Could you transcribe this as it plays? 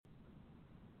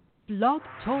Blog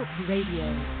Talk Radio.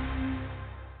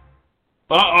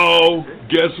 Uh-oh,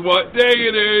 guess what day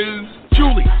it is?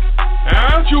 Julie.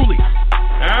 Huh? Julie.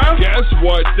 Huh? Guess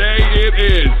what day it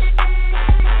is?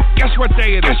 Guess what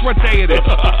day it is? Guess what day it is?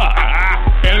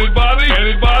 Anybody?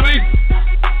 Anybody?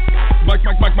 Mike.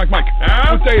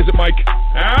 Huh? What day is it, Mike?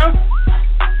 Huh?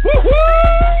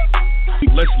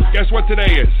 Woo-hoo! Leslie, guess what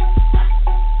today is?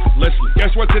 Leslie,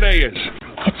 guess what today is?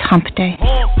 It's Hump Day.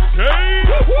 Hump Day!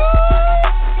 Woo-hoo!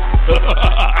 It's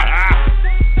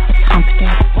Hump Day.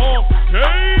 Hump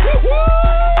Day! Woo-hoo!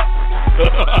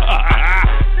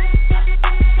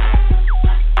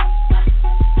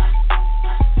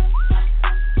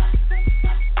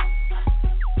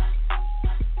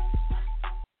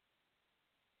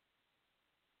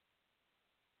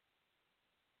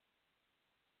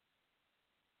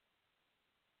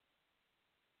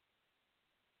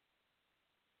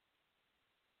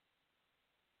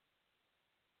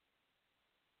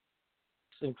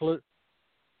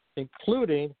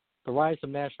 including the rise of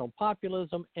national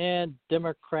populism and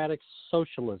democratic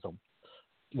socialism.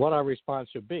 What our response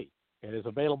should be. It is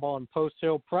available on Post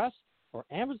Hill Press or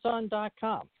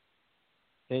Amazon.com.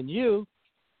 And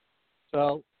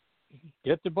so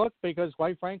get the book because,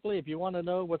 quite frankly, if you want to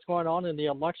know what's going on in the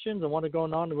elections and what's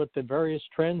going on with the various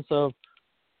trends of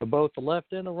both the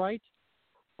left and the right,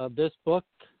 this book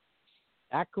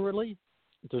accurately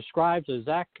describes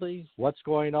exactly what's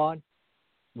going on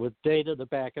with data to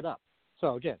back it up.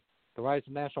 So again, the rise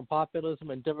of national populism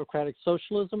and democratic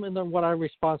socialism, and then what our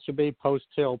response should be, Post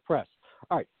Hill Press.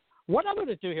 All right, what I'm going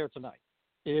to do here tonight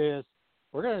is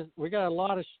we got a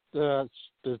lot to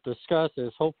discuss.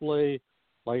 Is hopefully,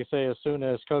 like I say, as soon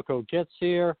as Coco gets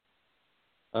here,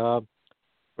 we're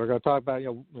going to talk about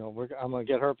I'm going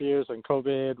to get her views on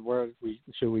COVID. Where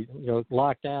should we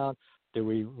lock down? Do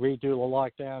we redo the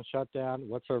lockdown, shut down?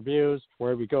 What's her views?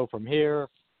 Where we go from here?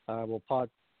 We'll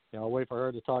wait for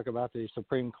her to talk about the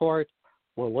Supreme Court.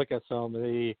 We'll look at some of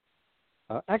the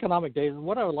economic data.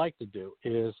 What I would like to do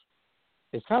is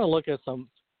kind of look at some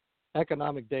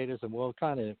economic data, and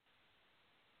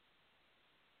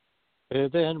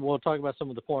then we'll talk about some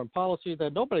of the foreign policy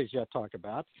that nobody's yet talked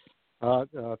about.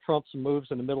 Trump's moves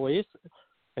in the Middle East.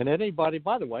 And anybody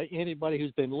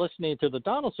who's been listening to the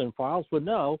Donelson files would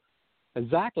know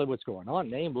exactly what's going on,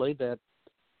 namely that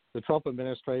the Trump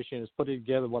administration is putting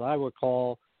together what I would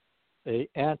call an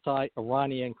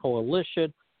anti-Iranian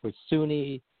coalition with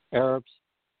Sunni Arabs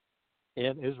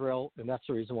in Israel, and that's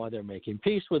the reason why they're making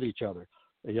peace with each other.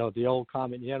 The old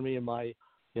comment, the enemy of my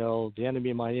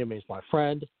enemy is my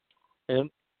friend, and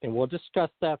we'll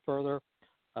discuss that further.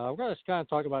 We're going to kind of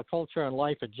talk about culture and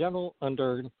life in general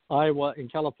under Iowa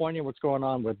and California, what's going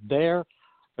on with their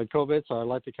COVID. So I'd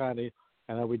like to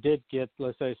and we did get,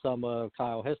 let's say, some of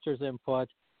Kyle Hester's input.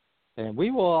 And we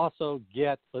will also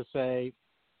get, let's say,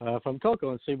 from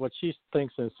Coco and see what she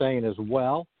thinks and saying as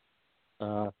well,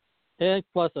 and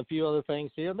plus a few other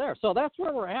things here and there. So that's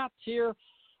where we're at here.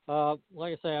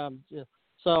 Like I say,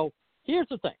 so here's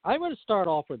the thing. I'm going to start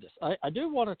off with this. I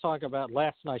do want to talk about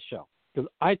last night's show because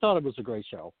I thought it was a great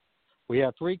show. We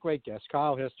had three great guests: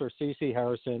 Kyle Hester, Cece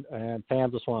Harrison, and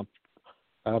Pam the Swamp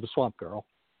Girl.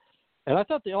 And I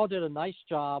thought they all did a nice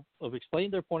job of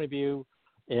explaining their point of view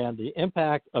and the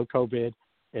impact of COVID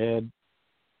and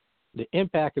the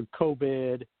impact of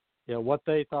COVID, what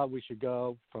they thought we should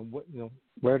go from,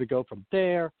 where to go from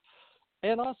there.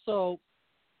 And also,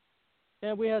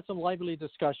 we had some lively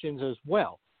discussions as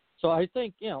well. So I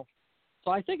think,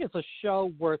 it's a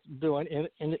show worth doing.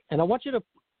 And I want you to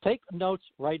take notes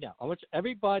right now. I want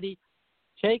everybody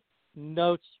take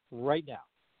notes right now.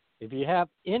 If you have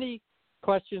any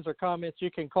questions or comments, you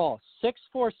can call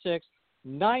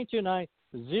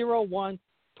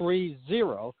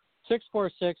 646-929-0130,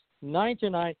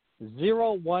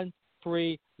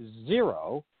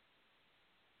 646-929-0130,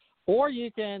 or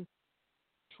you can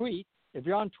tweet. If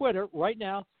you're on Twitter right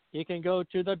now, you can go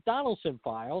to the Donelson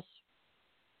Files,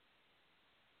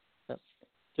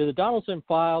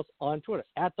 on Twitter,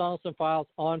 at Donelson Files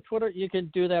on Twitter. You can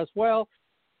do that as well.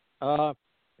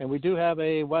 And we do have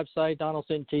a website,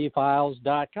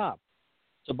 DonelsonTFiles.com.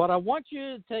 But I want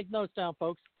you to take notes down,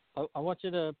 folks. I want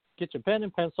you to get your pen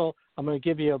and pencil. I'm going to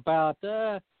give you about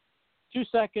 2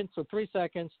 seconds or 3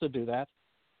 seconds to do that.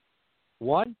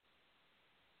 1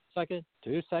 second,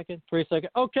 2 seconds, 3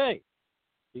 seconds. Okay,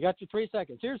 you got your 3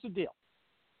 seconds. Here's the deal.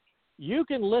 You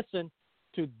can listen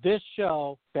to this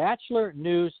show,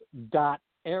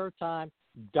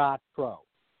 bachelornews.airtime.pro.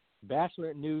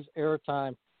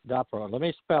 Bachelornewsairtime.pro. Let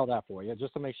me spell that for you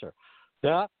just to make sure.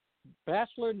 The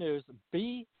Bachelor News,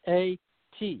 BATCHELOR,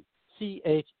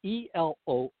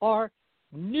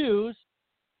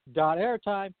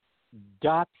 news.airtime.pro.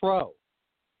 TBNRN.pro.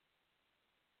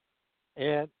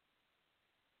 And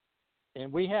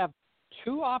we have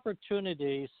 2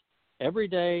 opportunities every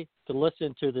day to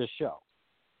listen to this show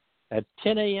at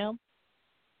 10 a.m.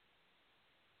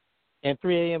 and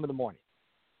 3 a.m. in the morning.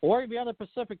 Or if you're on the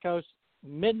Pacific Coast,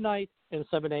 midnight and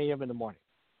 7 a.m. in the morning.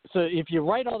 So if you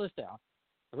write all this down,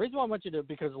 the reason why I want you to,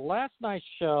 because last night's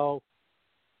show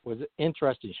was an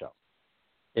interesting show.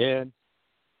 And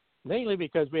mainly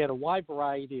because we had a wide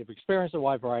variety of experience, a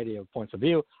wide variety of points of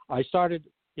view. I started,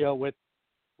 with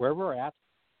where we're at.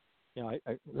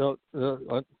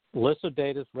 The list of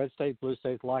data, red states, blue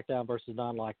states, lockdown versus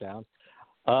non-lockdown.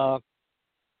 I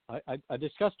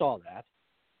discussed all that.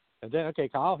 And then,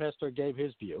 Kyle Hester gave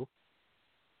his view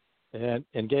and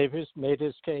made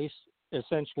his case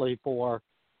essentially for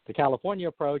the California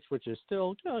approach, which is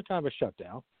still kind of a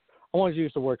shutdown. I want to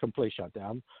use the word complete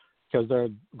shutdown because they're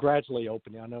gradually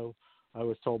opening. I know I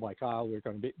was told by Kyle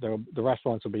the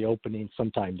restaurants will be opening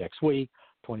sometime next week,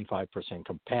 25%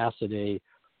 capacity,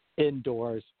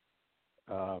 indoors,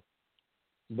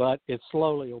 but it's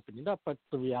slowly opening up. But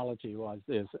the reality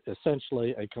is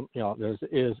essentially there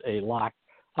is a lock.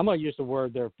 I'm going to use the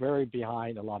word they're very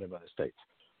behind a lot of other states.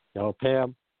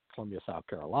 Pam, Columbia, South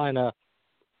Carolina,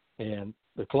 and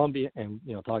the Columbia, and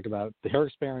talked about their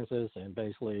experiences and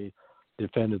basically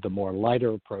defended the more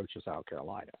lighter approach of South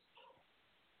Carolina.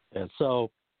 And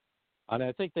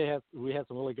I think we had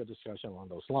some really good discussion along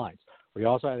those lines. We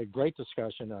also had a great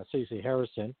discussion. Cece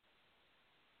Harrison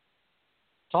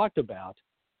talked about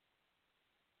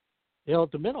the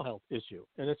mental health issue,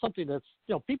 and it's something that's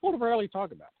people rarely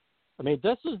talk about. I mean,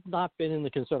 this has not been in the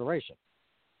consideration,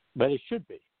 but it should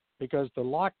be, because the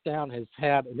lockdown has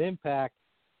had an impact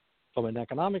from an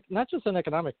economic, not just an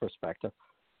economic perspective,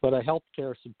 but a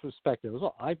healthcare perspective as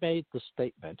well. I made the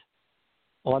statement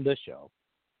on this show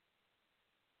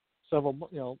several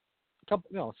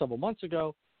months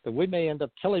ago that we may end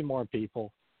up killing more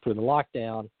people through the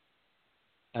lockdown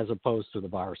as opposed to the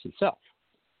virus itself.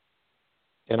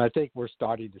 And I think we're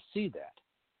starting to see that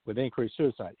with increased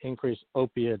suicide, increased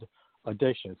opiate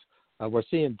addictions. We're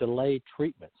seeing delayed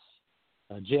treatments.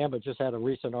 JAMA just had a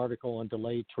recent article on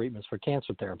delayed treatments for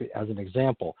cancer therapy as an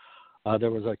example.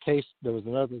 There was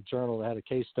another journal that had a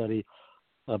case study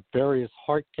of various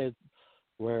heart cases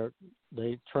where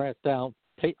they tracked down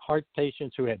heart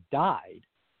patients who had died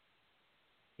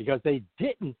because they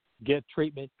didn't get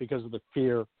treatment because of the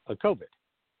fear of COVID.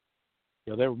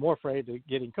 They were more afraid of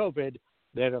getting COVID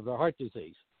than of their heart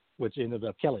disease, which ended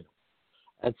up killing them.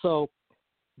 And so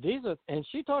and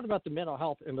she talked about the mental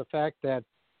health and the fact that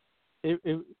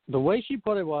the way she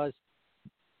put it was,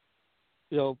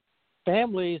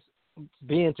 families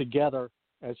being together,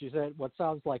 as she said, what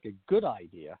sounds like a good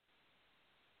idea.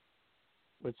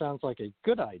 And what sounds like a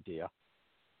good idea.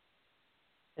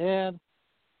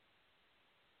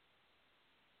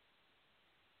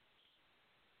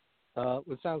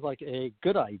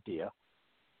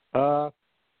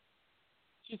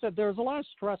 She said there's a lot of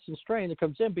stress and strain that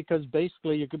comes in because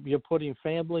basically you're putting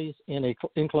families in an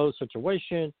enclosed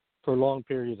situation for a long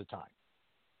period of time.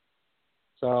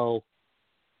 So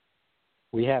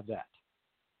we have that.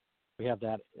 We have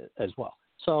that as well.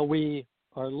 So we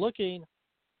are looking.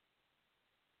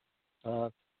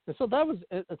 And so those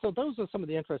are some of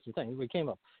the interesting things we came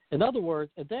up. In other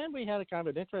words, and then we had a kind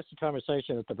of an interesting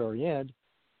conversation at the very end,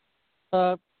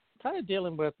 kind of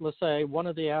dealing with, let's say, one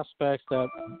of the aspects that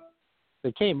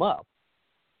came up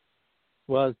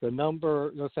was the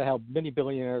number, let's say how many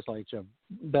billionaires like Jeff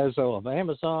Bezos of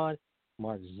Amazon,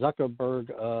 Mark Zuckerberg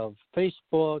of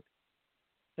Facebook,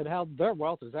 and how their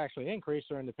wealth has actually increased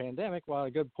during the pandemic, while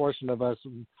a good portion of us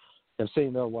have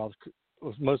seen their wealth,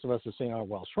 most of us have seen our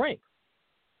wealth shrink.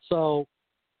 So,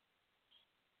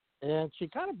 and she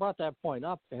kind of brought that point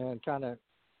up, and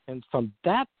from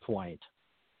that point,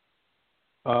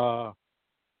 and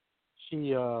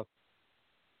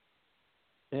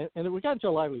we got into a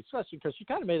lively discussion because she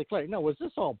kind of made it clear, was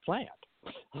this all planned?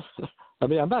 I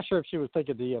mean, I'm not sure if she was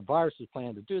thinking the virus was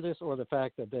planned to do this, or the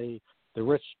fact that the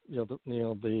rich,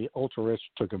 the ultra rich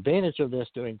took advantage of this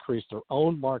to increase their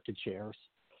own market shares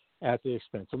at the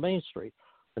expense of Main Street.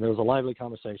 And there was a lively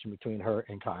conversation between her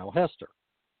and Kyle Hester.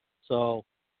 So,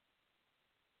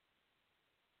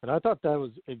 and I thought that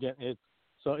was, again, it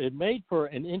made for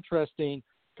an interesting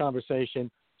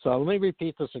conversation. So let me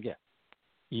repeat this again.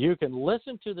 You can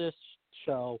listen to this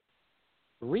show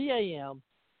 3 a.m.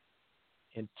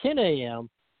 and 10 a.m.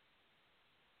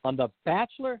 on the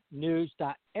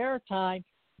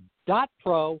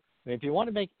bachelornews.airtime.pro. And if you want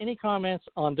to make any comments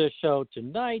on this show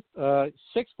tonight,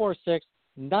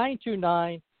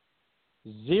 646-929-0130.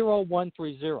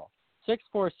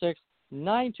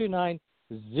 888-929-0130.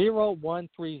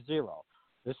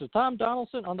 This is Tom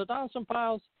Donelson on the Donelson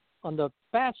Files on the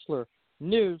Bachelor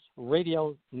News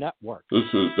Radio Network. This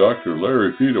is Dr.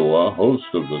 Larry Pedowa, host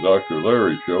of the Dr.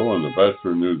 Larry Show on the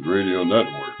Bachelor News Radio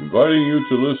Network, inviting you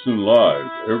to listen live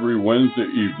every Wednesday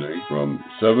evening from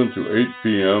 7 to 8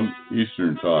 p.m.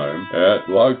 Eastern Time at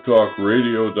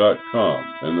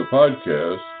blogtalkradio.com, and the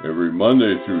podcast every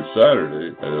Monday through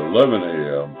Saturday at 11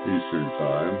 a.m. Eastern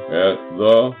Time at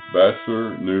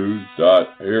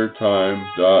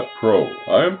thebachelornews.airtime.pro.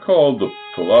 I am called the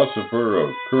philosopher of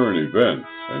current events,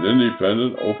 an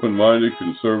independent, open-minded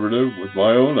conservative with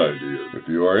my own ideas. If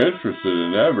you are interested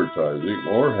in advertising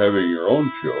or having your own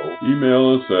show,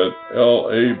 email us at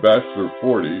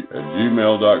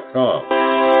labachelor40@gmail.com.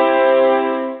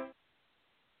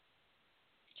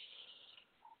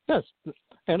 Yes,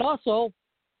 and also,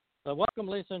 welcome,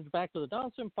 listeners, back to the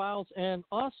Donelson Files, and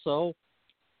also,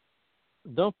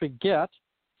 don't forget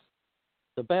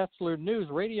the Bachelor News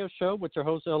Radio Show with your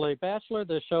host, L.A. Bachelor.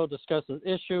 This show discusses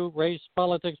issues, race,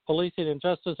 politics, policing,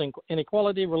 injustice,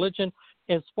 inequality, religion,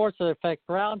 and sports that affect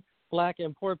brown, black,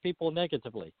 and poor people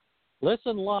negatively.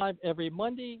 Listen live every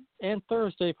Monday and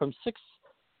Thursday from 6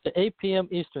 to 8 p.m.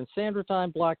 Eastern Standard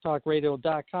Time,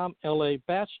 blogtalkradio.com, LA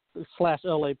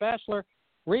Bachelor.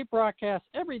 Rebroadcast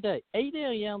every day, 8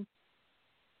 a.m.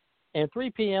 and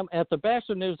 3 p.m. at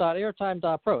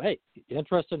thebachelornews.airtime.pro. Hey, you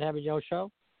interested in having your own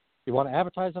show? You want to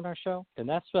advertise on our show? And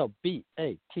that's spelled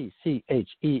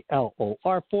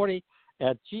BATCHELOR40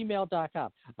 at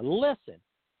gmail.com. Listen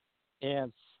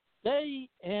and stay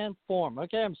informed.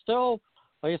 Okay, I'm still,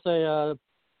 like I say,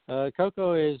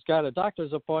 Coco has got a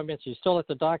doctor's appointment. She's still at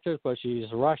the doctor's, but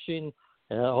she's rushing.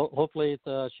 Hopefully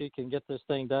she can get this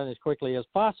thing done as quickly as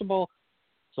possible.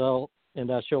 So,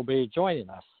 and she'll be joining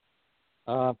us.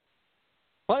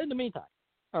 But in the meantime,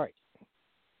 all right.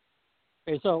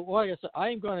 Okay, so like I said,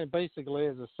 I'm going to basically,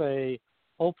 as I say,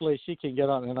 hopefully she can get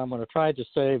on, and I'm going to try to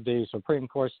save the Supreme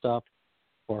Court stuff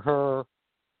for her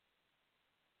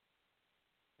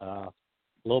a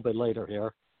little bit later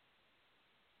here.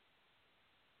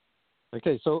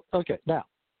 Okay, now.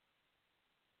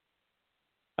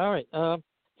 All right,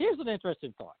 here's an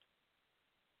interesting thought.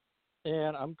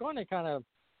 And I'm going to kind of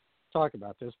talk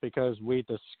about this because we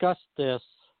discussed this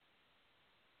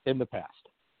in the past.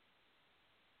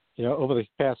 Over the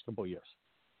past couple of years,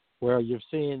 where you've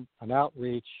seen an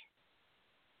outreach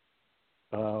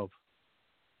of,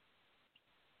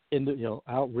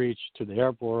 outreach to the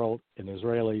Arab world and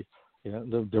Israeli,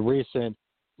 the recent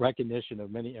recognition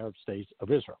of many Arab states of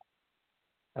Israel.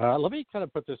 Let me kind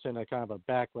of put this in a kind of a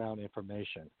background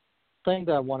information. The thing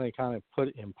that I want to kind of put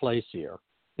in place here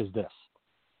is this.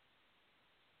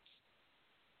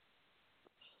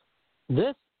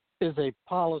 This is a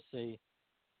policy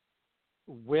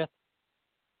with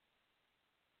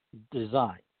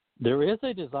design. There is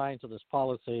a design to this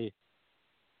policy,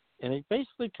 and it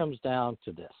basically comes down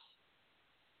to this.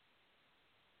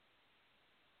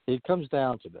 It comes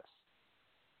down to this.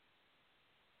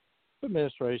 The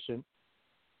administration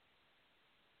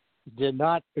did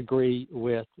not agree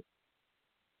with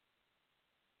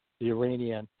the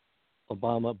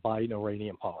Obama-Biden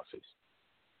Iranian policies.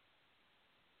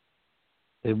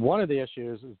 And one of the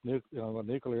issues is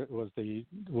nuclear was the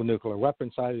nuclear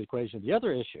weapon side of the equation. The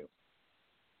other issue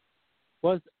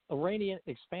was Iranian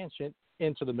expansion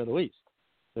into the Middle East.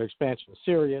 Their expansion in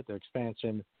Syria, their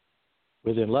expansion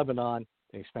within Lebanon,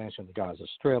 the expansion of the Gaza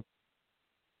Strip,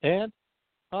 and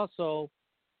also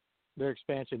their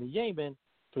expansion in Yemen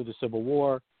through the civil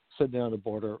war sitting on the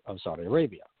border of Saudi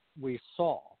Arabia.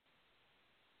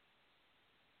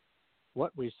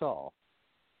 What we saw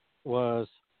was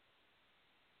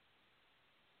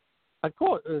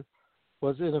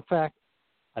in fact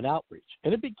an outreach.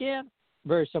 And it began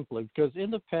very simply because in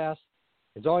the past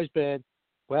it's always been,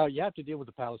 well, you have to deal with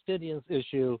the Palestinians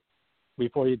issue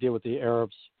before you deal with the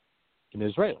Arabs and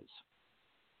Israelis.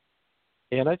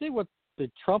 And I think what the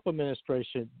Trump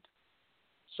administration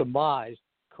surmised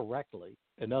correctly,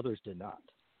 and others did not,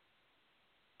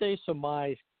 they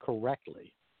surmised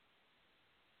correctly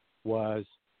was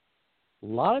a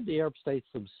lot of the Arab states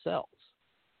themselves,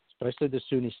 especially the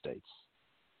Sunni states,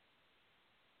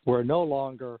 were no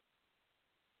longer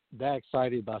that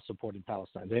excited about supporting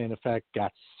Palestine. They, in effect,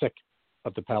 got sick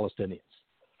of the Palestinians.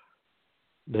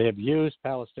 They have used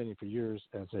Palestinians for years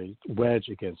as a wedge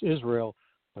against Israel,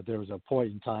 but there was a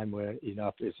point in time where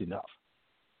enough is enough.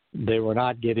 They were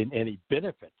not getting any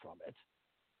benefit from it.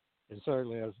 And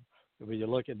certainly, as when you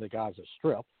look at the Gaza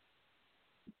Strip,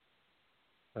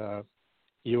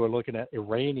 you were looking at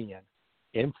Iranian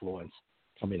influence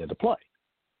coming into play.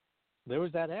 there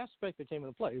was that aspect that came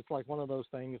into play. It's like one of those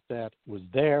things that was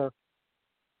there.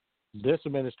 This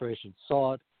administration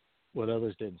saw it, what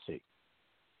others didn't see.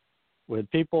 When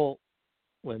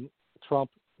Trump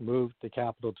moved the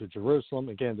capital to Jerusalem,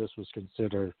 again, this was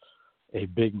considered a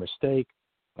big mistake,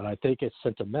 but I think it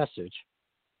sent a message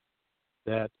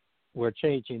that we're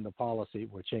changing the policy,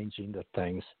 we're changing the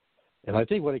things. And I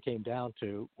think what it came down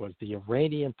to was the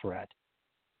Iranian threat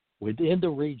within the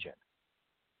region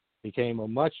became a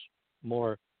much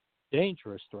more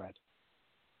dangerous threat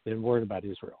than worrying about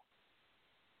Israel.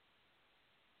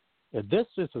 And this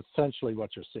is essentially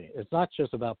what you're seeing. It's not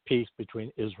just about peace between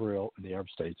Israel and the Arab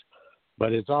states,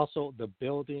 but it's also the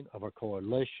building of a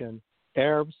coalition.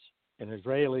 Arabs and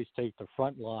Israelis take the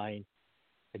front line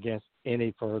against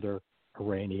any further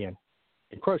Iranian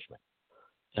encroachment.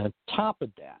 And on top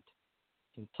of that,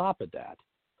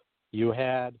 you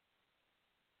had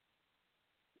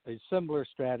a similar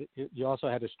strategy. You also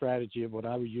had a strategy of what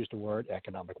I would use the word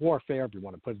economic warfare, if you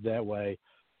want to put it that way.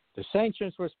 The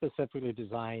sanctions were specifically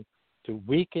designed to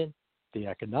weaken the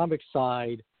economic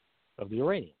side of the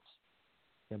Iranians.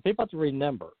 And people have to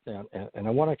remember, and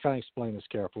I want to kind of explain this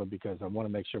carefully because I want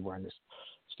to make sure we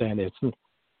understand it,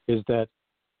 is that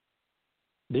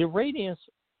the Iranians,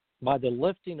 by the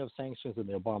lifting of sanctions in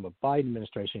the Obama-Biden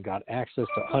administration, got access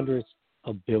to hundreds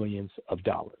of billions of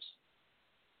dollars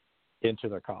into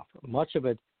their coffer, much of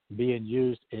it being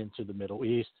used into the Middle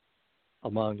East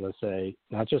among, let's say,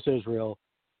 not just Israel,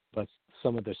 but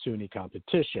some of the Sunni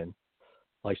competition,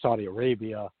 like Saudi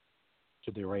Arabia,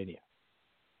 to the Iranians.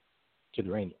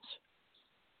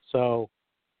 So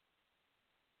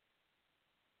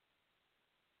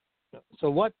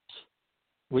what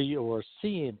we were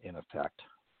seeing in effect,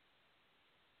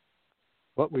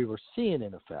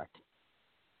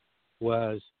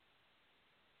 was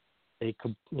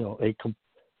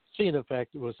seeing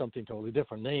effect was something totally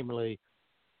different. Namely,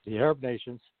 the Arab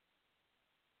nations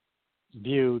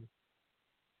viewed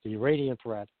the Iranian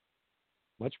threat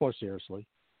much more seriously.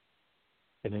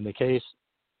 And in the case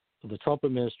of the Trump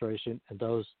administration and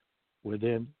those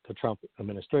within the Trump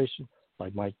administration,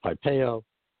 like Mike Pompeo,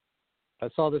 I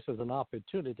saw this as an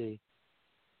opportunity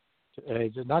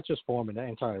to not just form an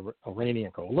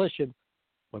anti-Iranian coalition,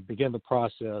 but begin the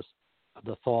process of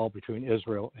the fall between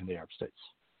Israel and the Arab states.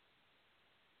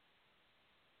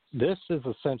 This is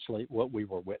essentially what we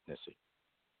were witnessing.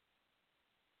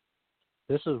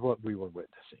 And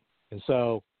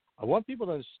so I want people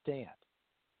to understand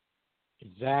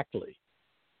exactly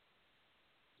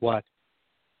what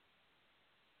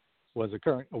was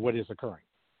occurring or what is occurring.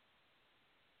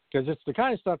 Because it's the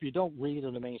kind of stuff you don't read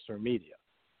in the mainstream media.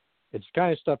 It's the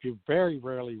kind of stuff you very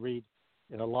rarely read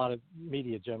in a lot of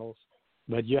media journals.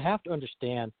 But you have to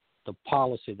understand the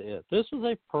policy that is. This was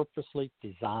a purposely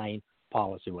designed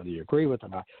policy, whether you agree with it or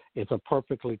not. It's a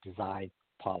perfectly designed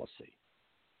policy.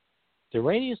 The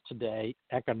Iranians today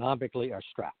economically are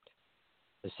strapped.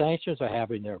 The sanctions are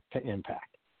having their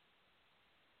impact.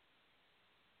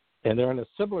 And they're in a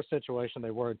similar situation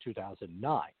they were in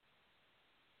 2009,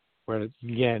 where,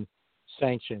 again,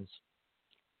 sanctions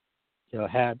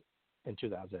had in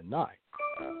 2009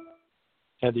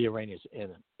 had the Iranians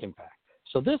impact.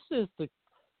 So this is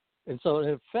and so in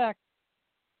effect,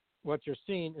 what you're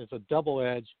seeing is a double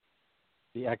edge,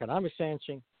 the economic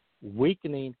sanction,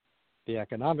 weakening the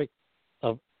economic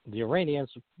of the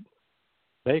Iranians,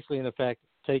 basically in effect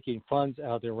taking funds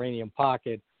out of the Iranian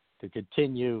pocket to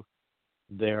continue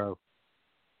their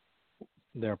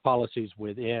policies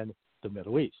within the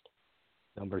Middle East.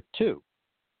 Number two,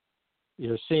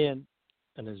 you're seeing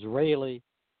an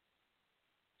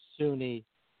Israeli-Sunni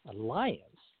alliance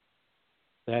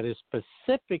that is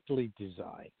specifically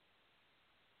designed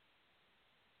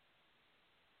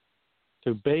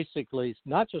to basically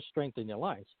not just strengthen the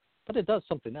alliance, but it does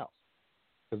something else.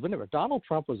 Because whenever Donald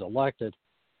Trump was elected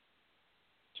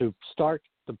to start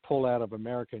the pullout of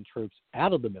American troops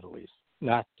out of the Middle East,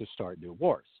 not to start new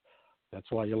wars. That's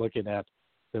why you're looking at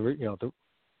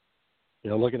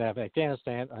looking at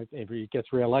Afghanistan. If he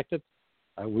gets reelected,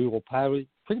 we will probably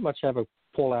pretty much have a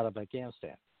pullout of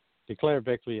Afghanistan, declare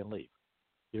victory and leave.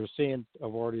 You're seeing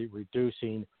already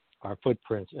reducing our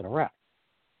footprints in Iraq.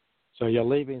 So you're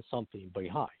leaving something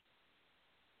behind.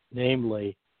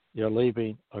 Namely, you're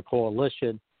leaving a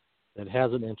coalition that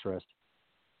has an interest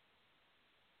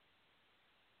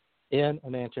in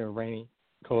an anti-Iranian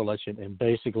coalition, and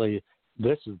basically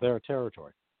this is their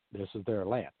territory. This is their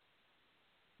land.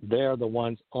 They're the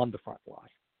ones on the front line,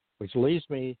 which leads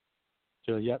me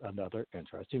to yet another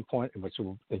interesting point, which,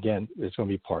 again, is going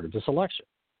to be part of this election.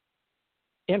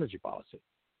 Energy policy.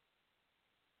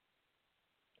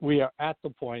 We are at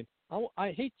the point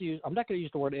I hate to use. I'm not going to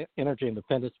use the word energy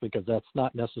independence because that's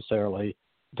not necessarily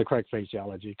the correct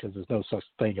phraseology, because there's no such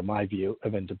thing, in my view,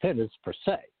 of independence per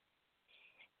se.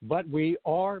 But we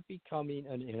are becoming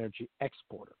an energy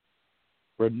exporter.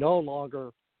 We're no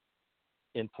longer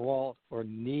enthralled or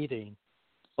needing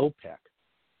OPEC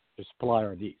to supply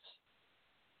our needs.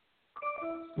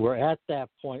 We're at that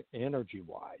point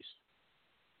energy-wise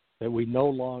that we no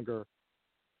longer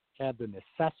have the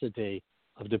necessity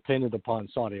of depending upon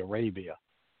Saudi Arabia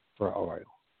for oil,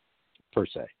 per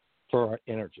se, for our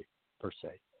energy, per se.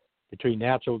 Between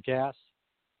natural gas,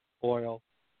 oil,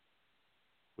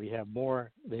 we have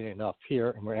more than enough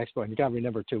here, and we're exporting. You got to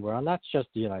remember, too, we're not just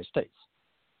the United States.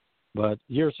 But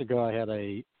years ago, I had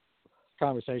a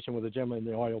conversation with a gentleman in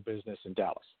the oil business in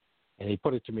Dallas, and he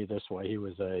put it to me this way. He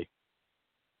was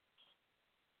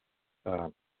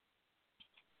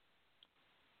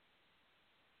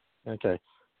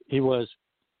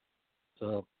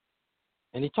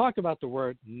and he talked about the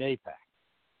word NAPAC,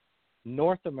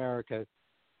 North America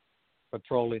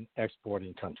Petroleum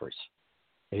Exporting Countries.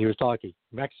 And he was talking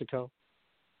Mexico,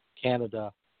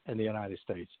 Canada, and the United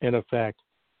States, in effect,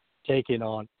 taking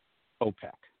on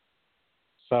OPEC.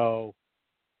 So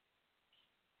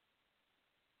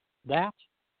that,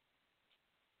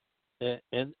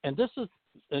 and this is,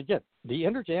 again, the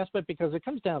energy aspect, because it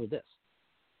comes down to this.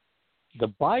 The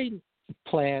Biden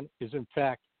plan is, in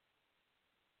fact,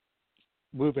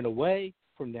 moving away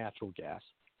from natural gas,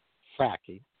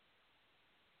 fracking,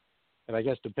 and I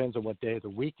guess depends on what day of the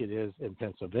week it is in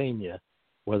Pennsylvania,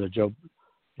 whether the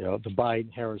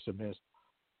Biden-Harris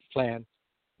plan,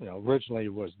 originally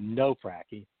was no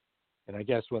fracking, and I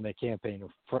guess when they campaign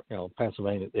in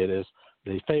Pennsylvania, it is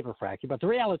they favor fracking. But the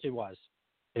reality was,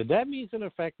 and that means in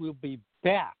effect we'll be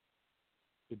back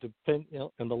to depend,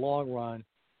 in the long run,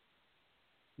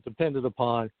 dependent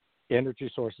upon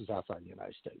energy sources outside the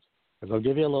United States. Because I'll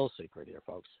give you a little secret here,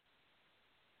 folks.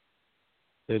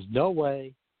 There's no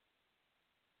way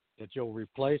that you'll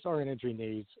replace our energy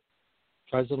needs,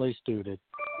 presently stated,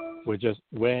 with just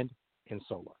wind and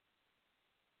solar.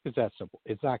 It's that simple.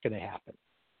 It's not going to happen.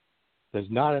 There's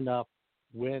not enough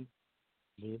wind.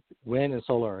 Wind and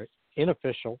solar are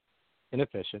inefficient.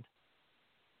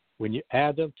 When you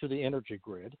add them to the energy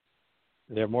grid,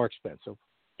 they're more expensive,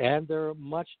 and they're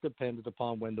much dependent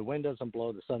upon when the wind doesn't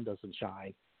blow, the sun doesn't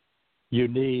shine. You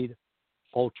need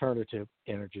alternative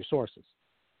energy sources,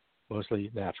 mostly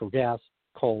natural gas,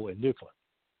 coal, and nuclear.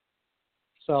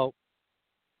 So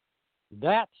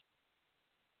that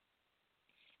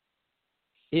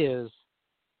is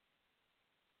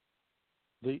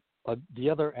the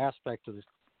other aspect to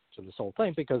this whole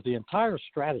thing, because the entire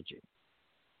strategy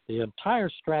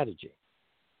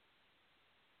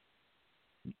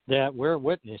that we're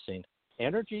witnessing,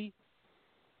 energy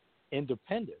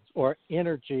independence or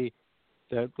energy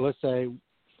that, let's say,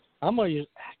 I'm going to use,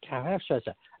 how should I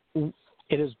say,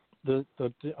 it is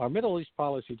our Middle East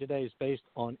policy today is based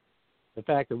on the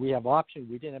fact that we have options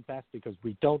we didn't have because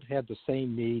we don't have the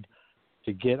same need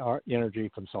to get our energy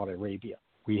from Saudi Arabia.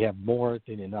 We have more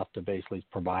than enough to basically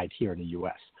provide here in the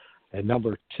U.S. And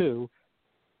number two,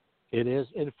 it is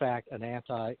in fact an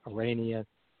anti-Iranian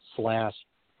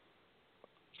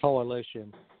 /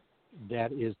 coalition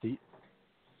that is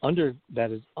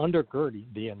undergirding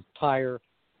the entire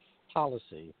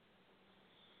policy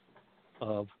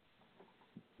of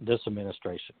this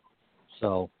administration.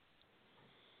 So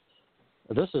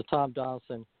this is Tom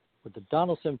Donelson with the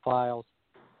Donelson Files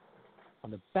on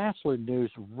the Bachelor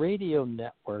News Radio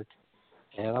Network,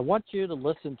 and I want you to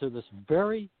listen to this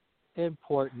very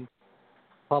important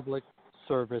public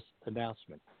service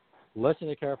announcement. Listen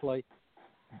to it carefully,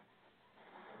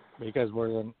 because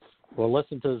we'll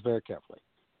listen to this very carefully.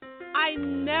 I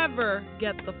never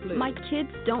get the flu. My kids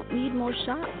don't need more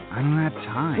shots. I don't have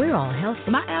time. We're all healthy.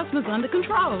 My asthma's under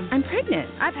control. I'm pregnant.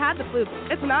 I've had the flu.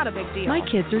 It's not a big deal. My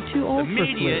kids are too old for flu.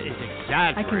 The media is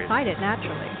exaggerating. I can fight it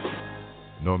naturally.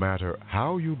 No matter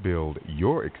how you build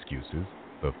your excuses,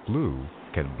 the flu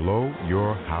can blow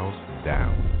your house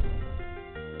down.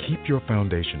 Keep your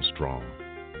foundation strong.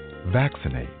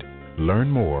 Vaccinate. Learn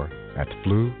more at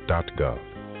flu.gov.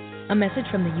 A message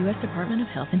from the U.S. Department of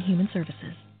Health and Human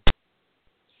Services.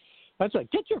 That's right.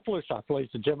 Get your flu shot, ladies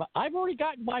and gentlemen. I've already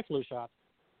gotten my flu shot.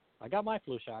 I got my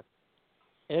flu shot.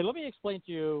 And let me explain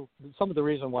to you some of the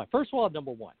reasons why. First of all,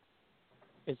 number one,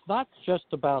 it's not just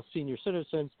about senior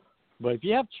citizens, but if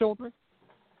you have children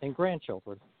and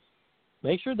grandchildren,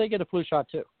 make sure they get a flu shot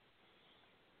too.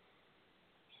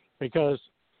 Because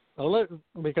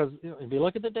if you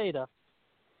look at the data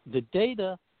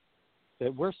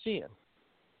that we're seeing,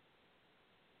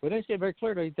 we need to get very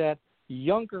clearly that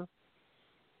younger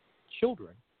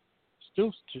children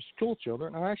school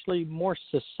children are actually more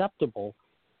susceptible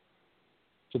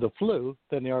to the flu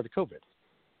than they are to COVID,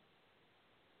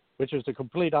 which is the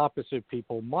complete opposite of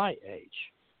people my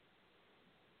age.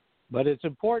 But it's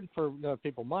important for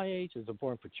people my age. It's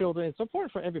important for children. It's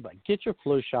important for everybody. Get your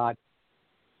flu shot.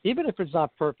 Even if it's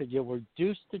not perfect, you'll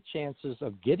reduce the chances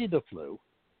of getting the flu,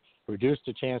 reduce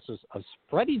the chances of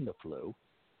spreading the flu.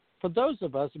 For those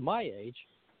of us my age,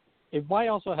 it might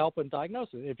also help in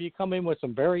diagnosis. If you come in with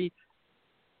some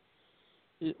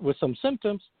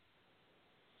symptoms,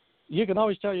 you can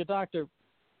always tell your doctor,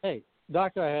 hey,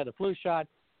 doctor, I had a flu shot,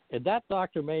 and that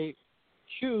doctor may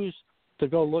choose to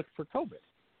go look for COVID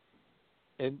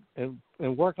and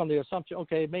work on the assumption,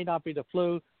 okay, it may not be the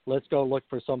flu, let's go look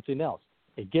for something else.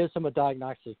 It gives them a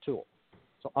diagnostic tool.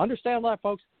 So understand that,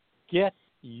 folks. Get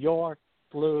your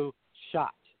flu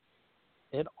shot.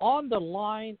 And on the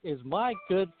line is my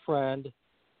good friend,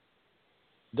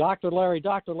 Dr. Larry.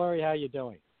 Dr. Larry, how you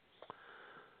doing?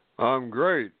 I'm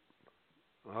great.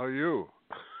 How are you?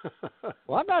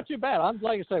 Well, I'm not too bad. I'm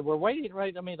like I say, we're waiting.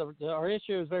 Right? I mean, our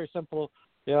issue is very simple.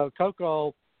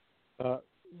 Coco,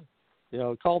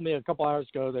 called me a couple hours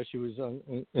ago that she was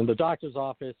in the doctor's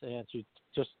office, and she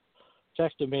just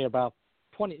texted me about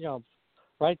 20.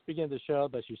 Right at the beginning of the show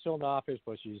that she's still in the office,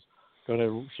 but she's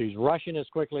rushing as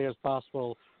quickly as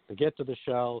possible to get to the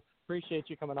show. Appreciate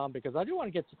you coming on because I do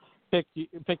want to pick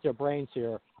your brains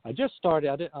here. I just started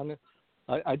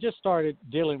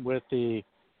dealing with the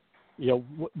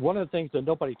one of the things that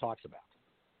nobody talks about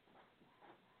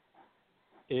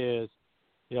is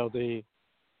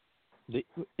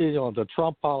the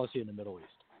Trump policy in the Middle East.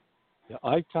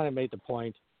 I kind of made the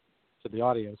point to the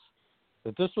audience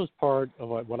that this was part of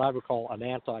what I would call an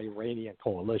anti-Iranian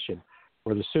coalition,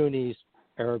 where the Sunnis,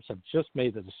 Arabs have just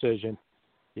made the decision.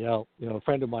 A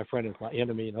friend of my friend is my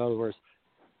enemy. In other words,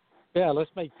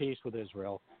 let's make peace with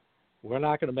Israel. We're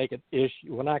not going to make an issue.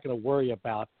 We're not going to worry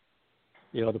about,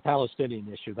 the Palestinian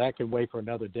issue. That can wait for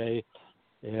another day,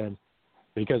 and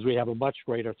because we have a much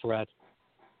greater threat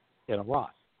in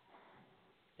Iran.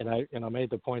 And I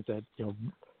made the point that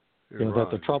that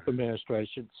the Trump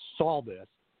administration saw this.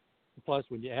 Plus,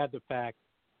 when you add the fact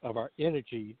of our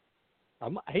energy, I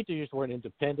hate to use the word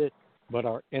independent, but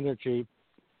our energy,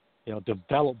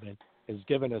 development has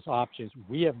given us options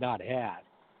we have not had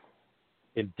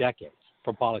in decades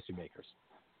from policymakers.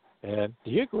 And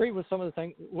do you agree with some of the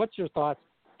things? What's your thoughts?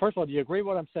 First of all, do you agree with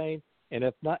what I'm saying? And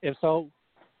if so,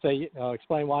 say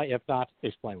explain why. If not,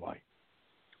 explain why.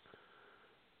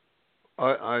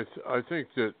 I think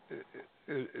that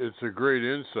it's a great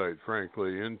insight,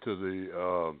 frankly, into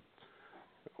the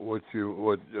what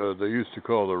they used to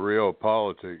call the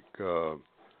realpolitik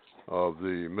of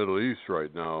the Middle East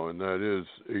right now, and that is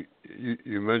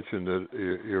you mentioned that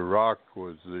Iraq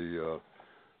was the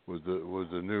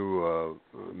new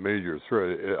major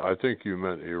threat. I think you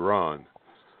meant Iran.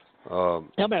 I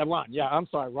meant Iran. Yeah, I'm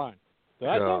sorry, Iran. Did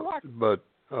I say Iraq? But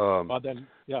then,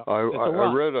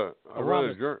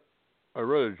 I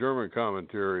read a German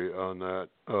commentary on that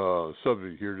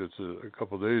subject here just a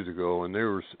couple of days ago, and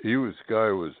this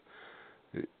guy was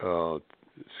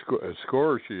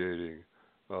excoriating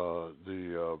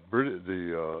the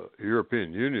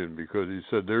European Union because he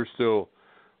said they're still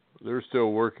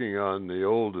working on the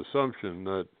old assumption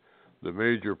that the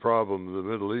major problem in the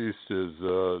Middle East is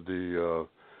the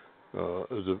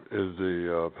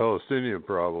Palestinian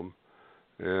problem.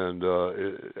 And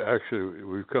actually,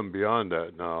 we've come beyond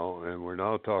that now, and we're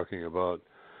now talking about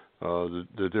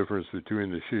the difference between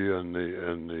the Shia and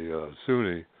the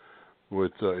Sunni,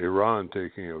 with Iran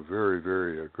taking a very,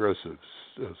 very aggressive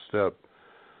step.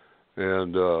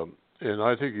 And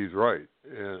I think he's right,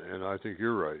 and I think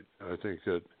you're right. I think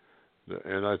that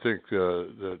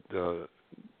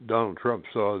Donald Trump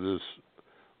saw this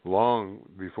long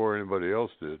before anybody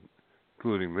else did,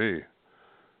 including me.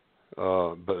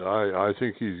 But I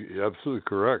think he's absolutely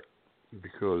correct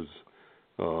because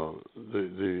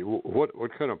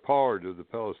what kind of power do the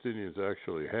Palestinians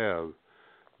actually have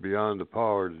beyond the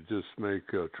power to just make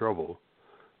trouble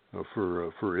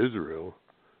for Israel,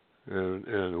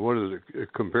 and what is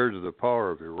it compared to the power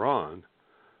of Iran,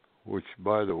 which,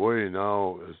 by the way,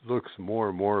 now looks more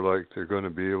and more like they're going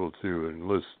to be able to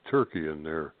enlist Turkey in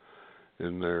their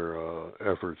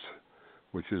efforts,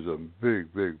 which is a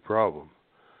big problem.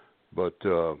 But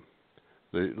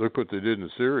they look what they did in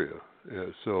Syria.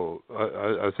 So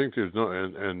I think there's no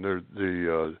and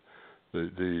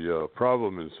the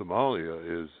problem in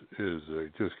Somalia is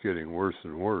just getting worse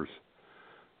and worse.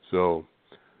 So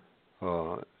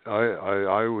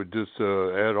I would just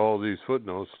add all these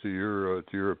footnotes to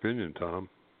your opinion, Tom.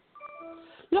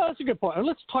 No, that's a good point. And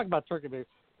let's talk about Turkey.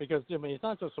 because I mean it's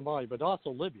not just Somalia, but also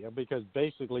Libya, because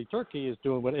basically Turkey is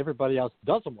doing what everybody else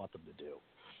doesn't want them to do.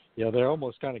 You know, they're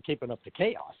almost kind of keeping up the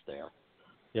chaos there.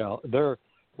 You know,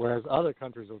 whereas other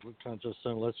countries are kind of just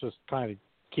saying, let's just kind of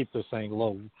keep this thing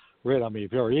low rid. I mean,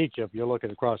 if you're Egypt, you're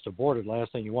looking across the border. The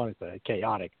last thing you want is a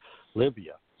chaotic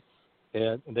Libya,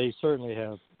 and they certainly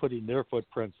have putting their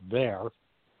footprints there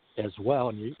as well.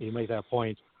 And you make that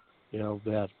point, you know,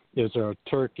 that is there a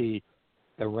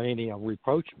Turkey-Iranian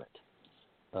rapprochement?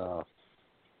 Go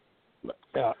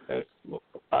ahead.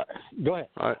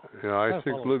 I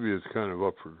think Libya is kind of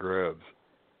up for grabs,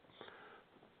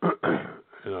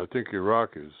 and I think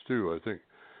Iraq is too. I think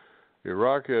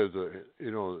Iraq has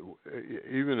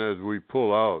even as we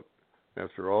pull out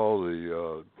after all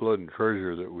the blood and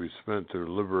treasure that we spent to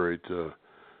liberate the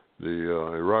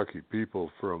Iraqi people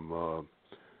from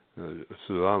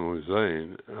Saddam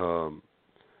Hussein,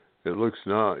 it looks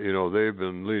now, they've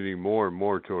been leaning more and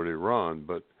more toward Iran,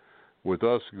 but with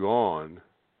us gone,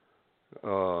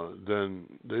 then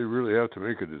they really have to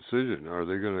make a decision. Are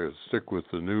they going to stick with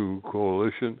the new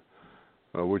coalition,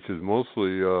 which is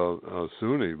mostly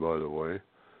Sunni, by the way,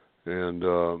 and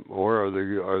or are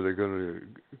they going to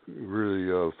really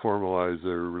formalize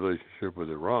their relationship with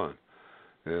Iran?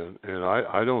 And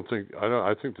I think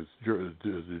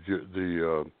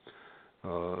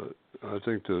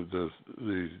the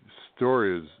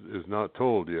story is not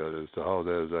told yet as to how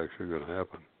that is actually going to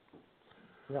happen.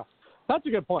 Yeah, that's a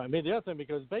good point. I mean, the other thing,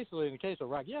 because basically in the case of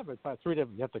Iraq, you have about three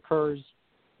different. You have the Kurds,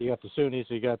 you got the Sunnis,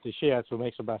 you got the Shiites, who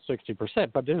makes about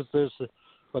 60%. But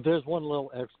there's one little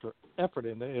extra effort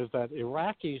in there, is that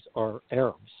Iraqis are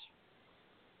Arabs.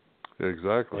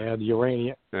 Exactly. And the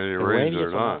Iranians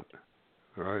are not.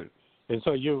 Right. And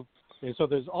so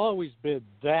there's always been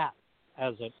that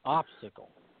as an obstacle.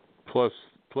 Plus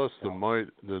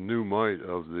the new might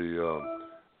of the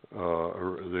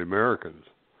Americans.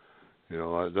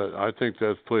 I think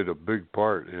that's played a big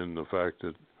part in the fact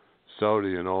that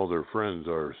Saudi and all their friends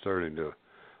are starting to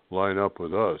line up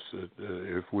with us.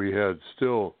 If we had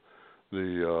still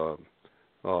the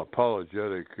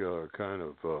apologetic kind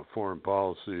of foreign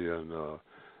policy and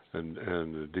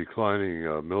the declining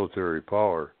military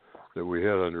power that we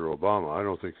had under Obama, I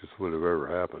don't think this would have ever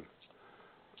happened.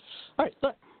 All right,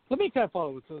 so let me kind of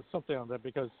follow with something on that,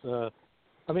 because, like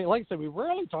I said, we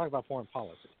rarely talk about foreign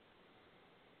policy.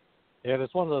 And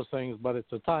it's one of those things, but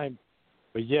it's a time,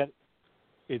 but yet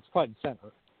it's front and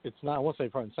center. It's not, I won't say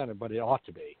front and center, but it ought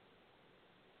to be.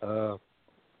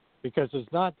 Because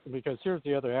here's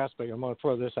the other aspect. I'm going to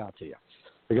throw this out to you.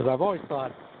 Because I've always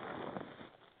thought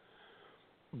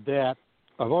that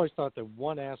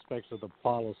one aspect of the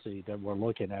policy that we're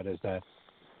looking at is that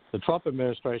the Trump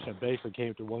administration basically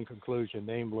came to one conclusion,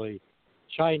 namely,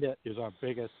 China is our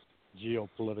biggest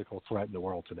geopolitical threat in the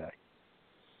world today.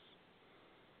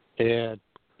 And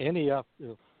and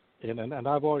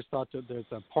I've always thought that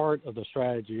there's a part of the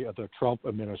strategy of the Trump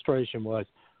administration was,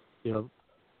 the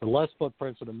less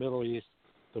footprints in the Middle East,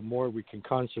 the more we can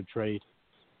concentrate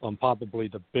on probably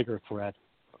the bigger threat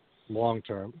long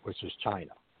term, which is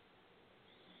China.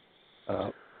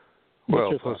 Plus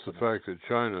the fact that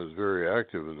China is very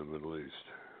active in the Middle East.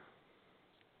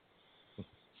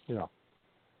 Yeah.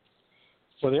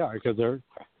 Well, they are, because they're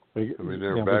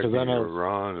backing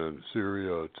Iran and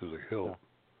Syria to the hilt.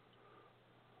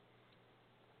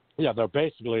 Yeah, they're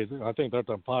basically, I think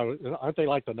aren't they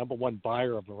like the number one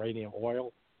buyer of Iranian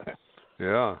oil?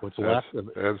 Yeah,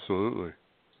 absolutely.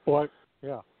 Well,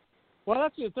 yeah. Well,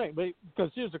 that's the thing,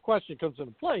 because here's the question comes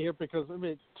into play here, because,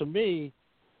 to me,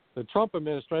 the Trump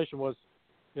administration was,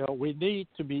 we need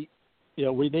to be,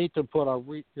 we need to put our,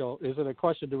 is it a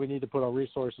question, do we need to put our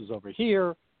resources over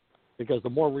here? Because the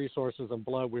more resources and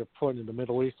blood we're putting in the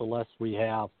Middle East, the less we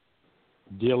have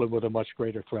dealing with a much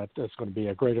greater threat that's going to be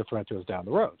a greater threat to us down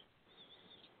the road.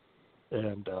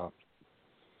 And,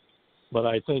 but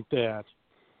I think that,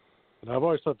 and I've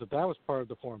always thought that was part of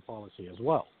the foreign policy as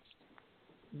well,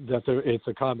 that it's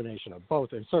a combination of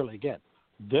both. And certainly, again,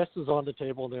 this is on the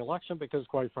table in the election because,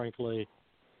 quite frankly,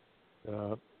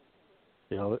 Biden's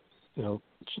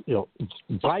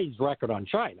record on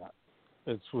China,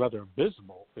 it's rather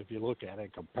abysmal if you look at it in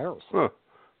comparison.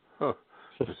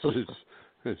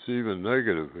 It's even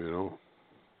negative,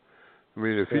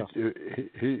 if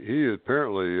he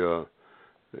apparently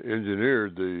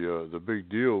engineered the big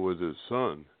deal with his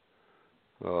son.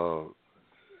 He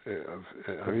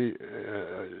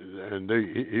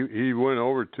went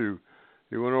over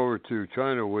to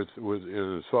China with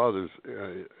in his father's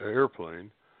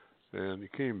airplane, and he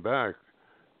came back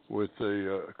with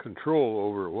a control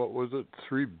over, what was it,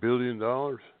 $3 billion?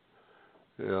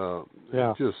 Yeah.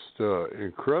 Just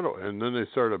incredible. And then they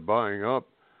started buying up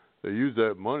they used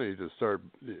that money to start.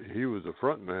 He was a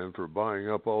front man for buying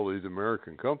up all these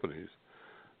American companies,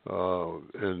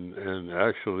 and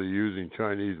actually using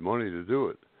Chinese money to do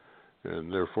it.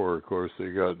 And therefore, of course, they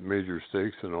got major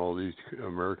stakes in all these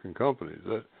American companies.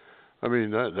 That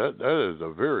is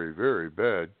a very, very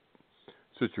bad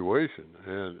situation,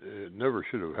 and it never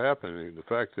should have happened. And the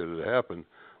fact that it happened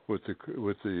with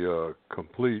the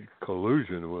complete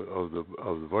collusion of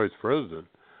the vice president,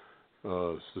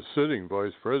 the sitting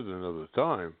vice president of the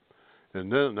time,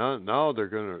 and then now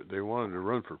they wanted to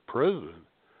run for president.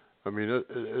 I mean,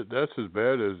 that's as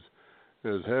bad as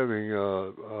having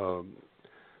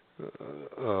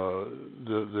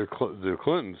the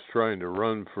Clintons trying to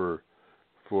run for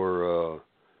the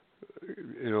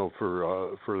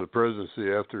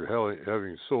presidency after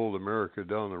having sold America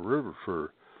down the river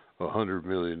for $100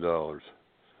 million.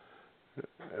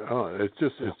 It's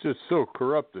just so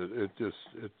corrupted. It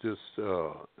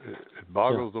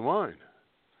boggles the mind.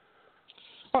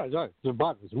 Right, it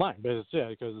boggles the mind, but it's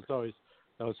because it's always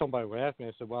somebody would ask me.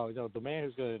 I said, well, the man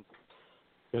who's going to,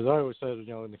 because I always said,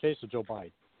 in the case of Joe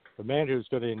Biden, the man who's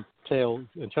going to entail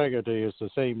integrity is the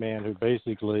same man who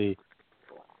basically,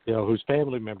 whose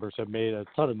family members have made a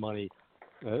ton of money,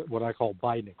 what I call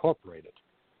Biden Incorporated.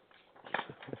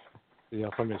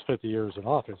 From his 50 years in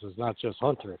office, it's not just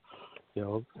Hunter.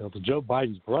 The Joe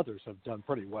Biden's brothers have done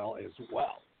pretty well as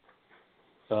well,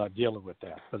 dealing with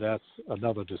that. But that's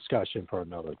another discussion for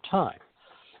another time.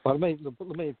 But let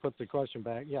me put the question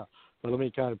back. Yeah, but let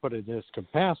me kind of put it in this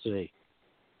capacity,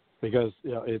 because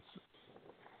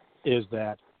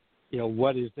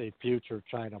what is the future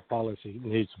China policy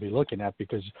needs to be looking at?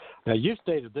 Because now you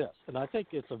stated this, and I think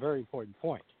it's a very important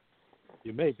point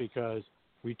you made, because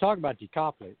we talk about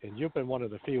decoupling, and you've been one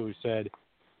of the few who said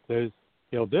this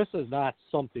is not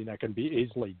something that can be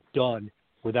easily done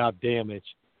without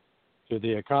damage to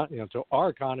the to our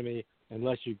economy,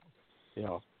 unless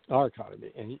our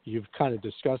economy. And you've kind of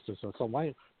discussed this, so why don't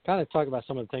you kind of talk about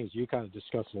some of the things you kind of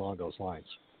discussed along those lines?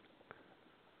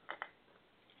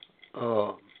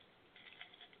 Well,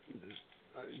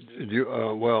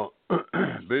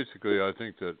 basically, I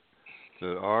think that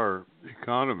our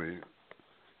economy.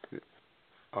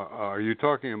 Are you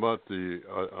talking about the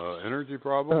energy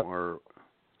problem, or?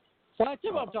 So I'm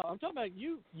talking about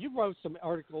you wrote some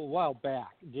article a while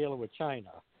back dealing with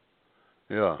China.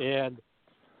 Yeah. And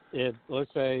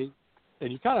let's say,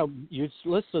 and you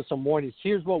listed some warnings.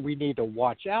 Here's what we need to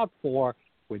watch out for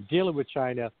when dealing with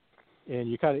China,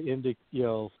 and you kind of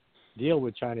deal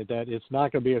with China, that it's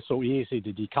not going to be so easy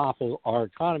to decouple our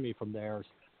economy from theirs,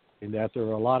 and that there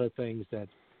are a lot of things that,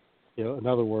 in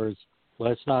other words,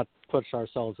 let's not put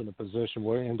ourselves in a position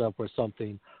where we end up with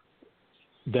something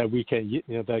that we can,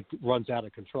 that runs out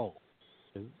of control.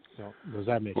 Does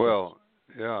that make sense? Well,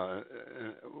 yeah,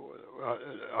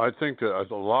 I think that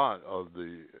a lot of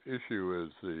the issue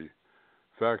is the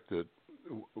fact that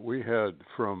we had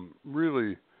from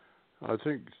really, I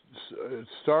think it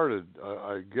started,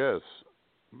 I guess,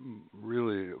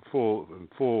 really full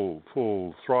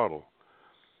throttle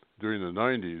during the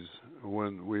 90s,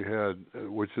 when we had,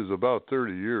 which is about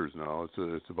 30 years now.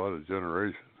 It's about a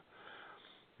generation.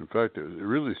 In fact, it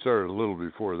really started a little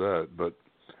before that,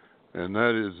 and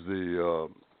that is the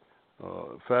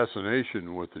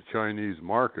fascination with the Chinese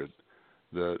market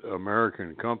that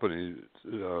American companies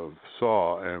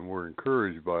saw and were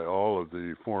encouraged by all of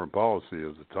the foreign policy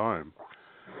of the time.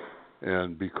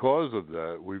 And because of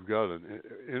that, we've got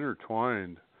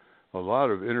a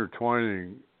lot of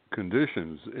intertwining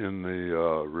conditions in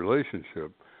the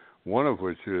relationship, one of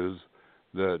which is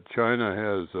that China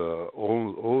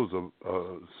owes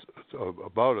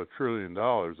about $1 trillion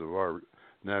of our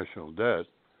national debt,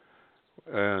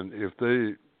 and if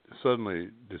they suddenly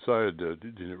decided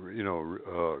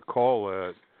to call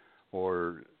that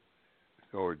or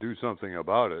do something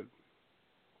about it,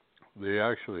 they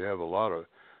actually have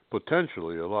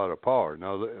potentially a lot of power.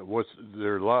 Now,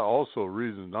 there are also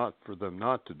reasons for them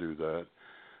not to do that,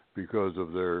 because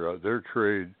of their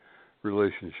trade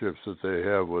relationships that they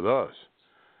have with us,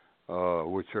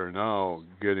 which are now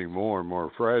getting more and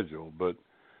more fragile. But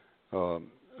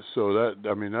so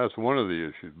that's one of the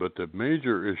issues. But the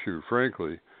major issue,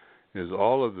 frankly, is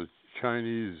all of the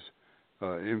Chinese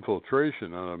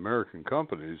infiltration on American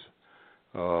companies,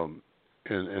 and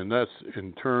that's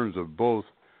in terms of both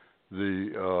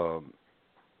the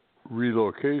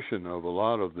relocation of a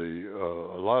lot of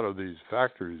these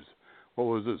factories. What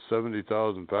was it?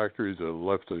 70,000 factories that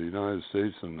left the United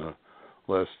States in the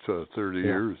last 30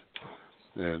 years,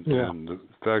 and the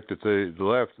fact that they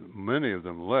left, many of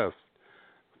them left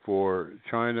for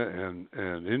China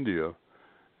and India,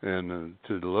 and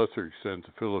to the lesser extent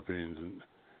the Philippines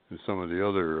in some of the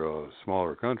other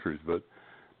smaller countries. But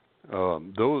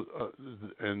those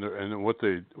and what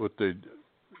they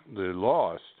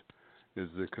lost is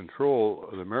the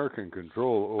American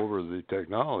control over the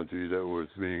technology that was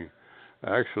being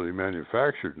actually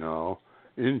manufactured now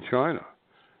in China.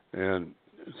 And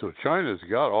so China's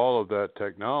got all of that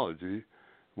technology,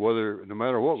 no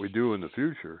matter what we do in the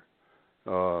future,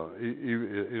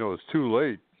 it's too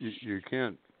late. You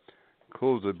can't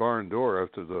close the barn door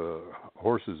after the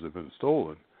horses have been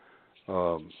stolen.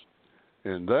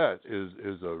 And that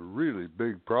is a really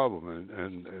big problem.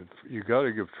 And you got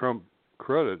to give Trump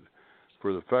credit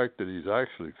for the fact that he's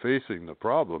actually facing the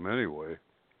problem anyway.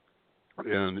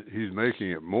 And he's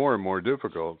making it more and more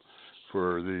difficult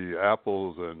for the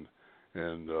Apples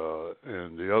and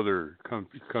the other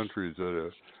countries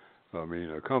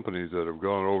companies that have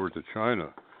gone over to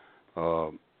China.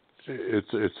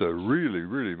 It's a really,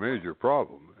 really major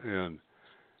problem, and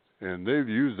they've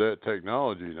used that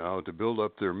technology now to build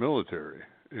up their military,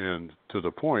 and to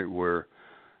the point where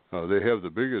they have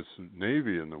the biggest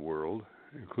navy in the world,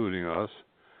 including us,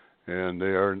 and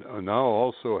they are now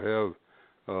also have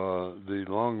the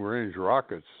long-range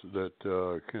rockets that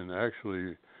can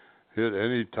actually hit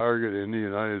any target in the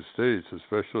United States,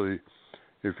 especially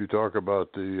if you talk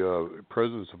about the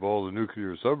presence of all the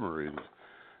nuclear submarines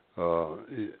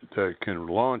that can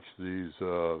launch these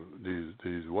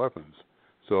weapons.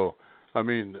 So, I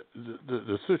mean,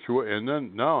 the situation, and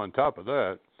then now on top of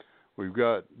that, we've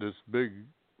got this big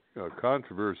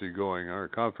controversy going on, or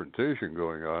confrontation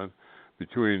going on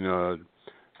between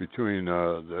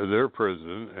their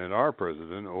president and our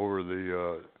president over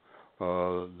the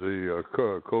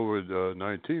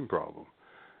COVID-19 problem.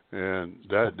 And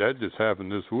that just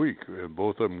happened this week.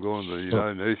 Both of them going to the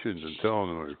United Nations and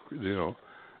telling them,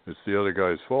 it's the other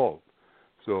guy's fault.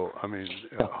 So, I mean,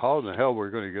 how in the hell we're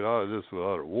going to get out of this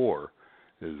without a war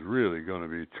is really going to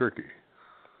be tricky.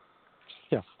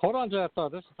 Yeah. Hold on to that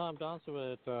thought. This is Tom Donelson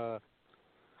with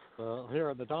here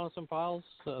at the Donelson Files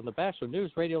on the Bachelor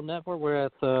News Radio Network. We're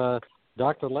at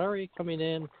Dr. Larry coming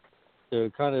in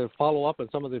to kind of follow up on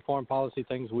some of the foreign policy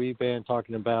things we've been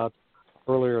talking about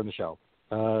earlier in the show.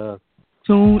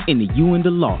 Tune in to You and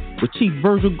the Law with Chief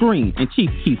Virgil Green and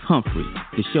Chief Keith Humphrey.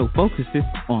 The show focuses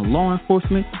on law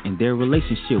enforcement and their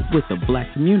relationship with the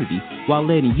black community while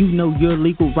letting you know your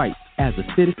legal rights as a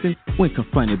citizen when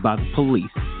confronted by the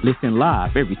police. Listen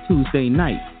live every Tuesday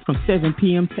night from 7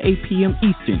 p.m. to 8 p.m.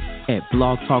 Eastern at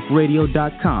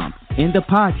blogtalkradio.com and the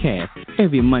podcast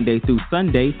every Monday through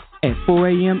Sunday at 4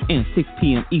 a.m. and 6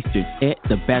 p.m. Eastern at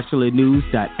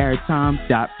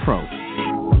thebachelornews.airtime.pro.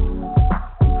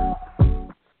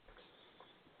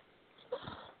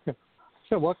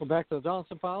 So welcome back to the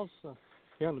Donelson Files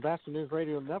here on the Bachelor News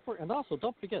Radio Network. And also,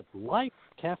 don't forget, Life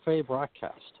Cafe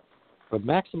broadcast from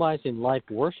Maximizing Life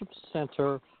Worship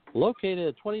Center located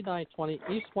at 2920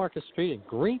 East Market Street in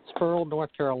Greensboro,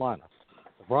 North Carolina.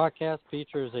 The broadcast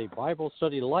features a Bible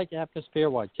study-like atmosphere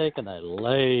while taking a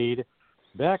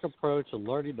laid-back approach to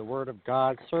learning the Word of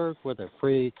God, served with a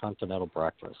free continental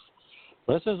breakfast.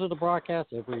 Listen to the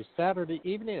broadcast every Saturday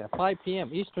evening at 5 p.m.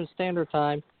 Eastern Standard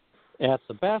Time at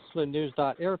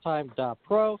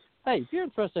thebachelornews.airtime.pro. Hey, if you're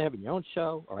interested in having your own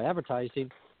show or advertising,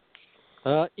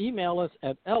 email us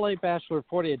at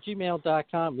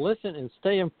labachelor40@gmail.com. Listen and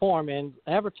stay informed. And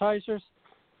advertisers,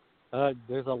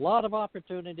 there's a lot of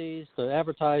opportunities to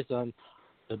advertise on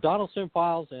the Donelson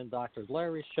Files and Dr.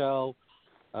 Larry's show.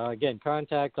 Again,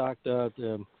 contact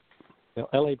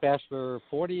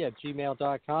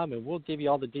labachelor40@gmail.com, and we'll give you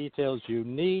all the details you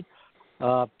need.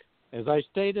 As I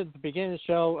stated at the beginning of the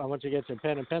show, I want you to get some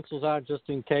pen and pencils out just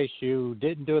in case you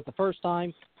didn't do it the first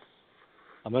time.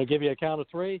 I'm going to give you a count of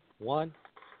 3. 1,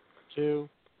 2,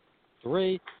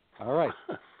 3. All right.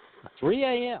 3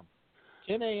 a.m.,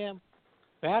 10 a.m.,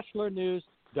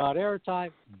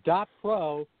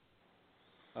 bachelornews.airtime.pro.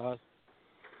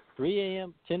 3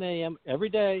 a.m., 10 a.m. every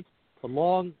day.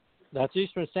 That's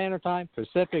Eastern Standard Time.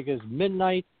 Pacific is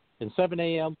midnight and 7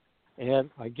 a.m. And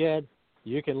again,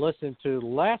 you can listen to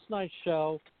last night's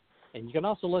show, and you can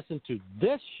also listen to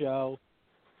this show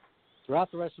throughout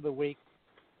the rest of the week.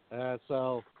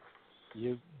 So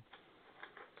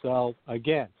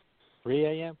again, 3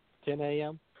 a.m., 10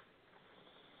 a.m.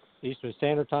 Eastern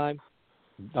Standard Time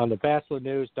on the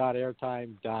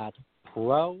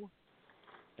bachelornews.airtime.pro.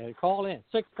 And call in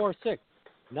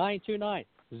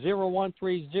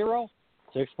 646-929-0130,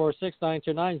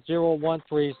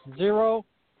 646-929-0130.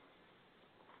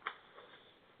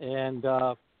 And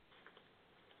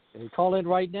call in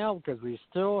right now because we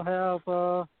still have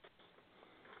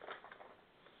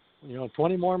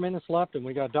 20 more minutes left, and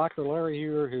we got Dr. Larry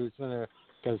here who's going to,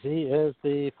 because he is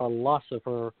the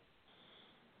philosopher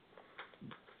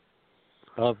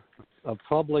of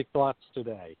public thoughts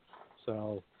today.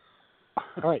 So,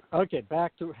 all right, okay,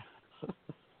 back to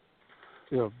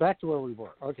back to where we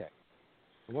were. Okay,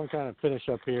 I want to kind of finish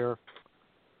up here,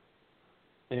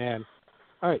 and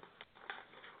all right.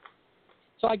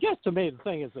 So I guess to me the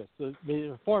thing is this: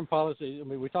 the foreign policy. I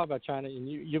mean, we talk about China, and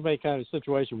you make kind of a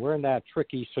situation. We're in that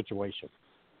tricky situation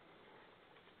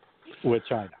with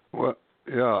China. Well,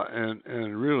 yeah,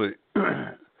 and really,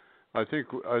 I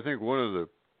think one of the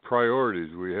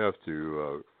priorities we have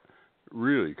to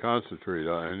really concentrate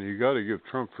on, and you got to give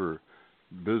Trump for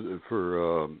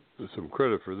some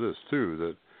credit for this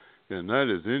too, and that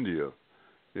is India.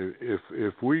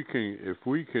 If we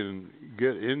can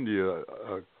get India,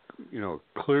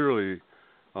 clearly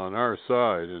on our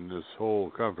side in this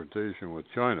whole confrontation with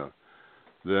China,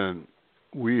 then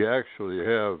we actually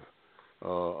have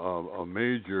a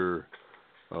major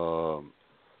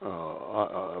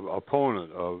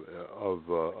opponent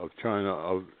of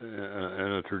China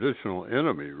and a traditional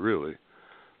enemy, really.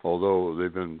 Although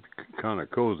they've been kind of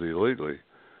cozy lately,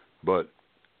 but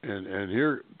and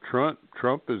here Trump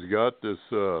has got this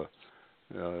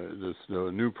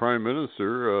new prime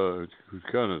minister who's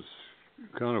kind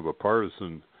of a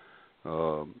partisan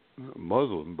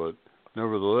Muslim, but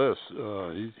nevertheless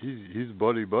he's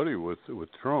buddy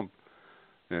with Trump,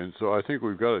 and so I think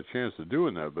we've got a chance of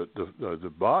doing that. But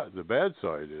the bad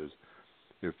side is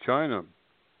if China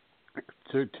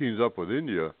teams up with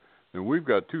India, then we've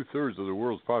got 2/3 of the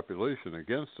world's population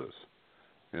against us,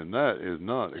 and that is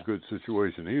not a good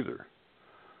situation either.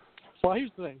 Well,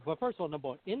 here's the thing. Well, first of all, number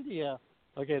one, India.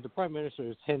 Okay, the prime minister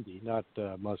is Hindi, not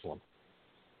Muslim.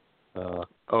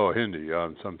 Hindi.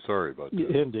 I'm sorry about that.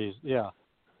 Hindis, yeah.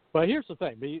 But here's the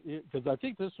thing, because I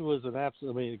think this was an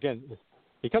absolute. I mean, again,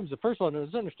 it comes to first of all,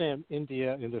 let's understand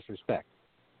India in this respect.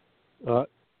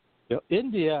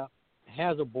 India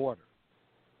has a border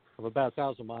of about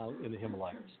 1,000 miles in the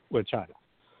Himalayas with China,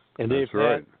 and they've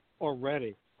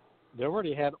already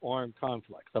had armed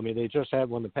conflicts. I mean, they just had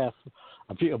one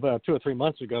about 2 or 3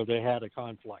 months ago. They had a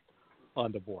conflict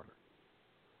on the border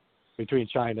between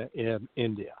China and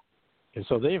India, and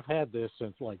so they've had this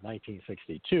since like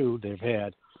 1962. They've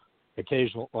had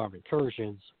occasional armed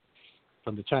incursions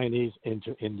from the Chinese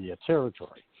into India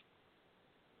territory.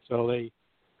 So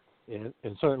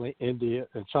and certainly India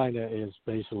and China has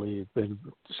basically been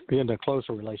in a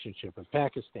closer relationship with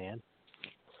Pakistan,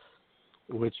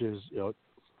 which is,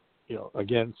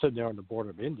 again, sitting there on the border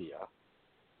of India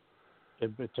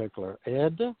in particular.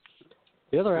 And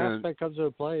the other aspect comes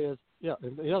into play is,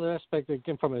 the other aspect,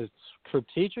 again, from a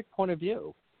strategic point of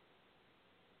view,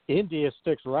 India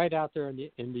sticks right out there in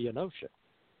the Indian Ocean,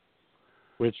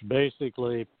 which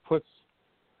basically puts,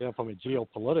 from a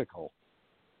geopolitical,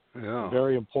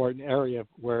 very important area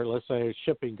where, let's say,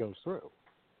 shipping goes through.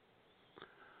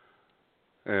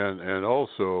 And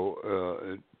also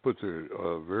it puts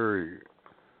a very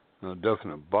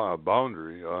definite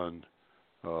boundary on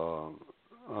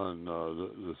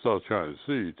the South China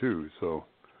Sea too. So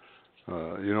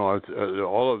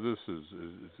all of this is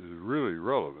really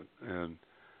relevant, and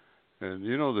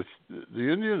the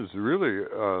Indians really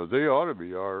they ought to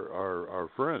be our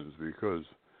friends, because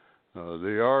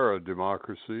they are a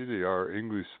democracy. They are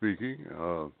English speaking,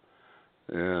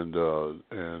 and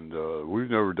we've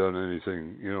never done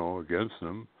anything against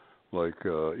them, like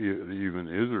even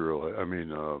Israel. I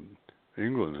mean,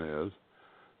 England has.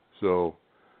 So,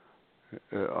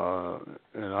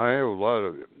 and I have a lot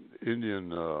of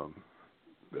Indian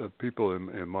people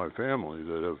in my family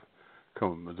that have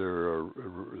come. There are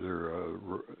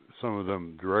some of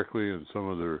them directly, and some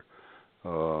of their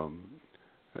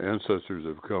ancestors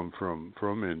have come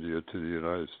from India to the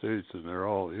United States, and they're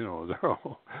all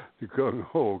become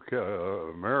whole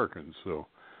Americans. So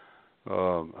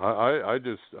I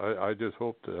just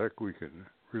hope the heck we can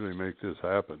really make this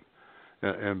happen.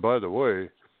 And by the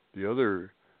way, the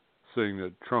other thing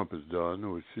that Trump has done,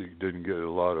 which he didn't get a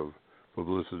lot of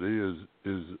publicity,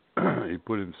 is he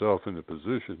put himself in the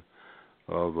position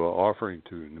of offering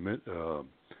to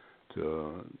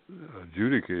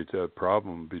adjudicate that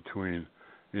problem between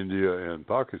India and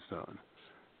Pakistan.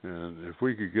 And if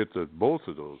we could get both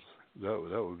of those, that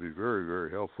would be very, very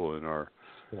helpful in our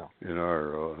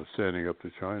standing up to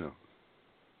China.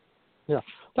 Yeah,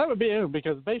 that would be it,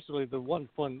 because basically the one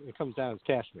it comes down is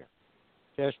Kashmir.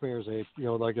 Kashmir is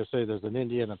like I say, there's an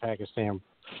India and a Pakistan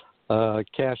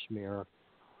Kashmir,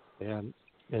 and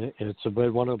it's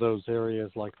been one of those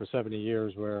areas, like for 70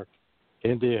 years, where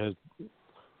India has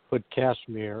put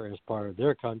Kashmir as part of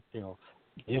their country, the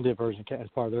India version as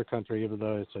part of their country, even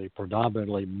though it's a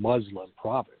predominantly Muslim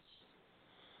province.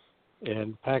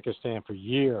 And Pakistan for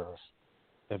years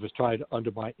that was trying to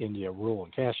undermine Indian rule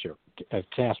in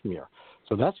Kashmir.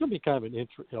 So that's going to be kind of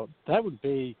that would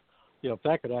be, if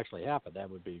that could actually happen, that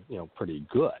would be, pretty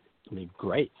good. I mean,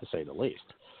 great to say the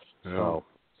least. Yeah.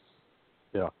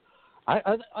 So,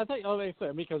 I think,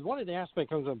 because one of the aspects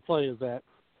comes into play is that,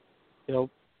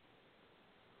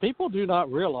 people do not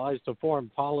realize the foreign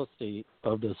policy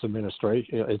of this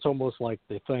administration. It's almost like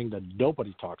the thing that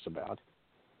nobody talks about.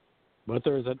 But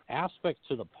there's an aspect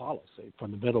to the policy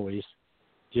from the Middle East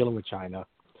dealing with China,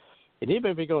 and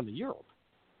even if we go into Europe,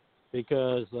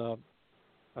 because, the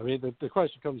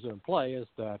question comes into play is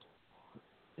that,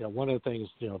 one of the things,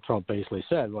 Trump basically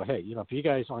said, well, hey, if you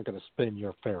guys aren't going to spend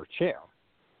your fair share,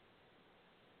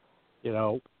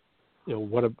 what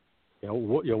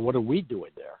are we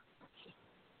doing there?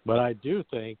 But I do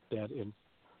think that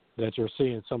that you're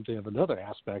seeing something of another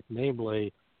aspect,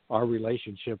 namely our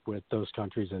relationship with those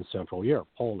countries in Central Europe,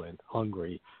 Poland,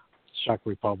 Hungary, Czech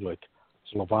Republic,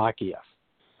 Slovakia,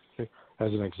 as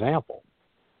an example.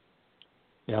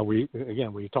 We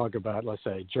talk about, let's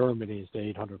say, Germany is the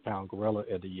 800-pound gorilla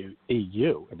in the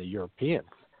EU, in the European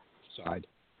side.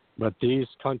 But these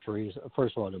countries,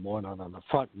 first of all, they're more on the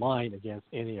front line against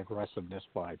any aggressiveness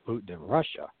by Putin and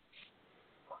Russia.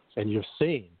 And you've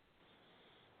seen,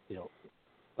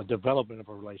 a development of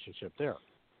a relationship there.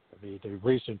 The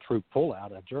recent troop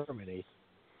pullout of Germany,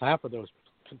 half of those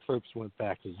troops went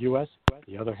back to the U.S.,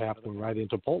 the other half went right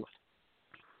into Poland.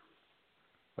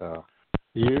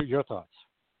 Your thoughts?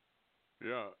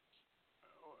 Yeah,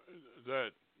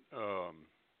 that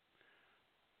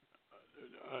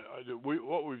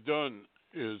what we've done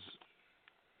is,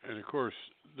 and of course,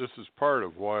 this is part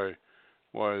of why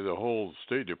the whole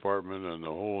State Department and the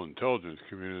whole intelligence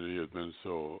community has been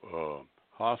so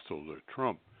hostile to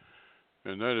Trump,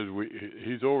 and that is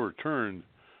he's overturned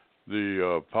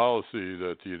the policy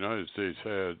that the United States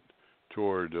had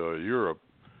toward Europe,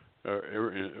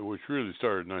 which really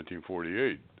started in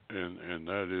 1948, and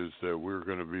that is that we're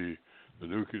going to be the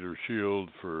nuclear shield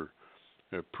for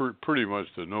pretty much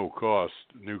the no-cost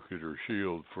nuclear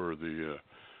shield for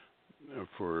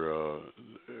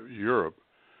Europe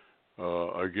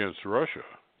against Russia.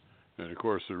 And of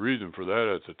course, the reason for that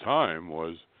at the time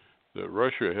was that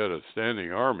Russia had a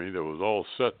standing army that was all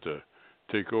set to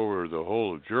take over the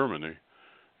whole of Germany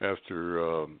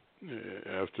after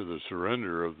the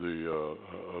surrender of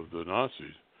the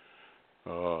Nazis,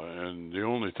 and the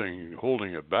only thing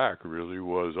holding it back really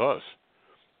was us,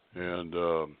 and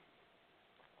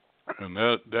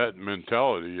that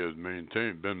mentality has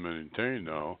been maintained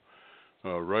now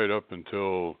right up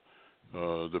until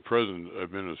the present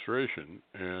administration,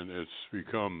 and it's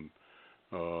become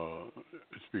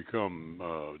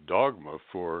dogma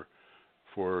for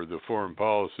the foreign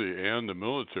policy and the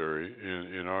military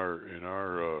in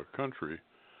our country,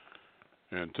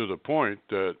 and to the point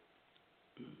that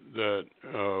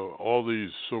all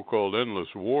these so-called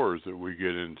endless wars that we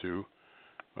get into,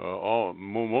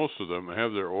 most of them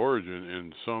have their origin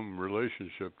in some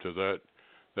relationship to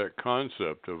that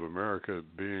concept of America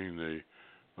being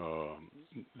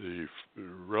the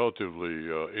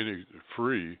relatively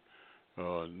free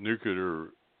nuclear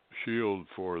shield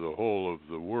for the whole of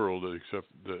the world, except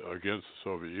against the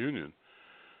Soviet Union.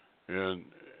 And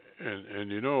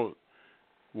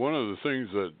one of the things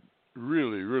that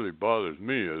really bothers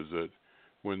me is that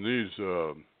when these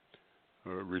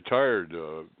retired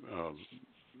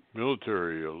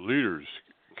military leaders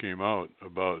came out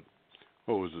about,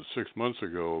 6 months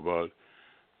ago, about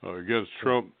against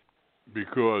Trump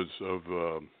because of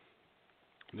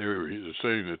they're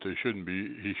saying that he shouldn't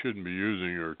be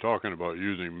using or talking about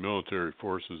using military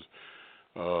forces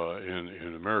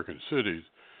in American cities,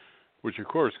 which of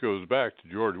course goes back to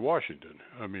George Washington.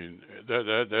 I mean,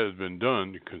 that has been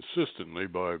done consistently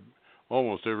by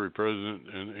almost every president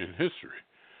in history.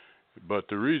 But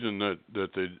the reason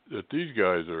that these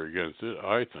guys are against it,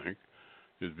 I think,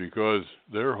 is because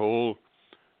their whole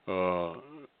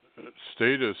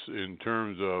status in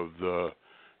terms of the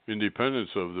independence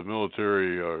of the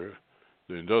military,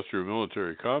 the industrial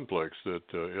military complex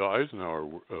that Eisenhower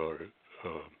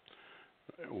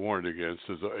warned against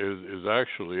is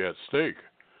actually at stake,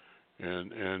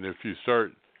 and if you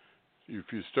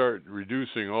start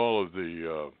reducing all of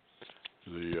the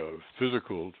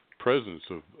physical presence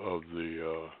of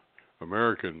the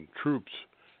American troops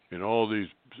in all these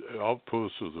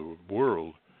outposts of the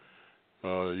world,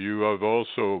 you have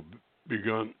also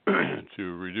begun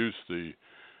to reduce the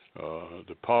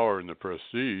power and the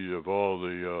prestige of all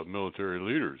the military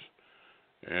leaders,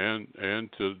 and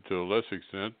to a less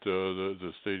extent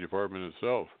the State Department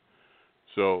itself.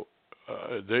 So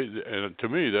and to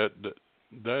me that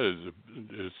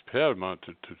is paramount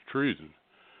to treason,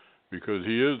 because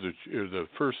he is the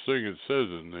first thing it says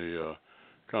in the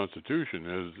Constitution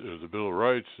is the Bill of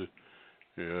Rights. I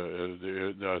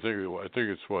think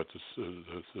it's what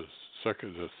the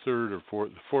second, the third or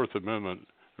fourth, the Fourth Amendment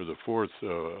or the fourth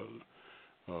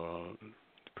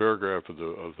paragraph of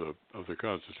the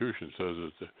Constitution says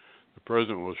that the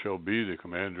president shall be the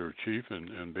commander in chief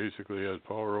and basically has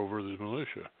power over the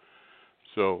militia.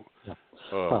 So, yeah.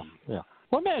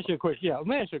 Let me ask you a quick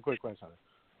question,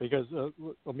 because I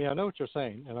know what you're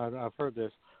saying, and I've heard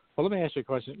this. But let me ask you a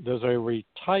question: does a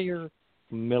retired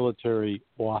military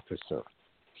officer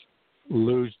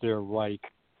lose their right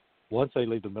once they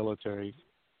leave the military?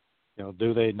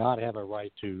 Do they not have a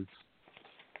right to,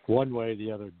 one way or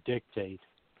the other, dictate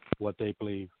what they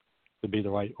believe to be the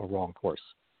right or wrong course?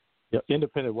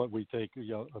 Independent of what we take,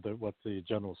 what the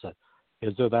general said,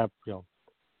 is there that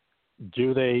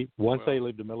do they once they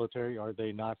leave the military, are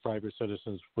they not private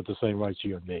citizens with the same rights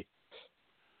you and me,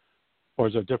 or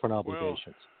is there different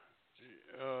obligations?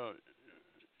 Well,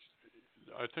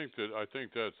 I think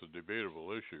that's a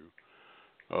debatable issue.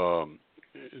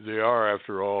 They are,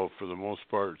 after all, for the most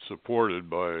part, supported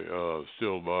by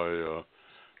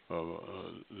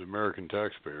the American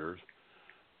taxpayers.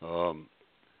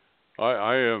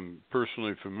 I am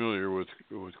personally familiar with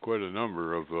quite a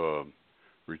number of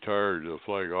retired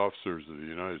flag officers of the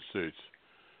United States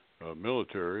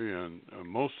military, and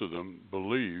most of them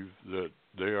believe that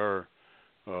they are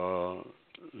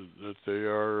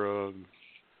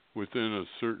within a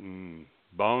certain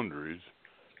boundaries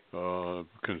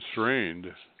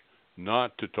constrained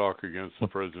not to talk against the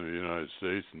President of the United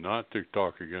States, not to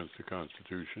talk against the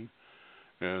Constitution,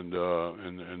 and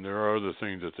there are other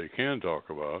things that they can talk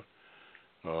about,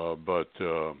 but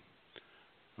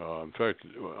in fact,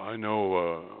 I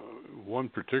know one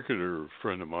particular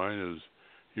friend of mine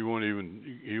he won't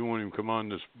even come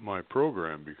on my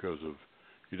program because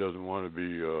he doesn't want to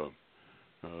be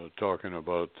talking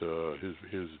about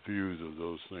his views of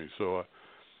those things. So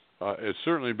it's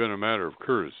certainly been a matter of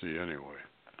courtesy anyway.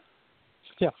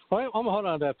 Yeah, well, I'm going to hold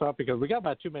on to that thought because we got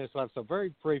about 2 minutes left. So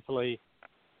very briefly,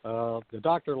 the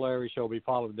Dr. Larry Show will be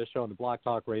following this show on the Block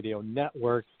Talk Radio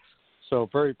Network. So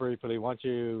very briefly, you want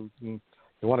to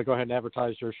go ahead and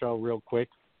advertise your show real quick?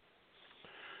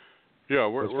 Yeah,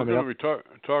 we're going to be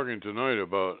talking tonight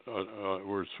about,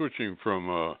 we're switching from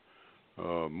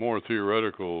a more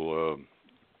theoretical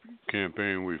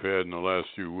campaign we've had in the last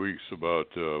few weeks about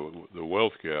the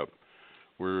wealth gap.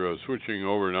 We're switching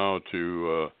over now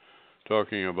to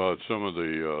talking about some of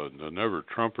the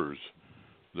never-Trumpers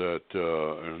that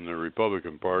in the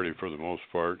Republican Party for the most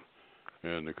part,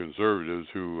 and the conservatives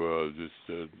who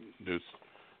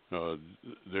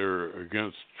they're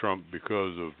against Trump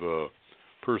because of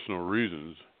personal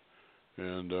reasons,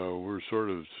 and we're sort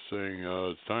of saying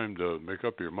it's time to make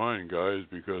up your mind, guys,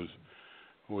 because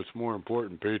what's more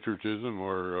important, patriotism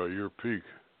or your peak?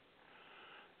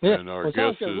 Yeah. And our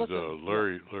guest is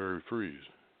Larry Freeze.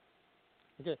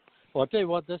 Okay. Well, I'll tell you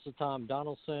what, this is Tom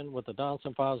Donelson with the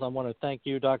Donelson Files. I want to thank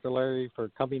you, Dr. Larry, for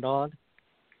coming on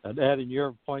and adding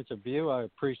your points of view. I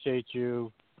appreciate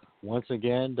you once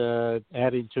again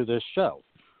adding to this show.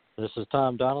 This is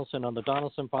Tom Donelson on the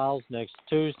Donelson Files next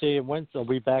Tuesday and Wednesday. I'll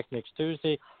be back next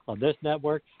Tuesday on this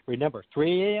network. Remember,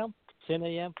 3 a.m., 10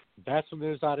 a.m.,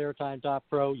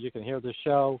 bachelornews.airtime.pro. You can hear the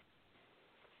show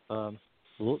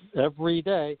every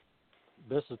day.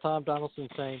 This is Tom Donelson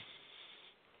saying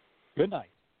good night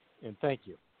and thank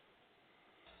you.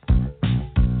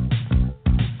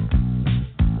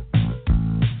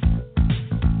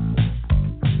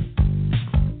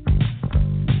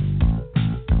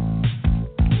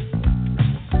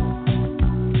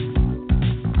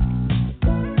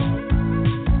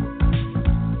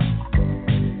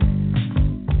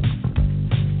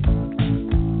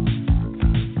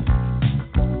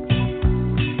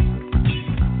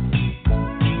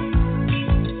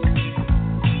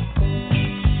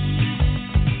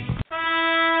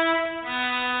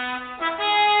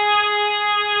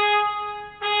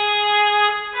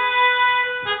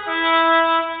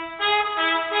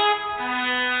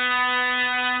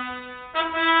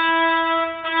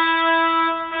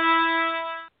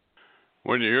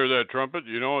 When you hear that trumpet,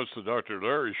 you know it's the Dr.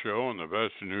 Larry Show on the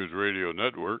Bastard News Radio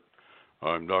Network.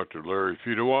 I'm Dr. Larry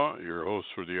Fidowa, your host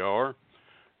for the hour.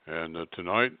 And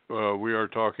tonight we are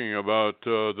talking about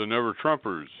the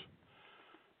Never-Trumpers.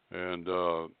 And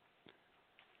the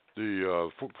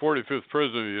 45th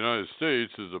President of the United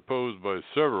States is opposed by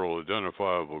several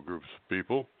identifiable groups of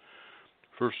people.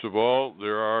 First of all,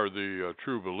 there are the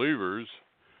true believers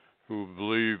who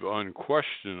believe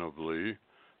unquestionably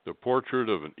the portrait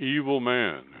of an evil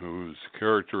man whose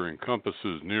character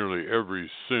encompasses nearly every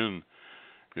sin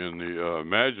in the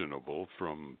imaginable,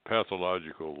 from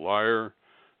pathological liar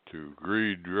to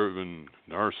greed-driven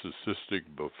narcissistic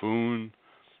buffoon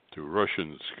to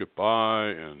Russian spy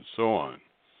and so on.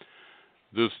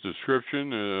 This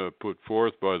description put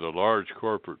forth by the large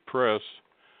corporate press,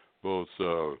 both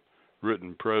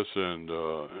written press and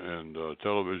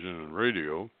television and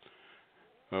radio,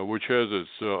 which has its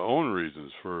own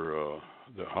reasons for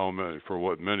for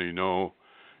what many know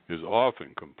is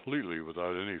often completely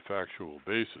without any factual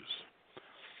basis.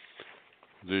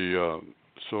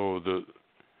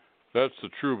 That's the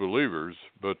true believers,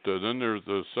 but then there's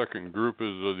the second group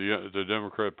is the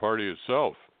Democrat Party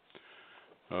itself.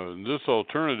 This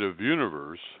alternative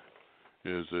universe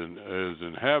is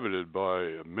inhabited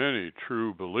by many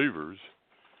true believers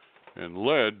and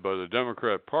led by the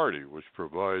Democrat Party, which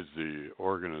provides the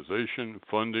organization,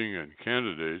 funding, and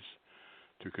candidates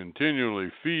to continually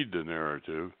feed the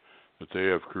narrative that they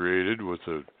have created with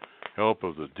the help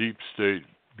of the deep state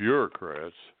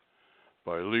bureaucrats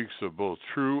by leaks of both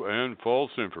true and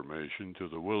false information to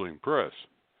the willing press.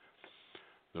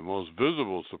 The most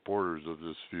visible supporters of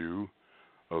this view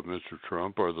of Mr.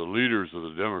 Trump are the leaders of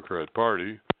the Democrat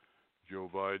Party, Joe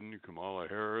Biden, Kamala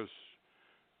Harris,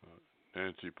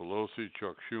 Nancy Pelosi,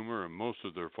 Chuck Schumer, and most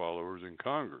of their followers in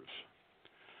Congress.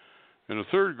 And a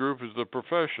third group is the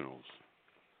professionals.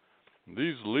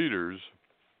 These leaders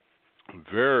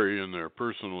vary in their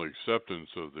personal acceptance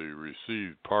of the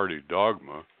received party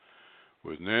dogma,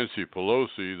 with Nancy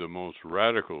Pelosi the most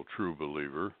radical true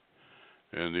believer,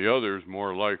 and the others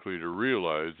more likely to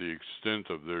realize the extent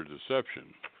of their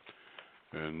deception,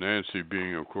 and Nancy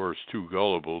being, of course, too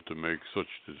gullible to make such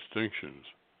distinctions.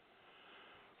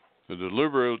 The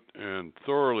deliberate and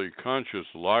thoroughly conscious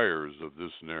liars of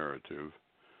this narrative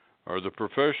are the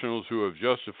professionals who have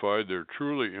justified their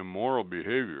truly immoral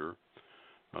behavior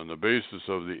on the basis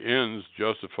of the ends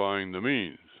justifying the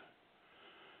means.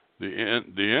 The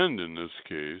end in this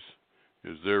case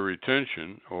is their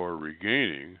retention or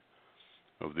regaining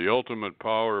of the ultimate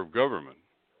power of government,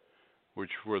 which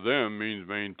for them means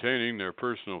maintaining their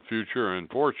personal future and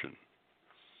fortune.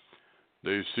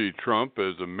 They see Trump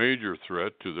as a major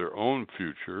threat to their own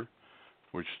future,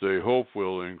 which they hope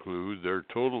will include their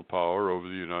total power over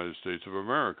the United States of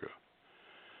America.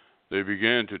 They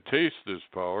began to taste this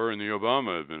power in the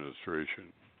Obama administration,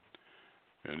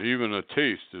 and even a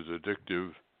taste is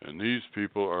addictive, and these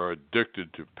people are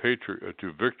addicted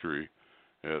to victory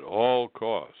at all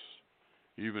costs,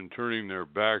 even turning their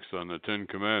backs on the Ten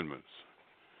Commandments.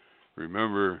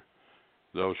 Remember,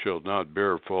 thou shalt not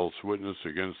bear false witness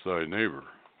against thy neighbor.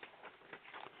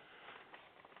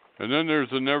 And then there's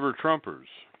the never-Trumpers.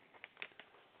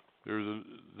 There's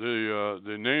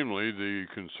namely the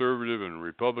conservative and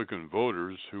Republican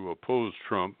voters who oppose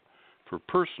Trump for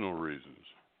personal reasons.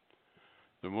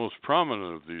 The most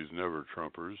prominent of these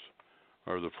never-Trumpers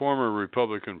are the former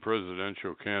Republican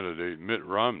presidential candidate Mitt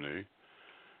Romney,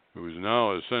 who is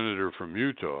now a senator from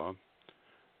Utah,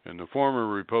 and the former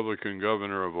Republican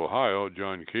governor of Ohio,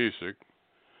 John Kasich,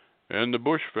 and the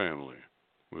Bush family,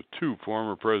 with two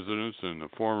former presidents and the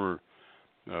former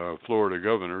Florida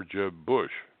governor, Jeb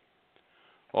Bush.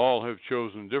 All have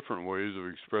chosen different ways of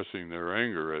expressing their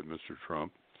anger at Mr.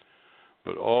 Trump,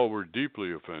 but all were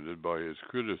deeply offended by his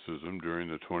criticism during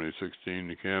the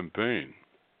 2016 campaign.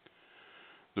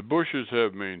 The Bushes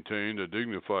have maintained a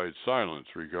dignified silence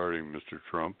regarding Mr.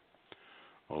 Trump,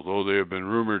 although they have been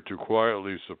rumored to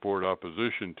quietly support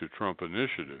opposition to Trump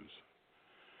initiatives.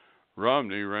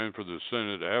 Romney ran for the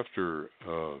Senate after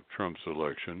Trump's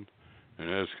election and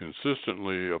has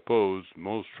consistently opposed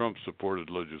most Trump-supported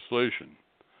legislation,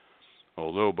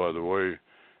 although, by the way,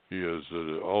 he has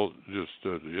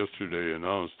yesterday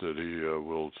announced that he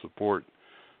will support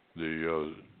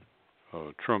the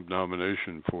Trump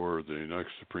nomination for the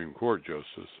next Supreme Court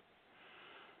justice.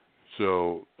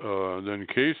 So then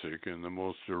Kasich, in the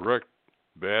most direct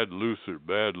bad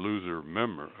loser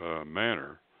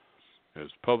manner, has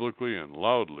publicly and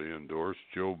loudly endorsed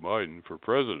Joe Biden for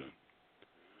president.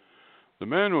 The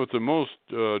man with the most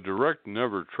direct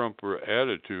never-Trumper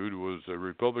attitude was a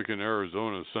Republican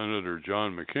Arizona Senator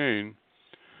John McCain,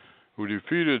 who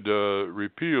defeated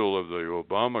repeal of the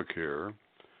Obamacare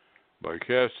by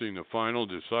casting the final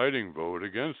deciding vote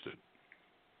against it.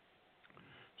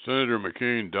 Senator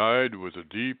McCain died with a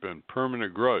deep and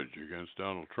permanent grudge against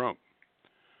Donald Trump.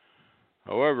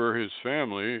 However, his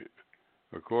family,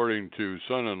 according to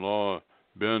son-in-law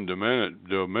Ben Domenech,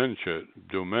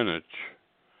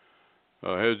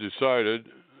 has decided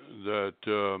that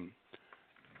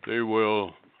they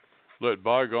will let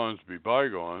bygones be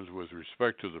bygones with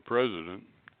respect to the president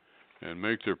and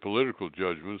make their political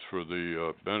judgments for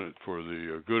the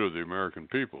good of the American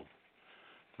people.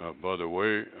 By the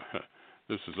way,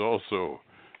 this has also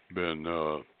been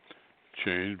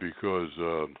changed because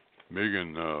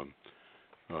Megan,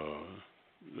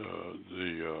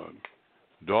 the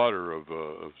daughter of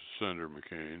Senator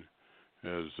McCain,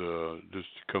 has just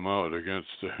come out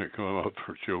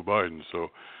for Joe Biden.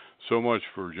 So much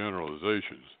for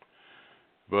generalizations.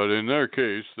 But in their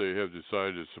case, they have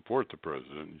decided to support the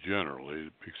president generally,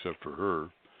 except for her,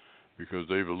 because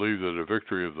they believe that a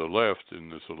victory of the left in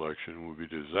this election would be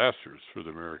disastrous for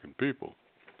the American people.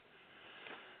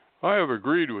 I have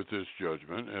agreed with this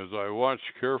judgment as I watched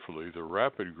carefully the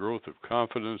rapid growth of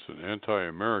confidence and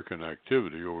anti-American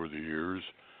activity over the years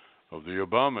of the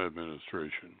Obama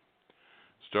administration,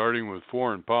 starting with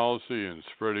foreign policy and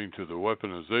spreading to the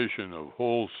weaponization of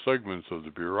whole segments of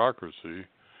the bureaucracy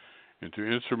into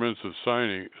instruments of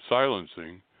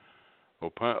silencing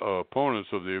opponents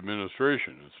of the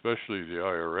administration, especially the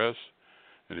IRS,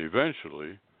 and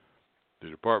eventually the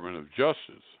Department of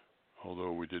Justice,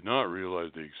 although we did not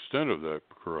realize the extent of that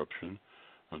corruption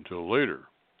until later.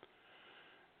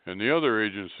 And the other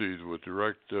agencies with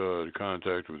direct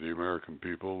contact with the American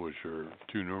people, which are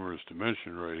too numerous to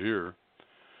mention right here.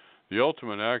 The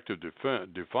ultimate act of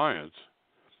defiance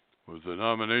was the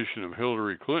nomination of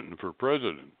Hillary Clinton for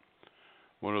president,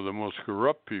 one of the most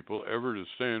corrupt people ever to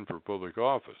stand for public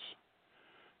office.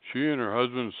 She and her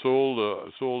husband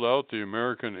sold out the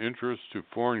American interests to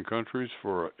foreign countries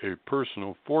for a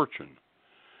personal fortune.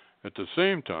 At the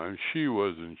same time, she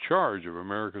was in charge of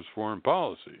America's foreign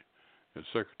policy as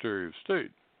Secretary of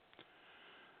State.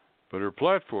 But her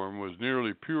platform was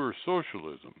nearly pure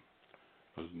socialism,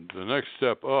 the next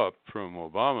step up from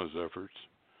Obama's efforts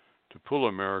to pull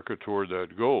America toward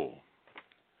that goal.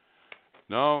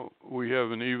 Now we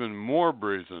have an even more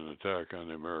brazen attack on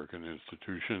the American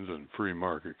institutions and free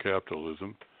market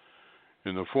capitalism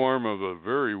in the form of a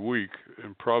very weak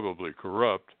and probably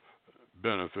corrupt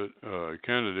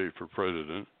candidate for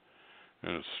president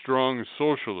and a strong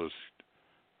socialist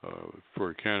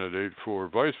for a candidate for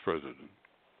vice president.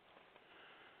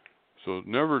 So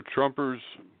never Trumpers,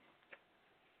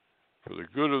 for the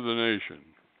good of the nation,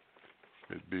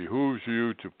 it behooves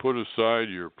you to put aside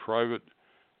your private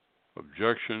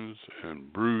objections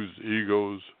and bruised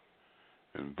egos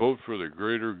and vote for the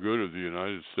greater good of the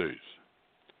United States.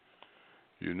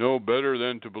 You know better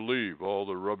than to believe all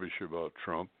the rubbish about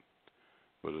Trump,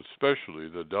 but especially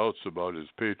the doubts about his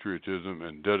patriotism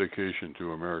and dedication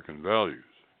to American values.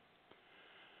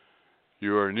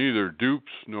 You are neither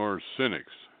dupes nor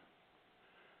cynics,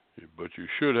 but you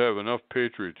should have enough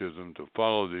patriotism to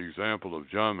follow the example of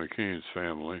John McCain's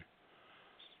family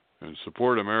and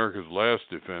support America's last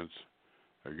defense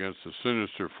against the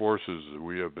sinister forces that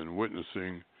we have been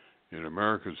witnessing in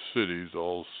America's cities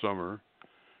all summer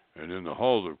and in the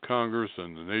halls of Congress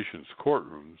and the nation's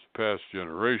courtrooms past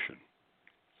generation.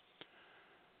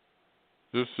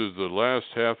 This is the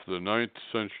last half of the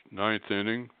ninth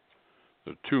inning.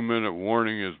 The 2-minute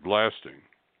warning is blasting.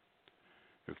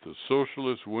 If the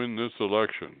socialists win this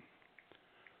election,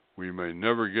 we may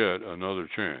never get another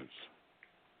chance.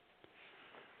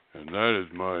 And that is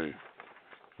my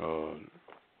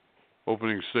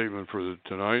opening statement for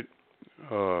tonight.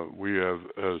 We have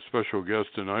a special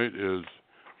guest tonight is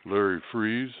Larry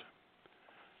Fries.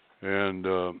 And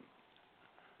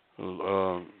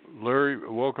Larry,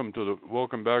 welcome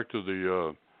back to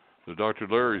the Dr.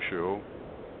 Larry Show.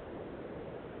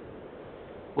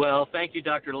 Well, thank you,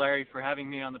 Dr. Larry, for having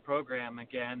me on the program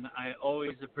again. I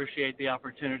always appreciate the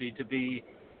opportunity to be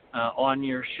on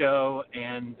your show,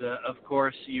 and of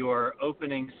course, your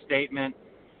opening statement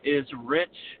is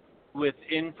rich with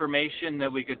information that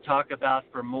we could talk about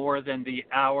for more than the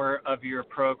hour of your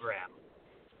program.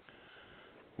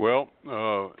 Well,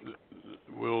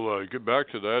 we'll get back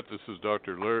to that. This is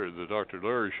Dr. Larry, the Dr.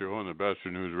 Larry Show on the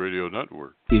Bachelor News Radio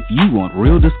Network. If you want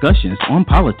real discussions on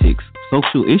politics,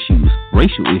 social issues,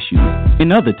 racial issues,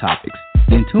 and other topics,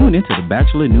 then tune into the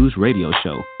Bachelor News Radio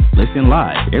Show. Listen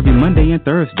live every Monday and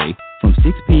Thursday from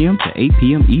 6 p.m. to 8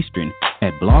 p.m. Eastern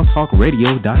at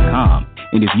blogtalkradio.com.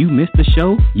 And if you missed the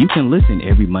show, you can listen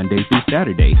every Monday through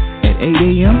Saturday at 8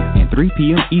 a.m. and 3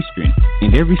 p.m. Eastern,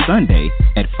 and every Sunday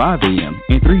at 5 a.m.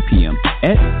 and 3 p.m.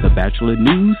 at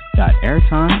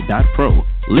thebachelornews.airtime.pro.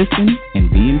 Listen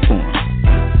and be informed.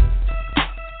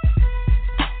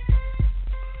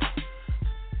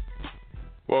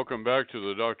 Welcome back to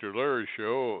the Dr. Larry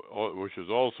Show, which is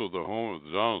also the home of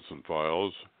the Donelson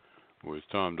Files with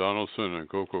Tom Donelson and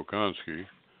Coco Konski.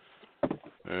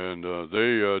 And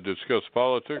they discuss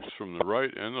politics from the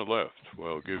right and the left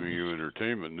while giving you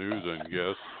entertainment news and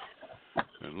guests.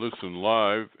 and listen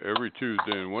live every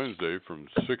Tuesday and Wednesday from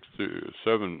 6 to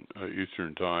 7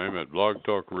 Eastern Time at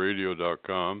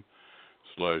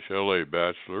blogtalkradio.com/LA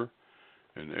Bachelor,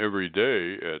 and every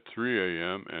day at 3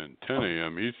 a.m. and 10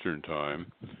 a.m. Eastern Time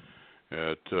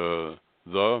at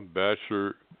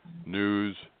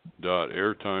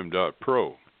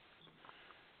thebachelornews.airtime.pro.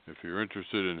 If you're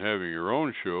interested in having your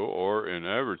own show or in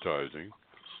advertising,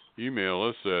 email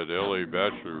us at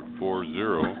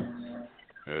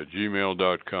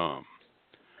labachelor40@gmail.com.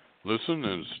 Listen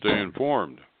and stay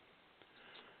informed.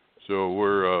 So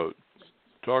we're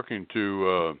talking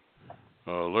to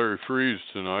Larry Freeze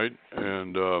tonight,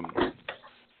 and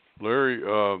Larry,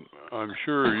 I'm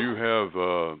sure you have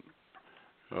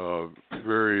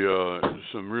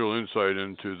some real insight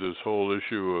into this whole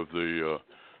issue of the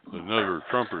Never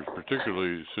Trumpers,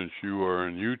 particularly since you are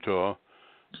in Utah,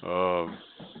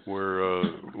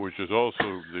 which is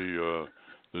also the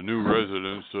new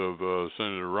residence of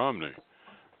Senator Romney,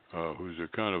 who's a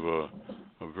kind of a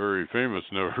very famous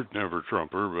never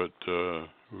Trumper, but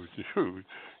who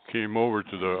came over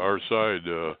to our side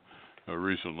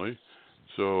recently.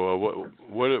 So,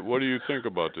 what do you think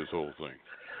about this whole thing?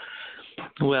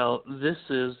 Well, this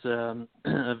is a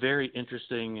very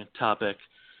interesting topic.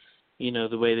 You know,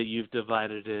 the way that you've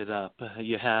divided it up.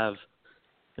 You have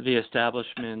the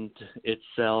establishment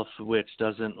itself, which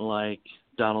doesn't like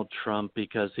Donald Trump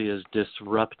because he is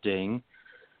disrupting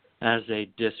as a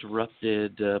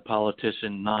disrupted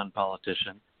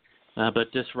non-politician,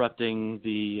 but disrupting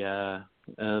the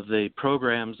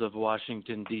programs of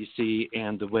Washington, D.C.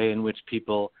 and the way in which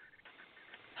people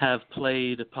have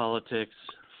played politics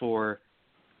for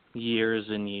years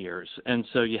and years. And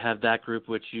so you have that group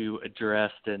which you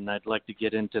addressed, and I'd like to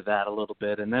get into that a little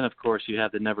bit. And then, of course, you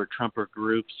have the Never Trumper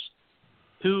groups,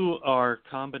 who are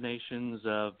combinations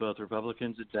of both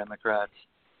Republicans and Democrats.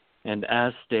 And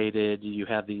as stated, you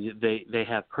have they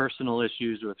have personal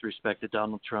issues with respect to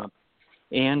Donald Trump,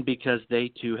 and because they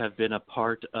too have been a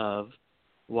part of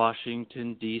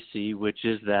Washington, D.C., which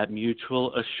is that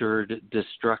mutual assured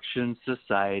destruction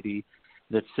society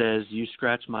that says, you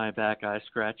scratch my back, I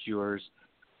scratch yours.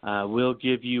 We'll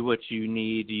give you what you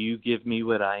need, you give me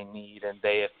what I need. And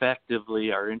they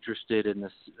effectively are interested in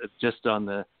this, just on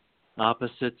the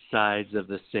opposite sides of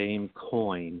the same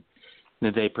coin.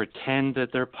 And they pretend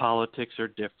that their politics are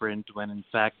different when in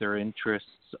fact their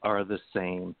interests are the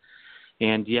same.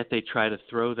 And yet they try to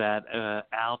throw that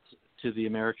out to the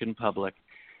American public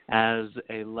as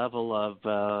a level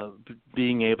of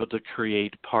being able to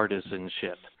create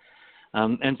partisanship.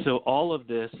 And so all of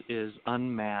this is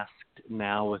unmasked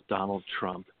now with Donald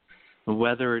Trump,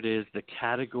 whether it is the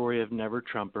category of Never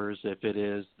Trumpers, if it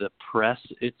is the press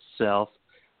itself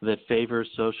that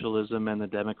favors socialism and the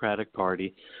Democratic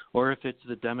Party, or if it's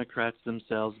the Democrats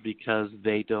themselves because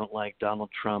they don't like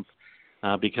Donald Trump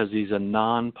because he's a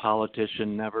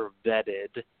non-politician, never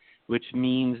vetted, which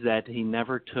means that he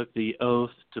never took the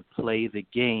oath to play the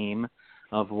game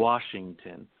of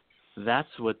Washington.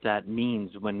 That's what that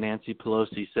means when Nancy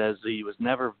Pelosi says he was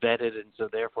never vetted and so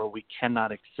therefore we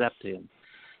cannot accept him.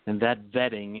 And that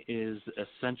vetting is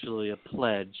essentially a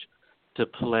pledge to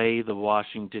play the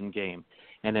Washington game.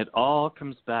 And it all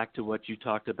comes back to what you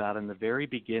talked about in the very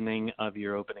beginning of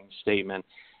your opening statement,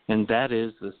 and that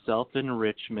is the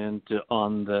self-enrichment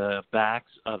on the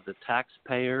backs of the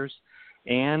taxpayers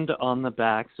and on the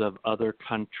backs of other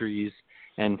countries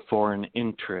and foreign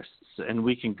interests. And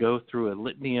we can go through a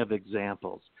litany of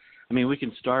examples. I mean, we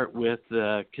can start with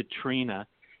Katrina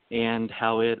and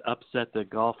how it upset the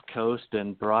Gulf Coast,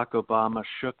 and Barack Obama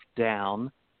shook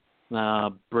down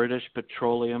British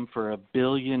Petroleum for $1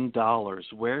 billion.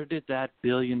 Where did that $1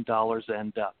 billion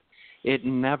end up? It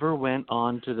never went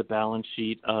on to the balance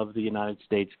sheet of the United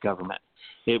States government.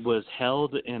 It was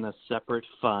held in a separate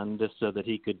fund so that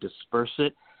he could disperse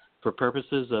it for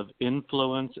purposes of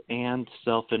influence and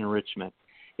self-enrichment.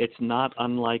 It's not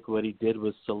unlike what he did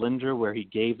with Cylinder, where he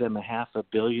gave them $500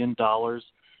 million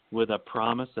with a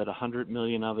promise that $100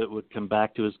 million of it would come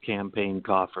back to his campaign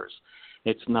coffers.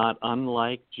 It's not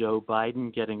unlike Joe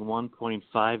Biden getting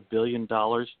 $1.5 billion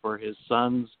for his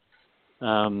son's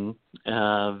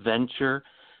venture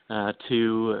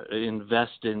to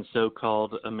invest in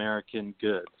so-called American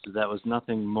goods. That was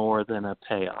nothing more than a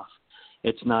payoff.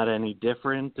 It's not any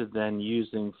different than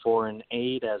using foreign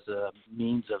aid as a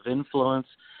means of influence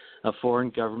of foreign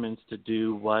governments to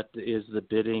do what is the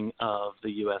bidding of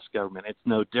the U.S. government. It's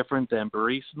no different than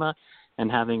Burisma and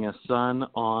having a son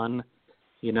on,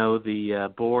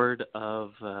 the board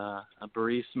of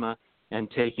Burisma and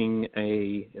taking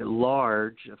a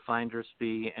large finder's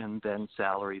fee and then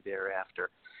salary thereafter.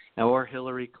 Or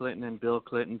Hillary Clinton and Bill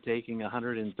Clinton taking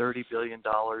 $130 billion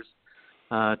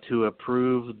to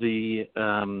approve the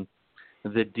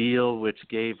deal which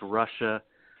gave Russia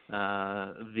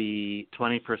the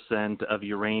 20% of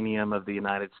uranium of the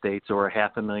United States, or a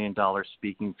 $500,000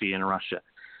 speaking fee in Russia.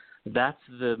 That's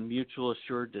the mutual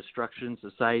assured destruction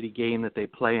society game that they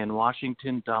play in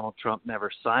Washington. Donald Trump never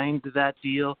signed that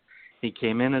deal. He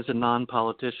came in as a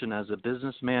non-politician, as a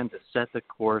businessman, to set the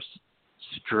course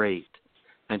straight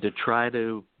and to try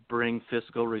to bring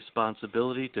fiscal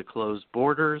responsibility, to close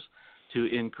borders, to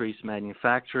increase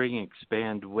manufacturing,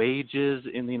 expand wages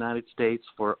in the United States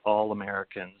for all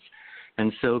Americans.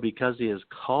 And so because he has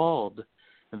called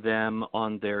them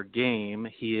on their game,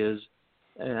 he is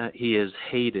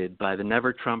hated by the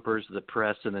Never-Trumpers, the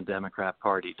press, and the Democrat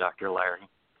Party, Dr. Larry.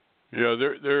 Yeah,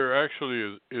 there actually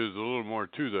is a little more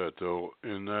to that, though,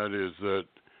 and that is that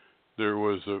there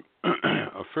was a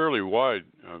fairly wide,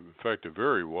 in fact, a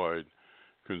very wide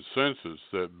consensus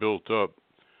that built up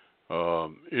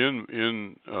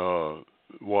in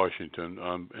Washington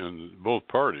in both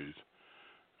parties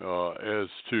as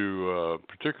to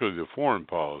particularly the foreign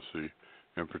policy,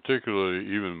 and particularly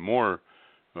even more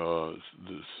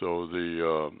so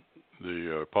the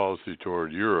policy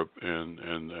toward Europe and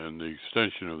the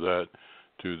extension of that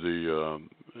to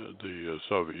the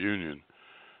Soviet Union,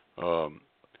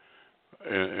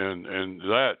 and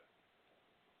that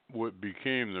what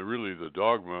became really the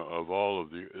dogma of all of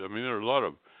the. I mean, there are a lot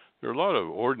of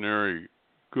ordinary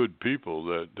good people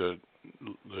that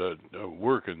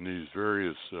work in these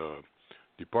various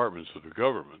departments of the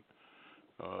government,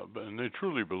 and they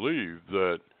truly believe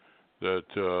that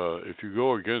if you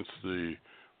go against the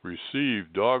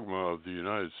received dogma of the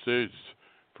United States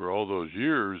for all those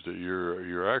years, that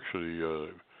you're actually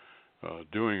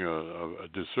doing a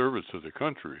disservice to the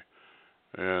country,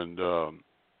 and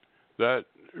that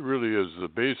really is the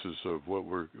basis of what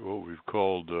we've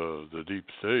called the deep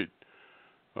state,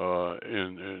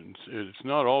 and it's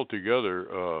not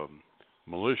altogether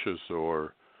malicious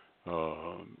or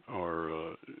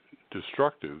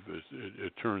destructive.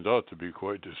 It turns out to be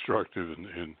quite destructive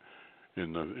in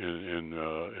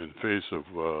face of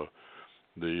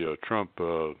the Trump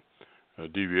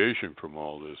deviation from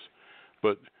all this.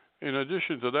 But in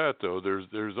addition to that, though,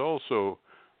 there's also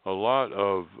a lot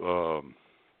of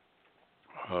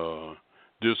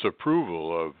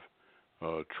disapproval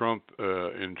of Trump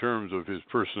in terms of his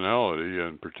personality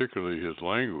and particularly his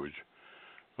language.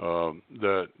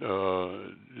 That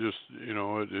just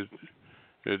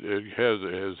it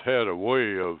has had a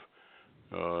way of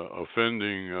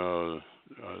offending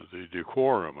the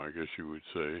decorum, I guess you would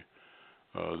say,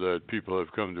 that people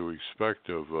have come to expect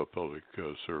of public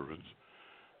servants.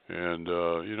 And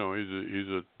he's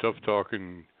a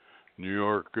tough-talking New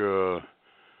York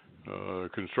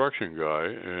construction guy,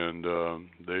 and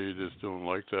they just don't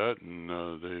like that,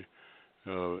 and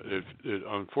it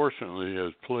unfortunately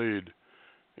has played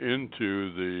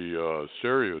into the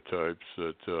stereotypes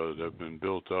that have been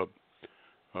built up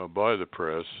by the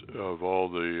press of all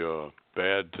the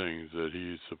bad things that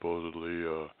he supposedly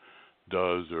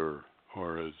does or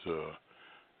has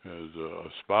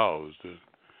espoused.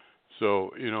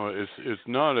 So it's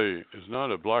not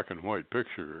a black and white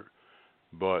picture,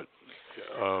 but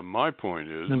my point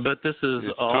is, but this is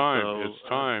it's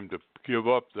time to give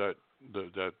up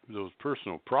those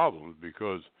personal problems,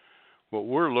 because what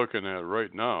we're looking at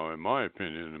right now, in my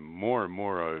opinion, and more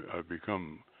I've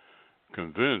become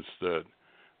convinced that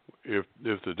if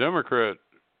the Democrats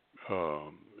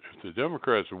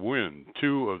win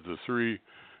two of the three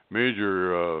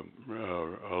major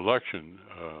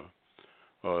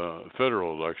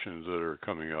federal elections that are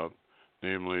coming up,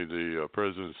 namely the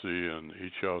presidency and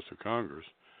each house of Congress,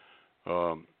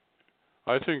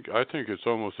 I think it's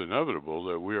almost inevitable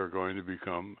that we are going to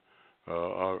become,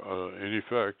 in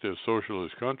effect, a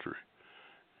socialist country.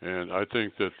 And I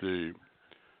think that the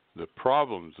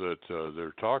problems that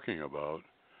they're talking about,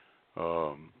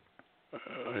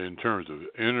 in terms of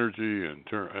energy,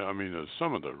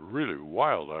 some of the really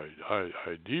wild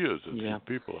ideas that these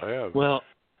people have. Well,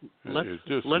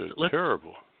 it's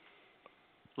terrible.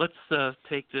 Let's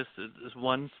take this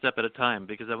one step at a time,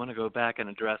 because I want to go back and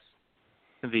address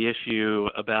the issue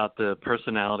about the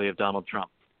personality of Donald Trump.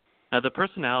 Now, the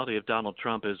personality of Donald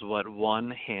Trump is what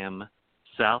won him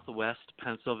Southwest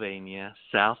Pennsylvania,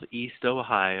 Southeast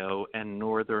Ohio, and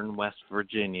Northern West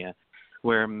Virginia,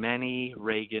 where many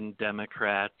Reagan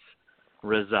Democrats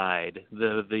reside.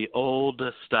 The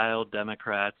old-style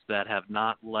Democrats that have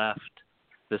not left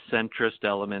the centrist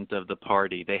element of the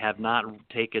party. They have not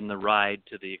taken the ride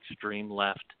to the extreme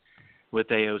left with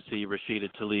AOC, Rashida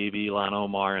Tlaib, Ilhan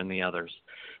Omar, and the others.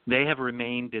 They have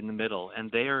remained in the middle,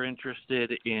 and they are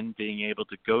interested in being able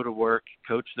to go to work,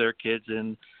 coach their kids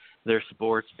in their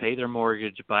sports, pay their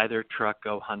mortgage, buy their truck,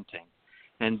 go hunting.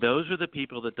 And those are the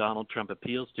people that Donald Trump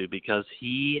appeals to because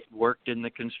he worked in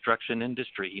the construction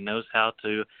industry. He knows how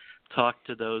to talk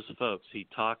to those folks. He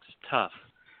talks tough.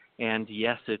 And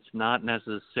yes, it's not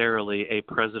necessarily a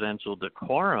presidential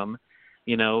decorum,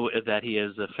 that he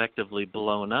has effectively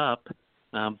blown up,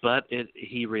 but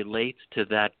he relates to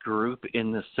that group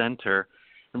in the center.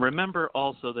 And remember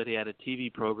also that he had a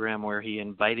TV program where he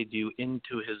invited you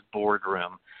into his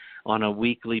boardroom on a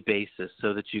weekly basis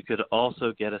so that you could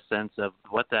also get a sense of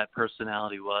what that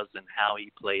personality was and how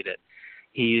he played it.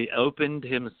 He opened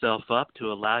himself up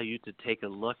to allow you to take a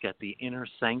look at the inner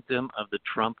sanctum of the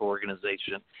Trump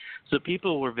organization. So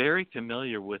people were very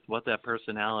familiar with what that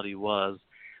personality was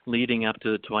leading up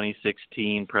to the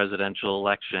 2016 presidential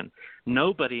election.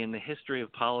 Nobody in the history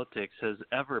of politics has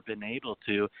ever been able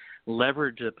to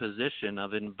leverage a position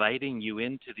of inviting you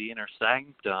into the inner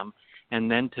sanctum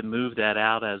and then to move that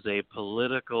out as a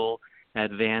political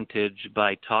advantage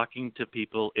by talking to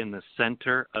people in the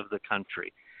center of the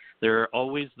country. There are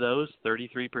always those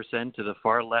 33% to the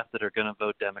far left that are going to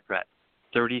vote Democrat,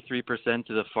 33%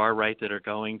 to the far right that are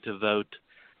going to vote,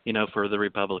 for the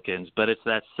Republicans. But it's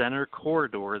that center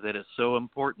corridor that is so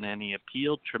important, and he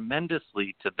appealed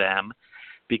tremendously to them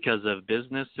because of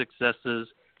business successes,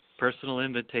 personal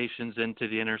invitations into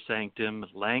the inner sanctum,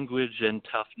 language and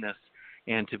toughness,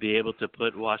 and to be able to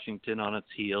put Washington on its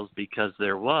heels because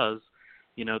there was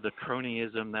the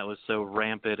cronyism that was so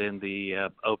rampant in the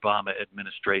Obama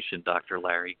administration, Dr.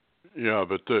 Larry. Yeah,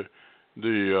 but that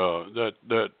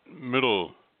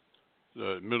middle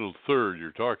third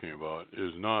you're talking about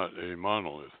is not a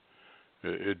monolith.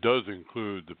 It does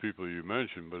include the people you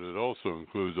mentioned, but it also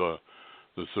includes the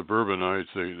suburbanites.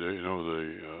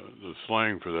 The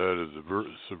slang for that is the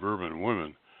suburban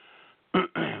women,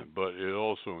 but it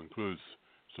also includes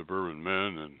suburban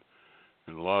men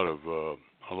and a lot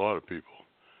of people.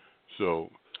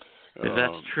 So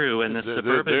that's true, and the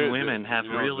suburban women have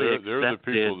really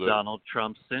accepted Donald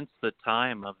Trump since the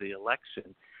time of the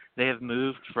election. They have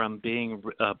moved from being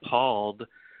appalled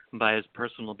by his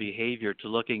personal behavior to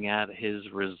looking at his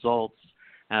results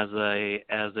as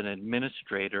an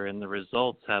administrator, and the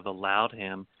results have allowed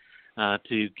him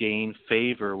to gain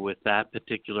favor with that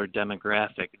particular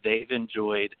demographic. They've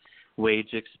enjoyed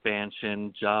wage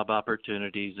expansion, job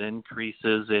opportunities,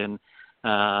 increases in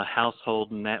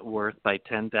household net worth by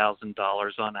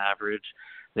 $10,000 on average.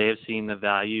 They have seen the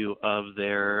value of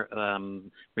their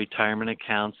retirement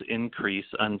accounts increase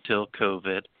until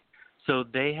COVID. So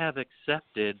they have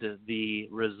accepted the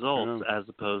results as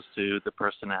opposed to the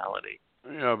personality.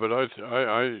 Yeah, but I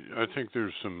think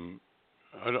there's some.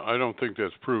 I don't think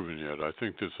that's proven yet. I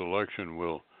think this election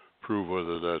will prove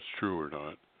whether that's true or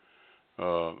not.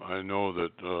 I know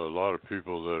that a lot of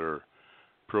people that are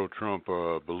pro-Trump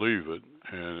believe it,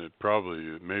 and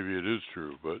maybe it is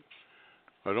true, but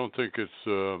I don't think it's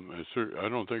a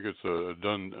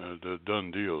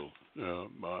done deal.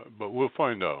 But we'll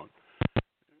find out.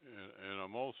 And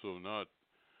I'm also not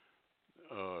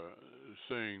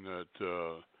saying that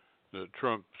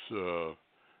Trump's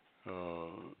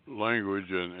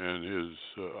language and his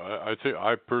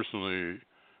I personally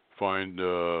find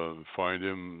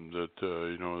him that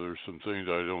there's some things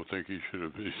I don't think he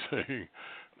should be saying,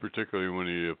 particularly when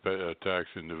he attacks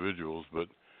individuals. But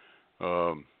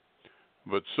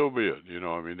so be it.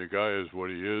 The guy is what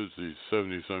he is. He's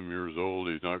 70-some years old.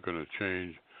 He's not going to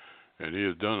change, and he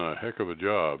has done a heck of a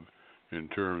job in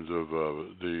terms of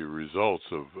the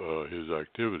results of his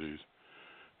activities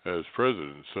as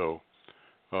president. So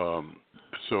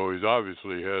he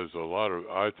obviously has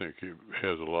I think he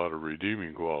has a lot of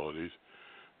redeeming qualities.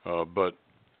 But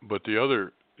the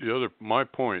other, my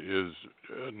point is,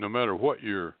 no matter what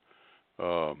your,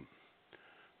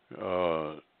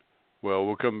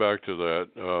 we'll come back to that.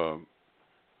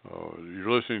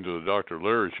 You're listening to the Dr.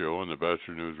 Larry Show on the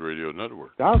Bachelor News Radio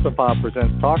Network. Donelson File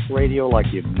presents talk radio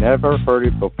like you've never heard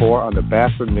it before on the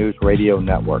Bachelor News Radio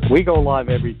Network. We go live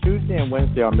every Tuesday and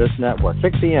Wednesday on this network,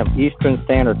 6 p.m. Eastern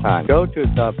Standard Time. Go to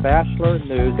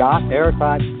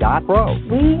thebachelornews.airtime.pro.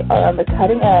 We are on the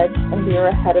cutting edge, and we are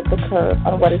ahead of the curve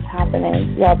on what is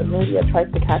happening while the media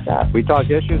tries to catch up. We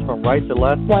talk issues from right to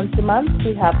left. Once a month,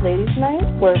 we have Ladies Night,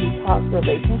 where we talk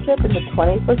relationship in the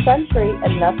 21st century,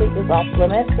 and nothing is off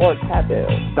limits or taboo.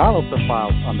 Donelson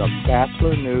Files on the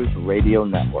Bachelor News Radio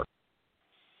Network.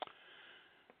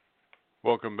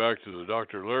 Welcome back to the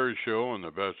Dr. Larry Show on the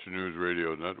Bachelor News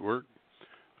Radio Network.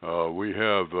 We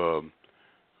have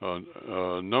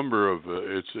a number of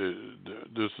this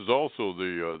is also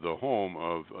the home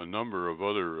of a number of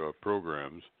other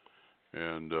programs,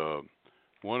 and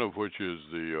one of which is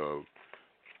the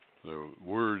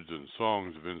Words and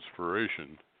Songs of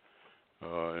Inspiration,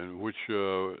 in which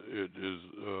it is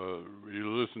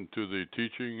you listen to the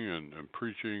teaching and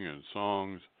preaching and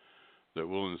songs that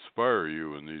will inspire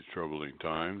you in these troubling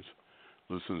times.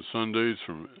 Listen Sundays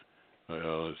from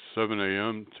 7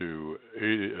 a.m. to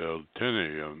 10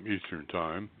 a.m. Eastern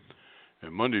Time,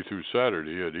 and Monday through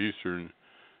Saturday at Eastern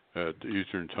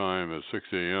Time at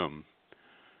 6 a.m.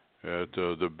 at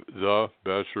the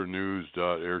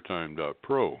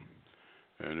bachelornews.airtime.pro.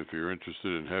 And if you're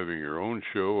interested in having your own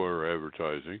show or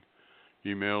advertising,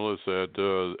 email us at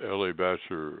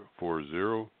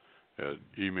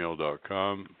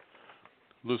labachelor40@email.com.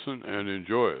 Listen and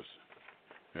enjoy us.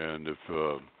 And if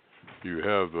you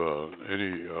have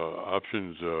any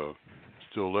options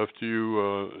still left to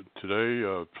you today,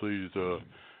 please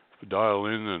dial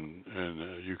in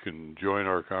and you can join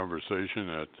our conversation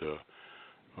at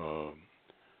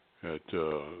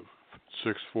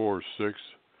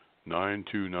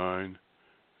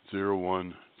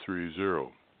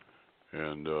 646-929-0130,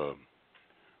 and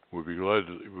we'll be glad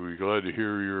to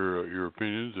hear your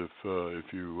opinions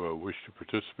if you wish to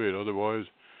participate. Otherwise,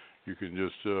 you can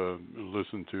just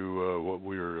listen to what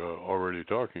we are already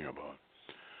talking about.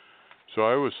 So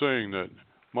I was saying that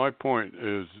my point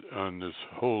is on this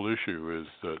whole issue is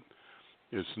that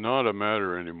it's not a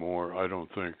matter anymore, I don't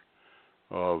think,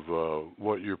 of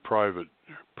what your private,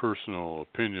 personal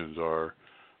opinions are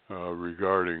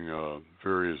regarding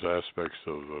various aspects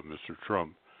of Mr.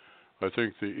 Trump. I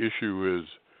think the issue is,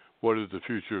 what is the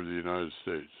future of the United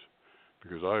States?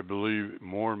 Because I believe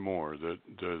more and more that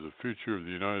the future of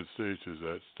the United States is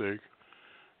at stake,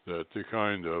 that the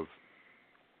kind of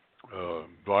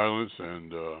violence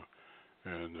and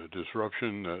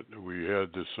disruption that we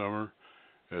had this summer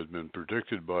has been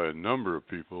predicted by a number of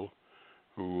people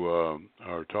who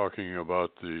are talking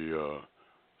about the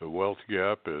wealth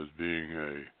gap as being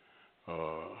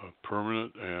a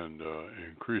permanent and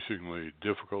increasingly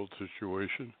difficult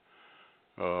situation,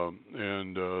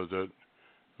 and that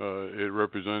it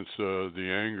represents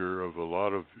the anger of a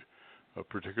lot of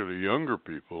particularly younger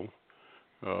people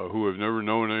who have never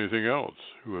known anything else,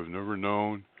 who have never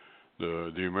known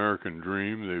the American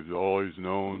dream. They've always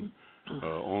known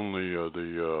only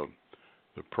the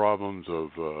problems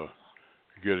of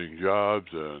getting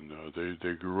jobs, and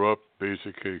they grew up,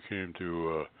 basically came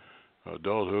to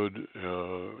adulthood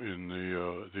in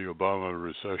the Obama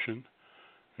recession,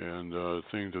 and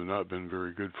things have not been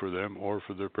very good for them or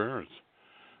for their parents.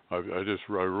 I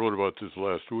wrote about this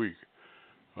last week,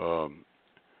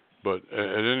 but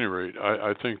at any rate,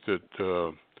 I think that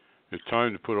it's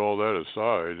time to put all that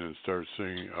aside and start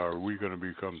saying, are we going to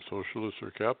become socialists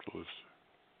or capitalists?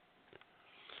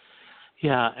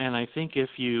 Yeah, and I think if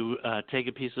you take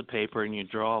a piece of paper and you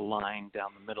draw a line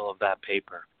down the middle of that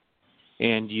paper,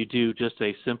 and you do just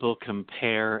a simple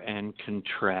compare and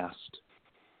contrast,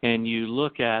 and you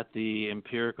look at the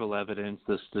empirical evidence,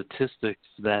 the statistics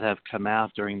that have come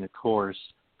out during the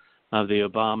course of the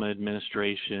Obama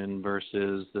administration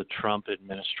versus the Trump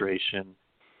administration,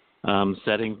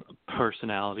 setting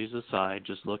personalities aside,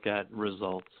 just look at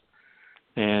results.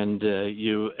 And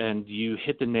you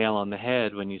hit the nail on the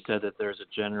head when you said that there's a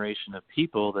generation of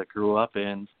people that grew up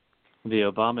in the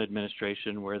Obama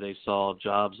administration where they saw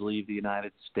jobs leave the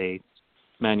United States,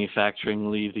 manufacturing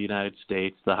leave the United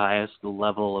States, the highest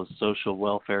level of social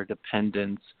welfare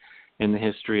dependence in the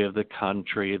history of the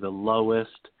country, the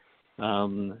lowest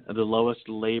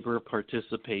labor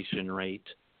participation rate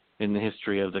in the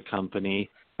history of the country,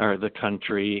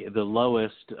 the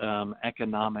lowest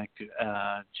economic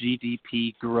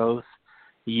GDP growth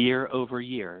year over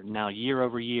year. Now, year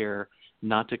over year,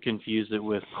 not to confuse it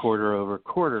with quarter over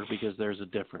quarter, because there's a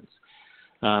difference.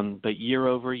 But year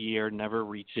over year, never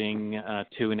reaching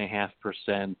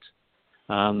 2.5%.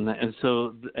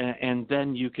 And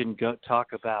then you can go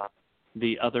talk about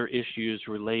the other issues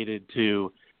related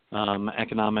to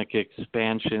economic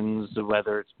expansions,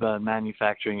 whether it's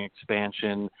manufacturing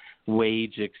expansion,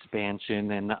 wage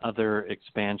expansion, and other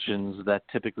expansions that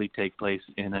typically take place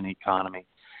in an economy.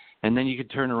 And then you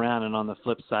could turn around and on the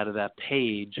flip side of that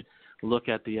page, look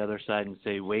at the other side and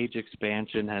say wage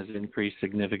expansion has increased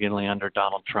significantly under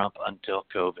Donald Trump until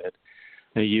COVID.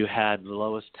 You had the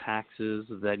lowest taxes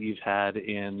that you've had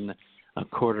in a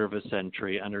quarter of a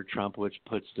century under Trump, which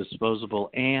puts disposable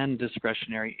and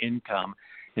discretionary income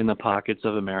in the pockets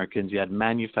of Americans. You had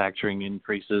manufacturing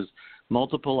increases,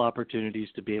 multiple opportunities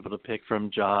to be able to pick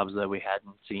from jobs that we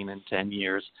hadn't seen in 10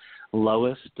 years,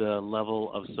 lowest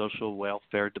level of social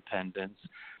welfare dependence,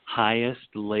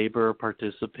 highest labor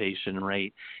participation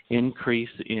rate, increase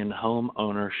in home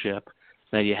ownership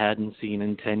that you hadn't seen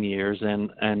in 10 years,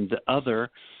 and other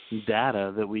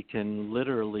data that we can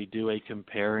literally do a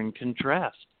compare and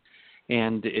contrast.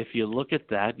 And if you look at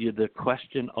that, the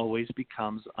question always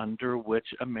becomes, under which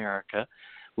America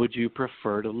would you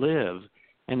prefer to live?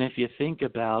 And if you think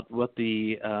about what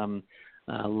the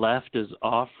left is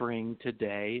offering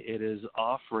today, it is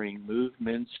offering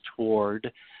movements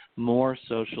toward more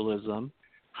socialism,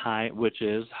 which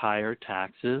is higher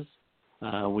taxes.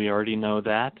 We already know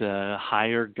that.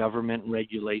 Higher government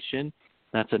regulation.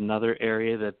 That's another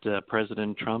area that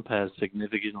President Trump has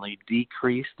significantly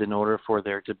decreased in order for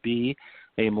there to be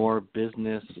a more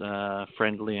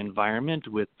business-friendly environment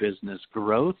with business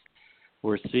growth.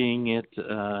 We're seeing it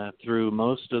through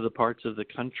most of the parts of the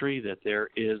country that there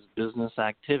is business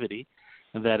activity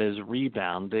that is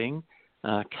rebounding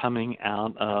coming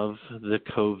out of the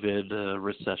COVID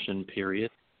recession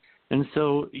period. And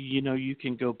so, you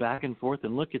can go back and forth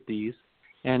and look at these.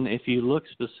 And if you look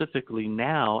specifically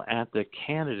now at the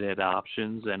candidate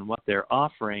options and what they're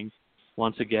offering,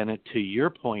 once again, to your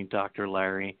point, Dr.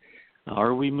 Larry,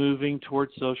 are we moving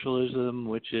towards socialism,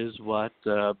 which is what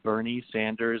Bernie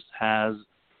Sanders has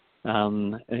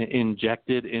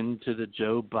injected into the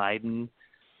Joe Biden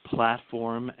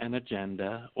platform and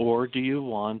agenda, or do you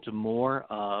want more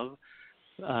of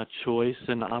choice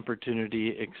and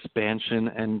opportunity, expansion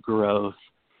and growth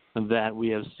that we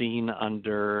have seen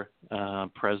under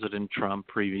President Trump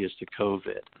previous to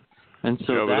COVID? And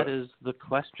so that is the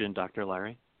question, Dr.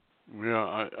 Larry.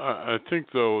 Yeah, I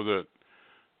think, though,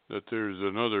 that there's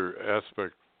another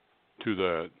aspect to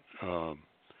that,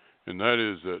 and that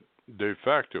is that de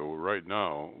facto right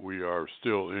now we are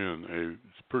still in a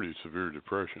pretty severe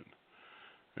depression,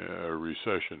 a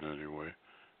recession anyway.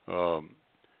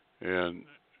 And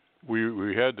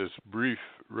we had this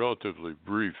relatively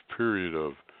brief period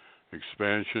of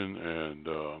expansion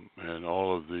and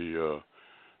all of the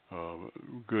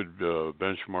good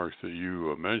benchmarks that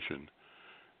you mentioned.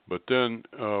 But then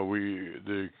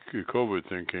the COVID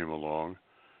thing came along,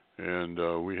 and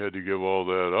we had to give all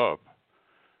that up.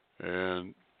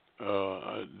 And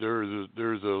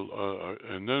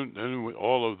and then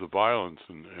all of the violence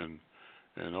and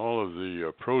all of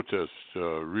the protests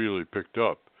really picked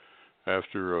up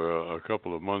after a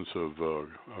couple of months of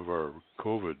our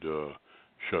COVID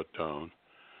shutdown.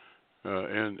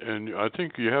 And I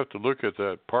think you have to look at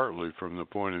that partly from the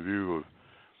point of view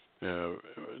of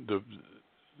the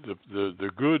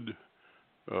good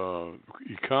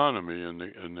economy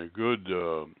and the good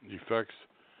effects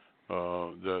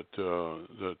that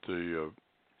the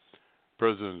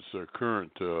president's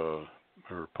current or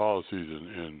policies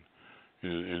in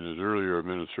his earlier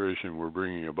administration were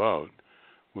bringing about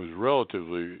was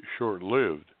relatively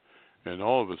short-lived, and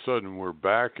all of a sudden we're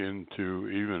back into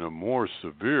even a more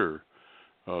severe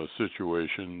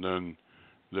situation than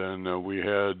we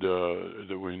have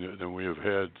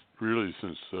had really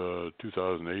since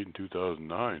 2008 and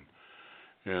 2009.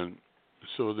 And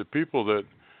so the people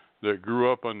that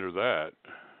grew up under that,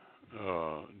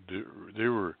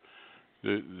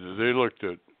 they looked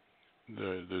at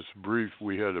this brief.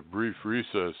 We had a brief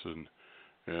recess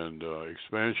and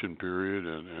expansion period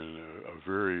and a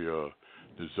very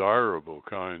desirable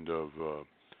kind of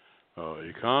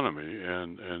economy,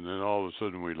 and then all of a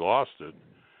sudden we lost it,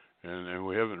 and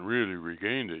we haven't really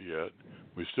regained it yet.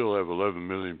 We still have 11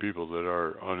 million people that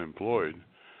are unemployed,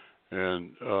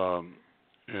 and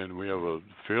we have a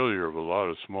failure of a lot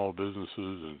of small businesses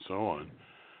and so on.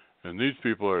 And these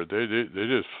people they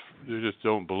just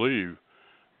don't believe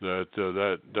that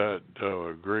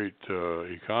great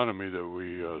economy that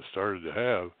we started to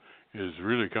have is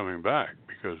really coming back,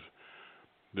 because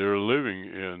they're living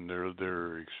in,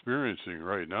 they're experiencing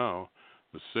right now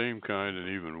the same kind and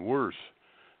even worse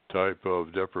type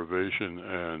of deprivation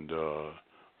and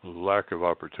lack of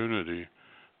opportunity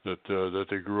that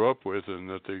they grew up with, and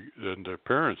that their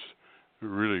parents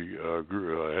really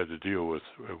had to deal with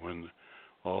when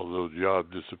all those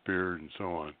jobs disappeared and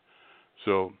so on.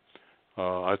 So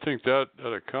I think that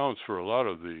accounts for a lot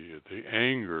of the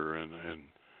anger and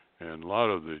a lot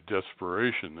of the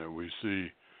desperation that we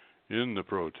see in the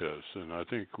protests. And I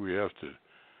think we have to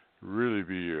really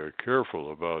be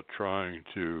careful about trying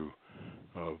to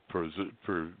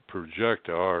project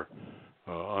our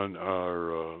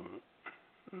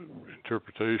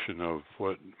interpretation of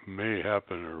what may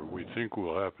happen or we think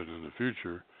will happen in the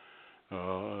future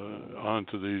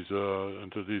onto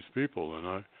these people,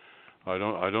 and I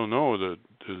don't know that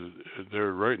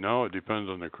there right now. It depends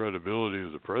on the credibility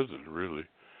of the president, really,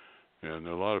 and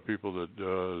a lot of people that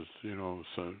a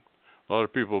lot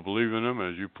of people believe in him,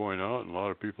 as you point out, and a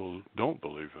lot of people don't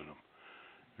believe in him.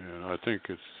 And I think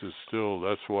it's still.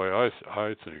 That's why I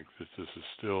think that this is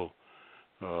still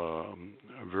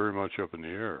very much up in the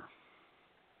air.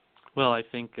 Well, I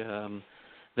think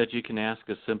that you can ask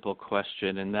a simple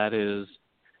question, and that is,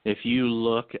 if you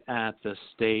look at the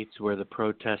states where the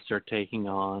protests are taking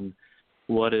on,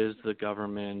 what is the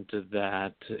government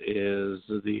that is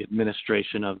the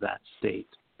administration of that state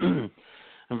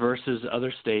versus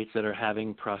other states that are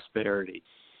having prosperity?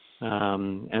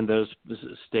 And those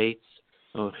states,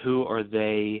 who are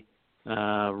they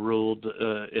ruled?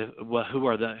 Who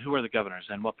are the governors,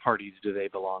 and what parties do they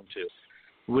belong to?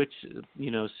 Which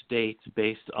states,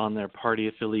 based on their party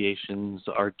affiliations,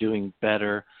 are doing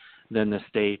better than the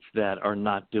states that are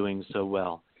not doing so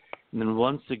well? And then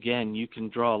once again, you can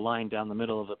draw a line down the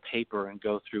middle of a paper and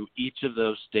go through each of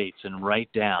those states and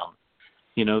write down,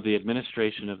 the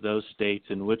administration of those states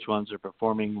and which ones are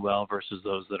performing well versus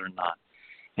those that are not.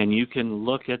 And you can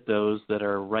look at those that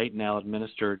are right now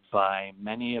administered by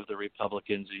many of the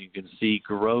Republicans, and you can see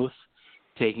growth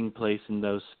taking place in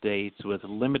those states with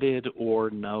limited or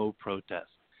no protest,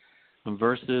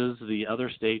 versus the other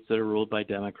states that are ruled by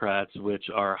Democrats, which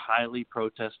are highly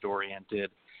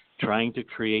protest-oriented, trying to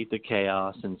create the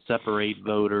chaos and separate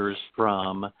voters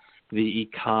from the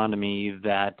economy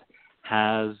that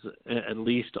has at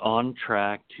least on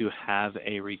track to have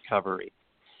a recovery.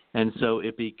 And so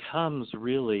it becomes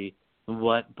really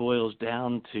what boils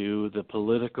down to the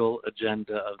political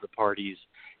agenda of the parties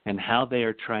and how they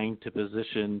are trying to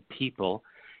position people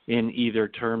in either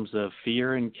terms of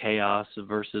fear and chaos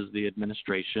versus the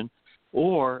administration,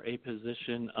 or a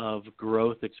position of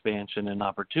growth, expansion, and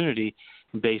opportunity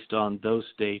based on those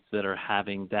states that are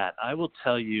having that. I will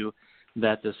tell you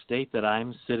that the state that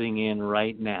I'm sitting in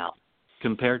right now,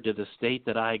 compared to the state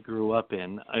that I grew up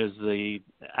in, is the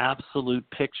absolute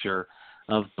picture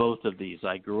of both of these.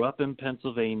 I grew up in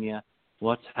Pennsylvania.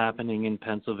 What's happening in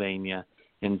Pennsylvania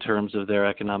in terms of their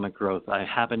economic growth? I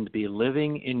happen to be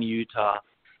living in Utah,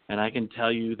 and I can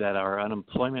tell you that our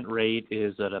unemployment rate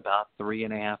is at about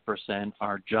 3.5%.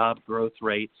 Our job growth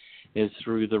rate is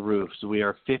through the roof. So we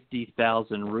are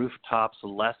 50,000 rooftops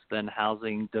less than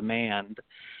housing demand.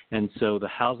 And so the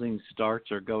housing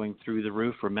starts are going through the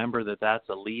roof. Remember that that's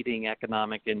a leading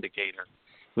economic indicator.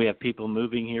 We have people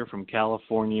moving here from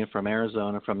California, from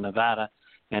Arizona, from Nevada,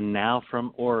 and now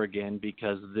from Oregon,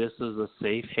 because this is a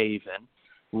safe haven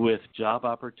with job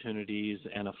opportunities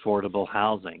and affordable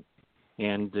housing.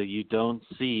 And you don't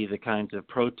see the kinds of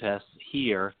protests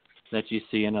here that you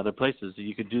see in other places.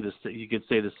 You could do this. You could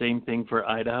say the same thing for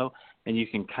Idaho, and you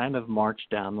can kind of march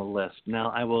down the list. Now,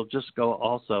 I will just go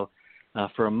also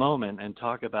for a moment and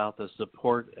talk about the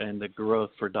support and the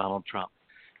growth for Donald Trump.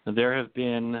 There have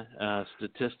been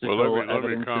statistical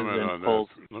evidences and polls.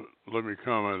 Let me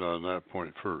comment on that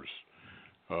point first.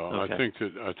 Okay. I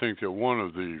think that one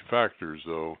of the factors,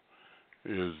 though,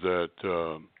 is that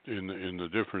in the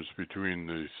difference between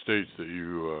the states that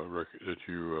you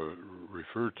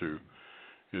refer to,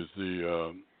 is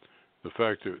the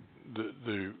fact that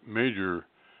the major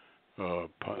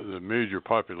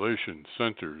population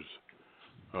centers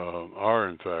are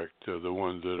in fact the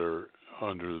ones that are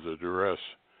under the duress,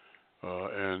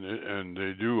 and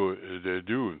they do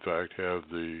in fact have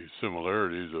the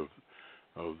similarities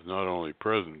of not only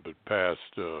present but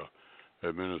past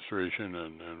administration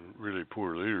and really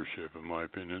poor leadership, in my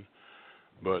opinion.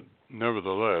 But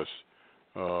nevertheless,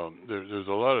 there's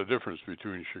a lot of difference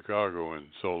between Chicago and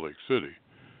Salt Lake City,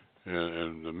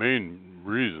 and the main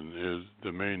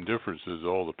difference is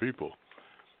all the people.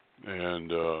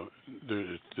 And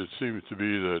it seems to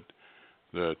be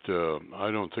that I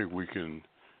don't think we can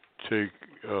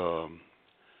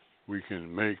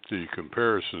make the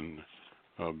comparison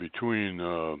between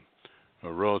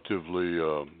a relatively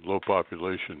low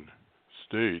population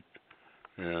state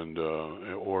and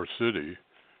or city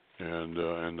and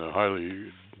the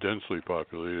highly densely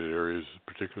populated areas,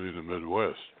 particularly in the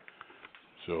Midwest.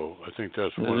 So I think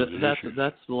that's one of the issues.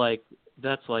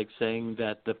 That's like saying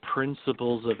that the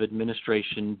principles of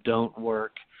administration don't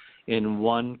work in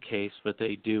one case, but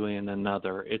they do in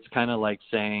another. It's kind of like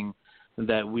saying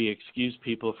that we excuse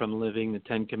people from living the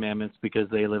Ten Commandments because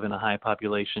they live in a high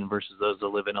population versus those that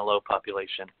live in a low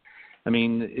population. I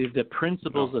mean, the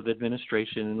principles of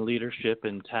administration and leadership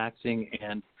and taxing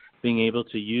and being able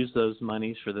to use those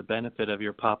monies for the benefit of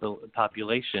your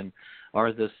population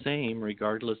are the same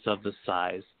regardless of the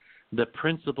size. The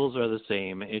principles are the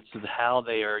same. It's how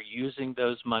they are using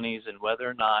those monies and whether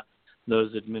or not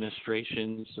those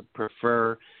administrations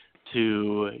prefer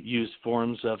to use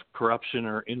forms of corruption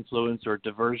or influence or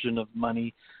diversion of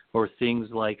money or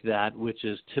things like that, which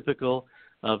is typical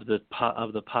of the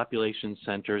population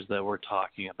centers that we're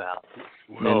talking about.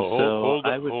 Well,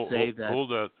 I would say that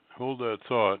hold that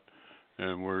thought,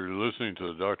 and we're listening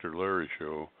to the Dr. Larry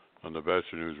Show on the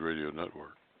Bachelor News Radio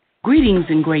Network. Greetings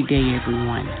and great day,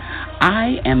 everyone.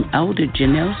 I am Elder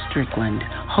Janelle Strickland,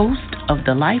 host of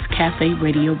the Life Cafe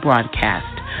radio broadcast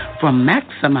from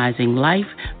Maximizing Life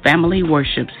Family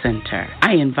Worship Center.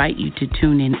 I invite you to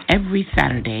tune in every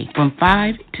Saturday from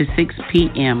 5 to 6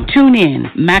 p.m. Tune in,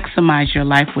 maximize your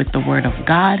life with the Word of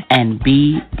God, and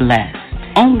be blessed.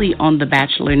 Only on the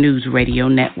Bachelor News Radio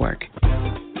Network.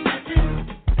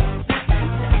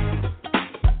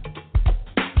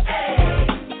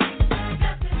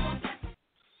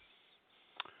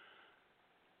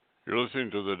 You're listening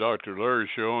to the Dr. Larry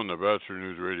Show on the Bachelor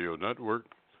News Radio Network,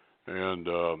 and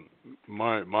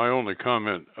my only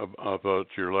comment about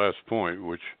your last point,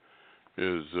 which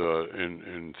is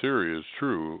in theory is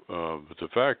true, but the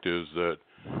fact is that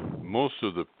most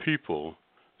of the people,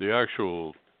 the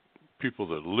actual people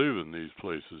that live in these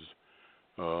places,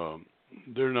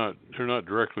 they're not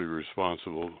directly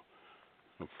responsible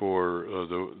for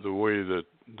the way that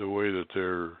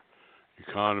their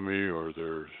economy or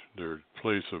their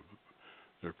place of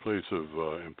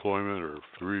employment or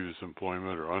previous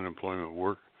employment or unemployment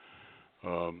work.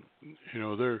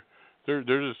 They're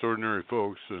just ordinary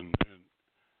folks, and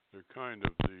they're kind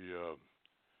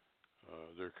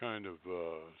of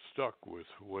stuck with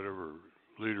whatever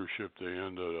leadership they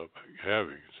end up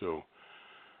having. So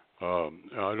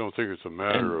I don't think it's a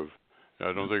matter of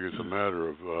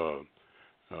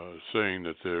saying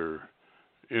that they're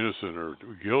innocent or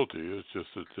guilty. It's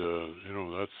just that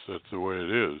that's the way it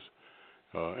is.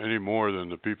 Any more than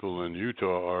the people in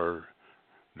Utah are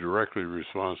directly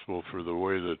responsible for the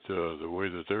way that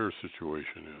their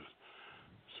situation is.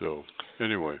 So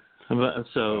anyway. And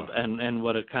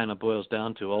what it kind of boils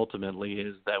down to ultimately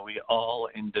is that we all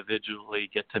individually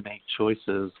get to make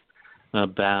choices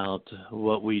about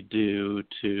what we do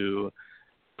to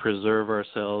preserve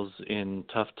ourselves in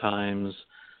tough times.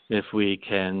 If we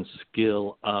can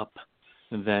skill up,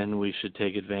 then we should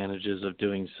take advantages of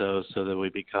doing so that we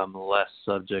become less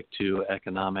subject to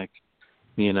economic,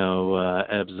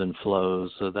 ebbs and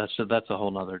flows. So that's a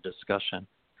whole other discussion.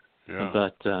 Yeah.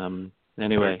 But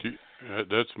anyway.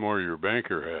 That's more your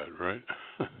banker hat, right?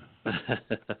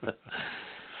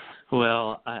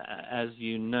 Well, as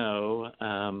you know,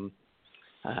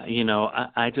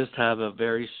 I just have a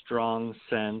very strong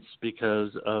sense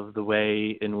because of the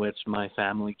way in which my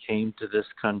family came to this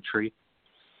country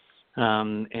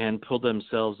and pulled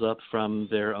themselves up from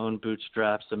their own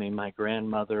bootstraps. I mean, my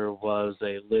grandmother was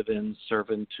a live-in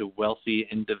servant to wealthy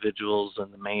individuals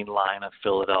in the main line of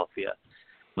Philadelphia.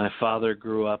 My father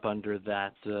grew up under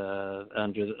that,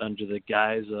 under the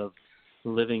guise of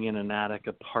living in an attic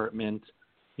apartment,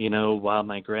 while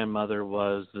my grandmother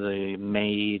was the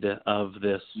maid of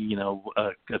this,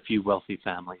 a few wealthy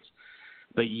families.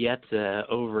 But yet,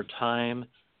 over time,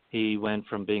 he went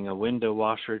from being a window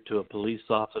washer to a police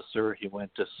officer. He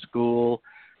went to school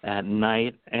at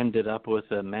night, ended up with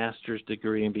a master's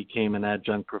degree, and became an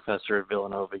adjunct professor at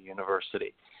Villanova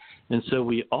University. And so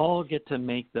we all get to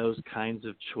make those kinds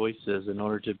of choices in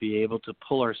order to be able to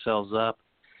pull ourselves up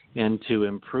and to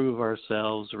improve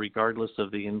ourselves regardless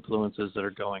of the influences that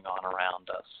are going on around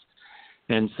us.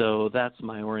 And so that's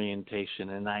my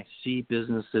orientation. And I see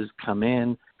businesses come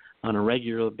in on a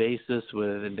regular basis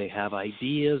and they have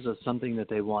ideas of something that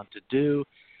they want to do,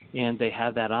 and they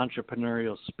have that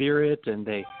entrepreneurial spirit, and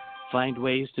they find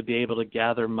ways to be able to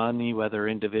gather money, whether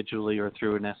individually or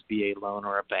through an SBA loan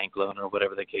or a bank loan or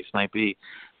whatever the case might be.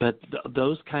 But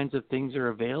those kinds of things are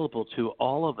available to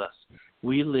all of us.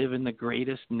 We live in the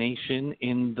greatest nation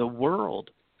in the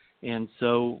world. And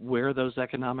so where those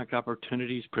economic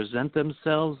opportunities present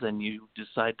themselves and you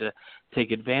decide to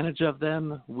take advantage of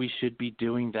them, we should be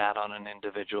doing that on an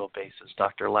individual basis.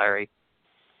 Dr. Larry?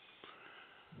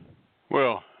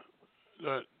 Well,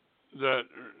 that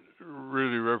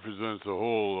really represents a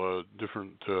whole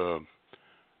different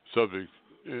subject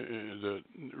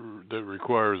that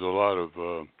requires a lot of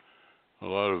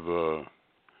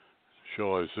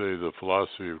shall I say, the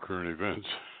philosophy of current events.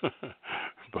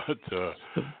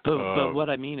 But what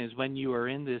I mean is when you are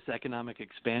in this economic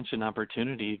expansion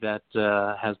opportunity that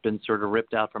has been sort of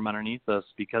ripped out from underneath us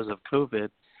because of COVID,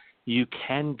 you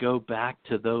can go back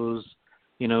to those,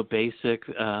 basic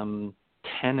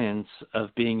tenets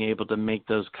of being able to make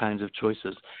those kinds of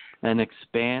choices. An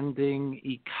expanding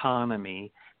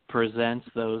economy presents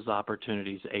those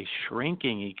opportunities. A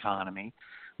shrinking economy,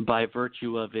 by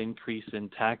virtue of increase in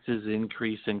taxes,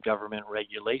 increase in government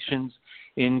regulations,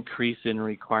 increase in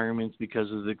requirements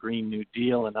because of the Green New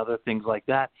Deal and other things like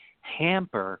that,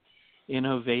 hamper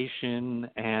innovation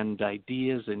and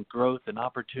ideas and growth and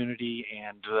opportunity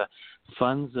and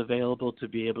funds available to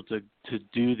be able to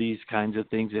do these kinds of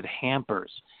things. It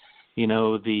hampers,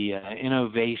 the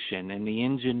innovation and the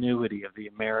ingenuity of the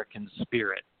American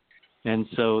spirit. And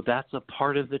so that's a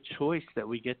part of the choice that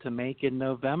we get to make in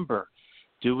November.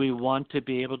 Do we want to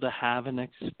be able to have an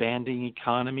expanding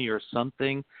economy or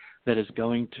something that is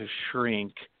going to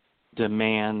shrink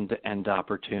demand and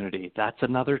opportunity? That's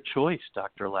another choice,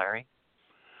 Dr. Larry.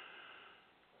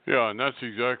 Yeah, and that's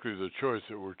exactly the choice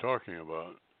that we're talking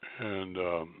about. And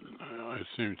it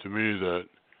seems to me that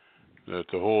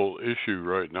the whole issue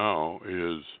right now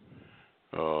is,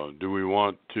 do we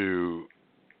want to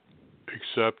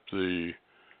accept the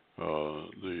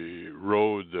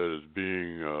road that is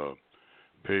being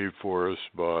paid for us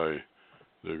by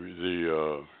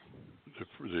the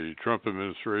Trump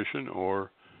administration,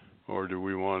 or do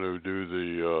we want to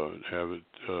do have it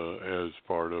as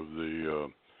part of the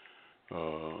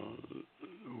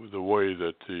way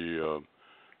that the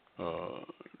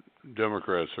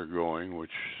Democrats are going,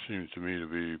 which seems to me to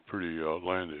be pretty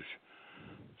outlandish,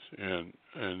 and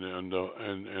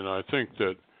I think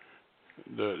that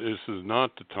this is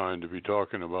not the time to be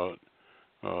talking about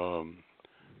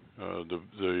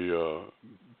the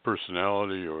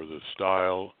personality or the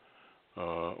style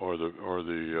or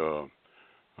the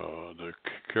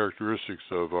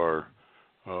characteristics of our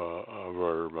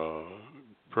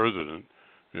president.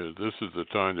 This is the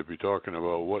time to be talking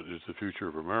about what is the future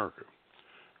of America,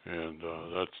 and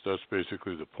that's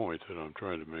basically the point that I'm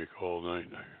trying to make all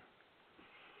night.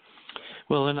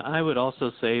 Well, and I would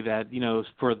also say that,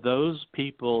 for those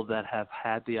people that have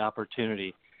had the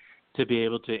opportunity to be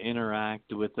able to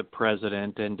interact with the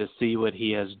president and to see what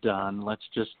he has done, let's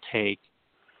just take,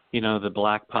 the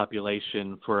black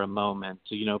population for a moment.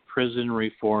 Prison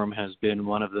reform has been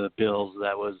one of the bills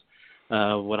that was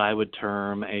what I would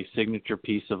term a signature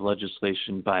piece of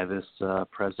legislation by this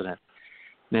president.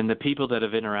 And the people that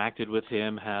have interacted with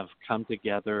him have come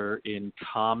together in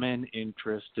common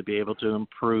interest to be able to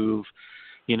improve,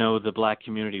 the black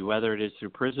community, whether it is through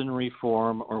prison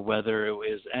reform or whether it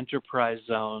was enterprise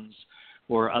zones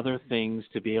or other things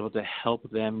to be able to help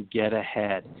them get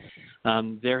ahead.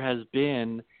 There has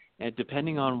been,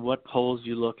 depending on what polls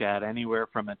you look at, anywhere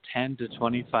from a 10 to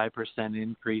 25%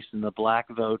 increase in the black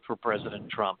vote for President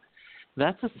Trump.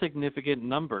 That's a significant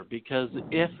number, because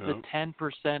if the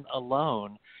 10%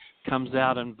 alone comes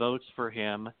out and votes for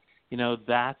him,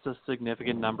 that's a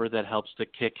significant number that helps to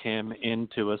kick him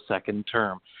into a second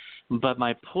term. But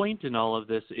my point in all of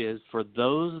this is, for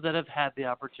those that have had the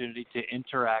opportunity to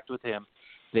interact with him,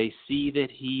 they see that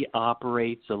he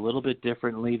operates a little bit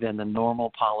differently than the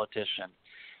normal politician.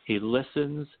 He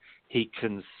listens, he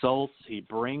consults, he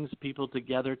brings people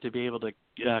together to be able to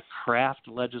craft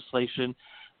legislation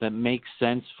that makes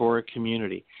sense for a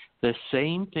community. The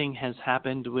same thing has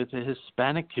happened with the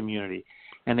Hispanic community.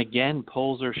 And again,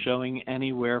 polls are showing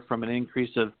anywhere from an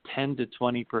increase of 10 to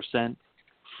 20%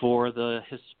 for the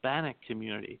Hispanic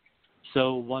community.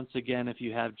 So once again, if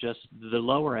you have just the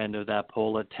lower end of that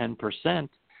poll at 10%,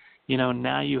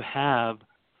 now you have,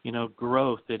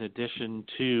 growth in addition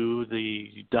to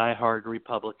the diehard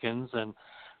Republicans and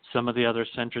some of the other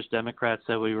centrist Democrats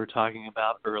that we were talking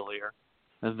about earlier,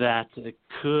 that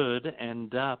could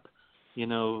end up,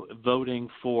 voting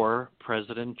for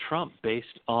President Trump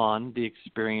based on the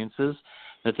experiences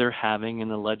that they're having in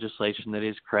the legislation that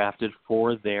is crafted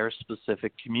for their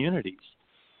specific communities.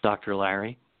 Dr.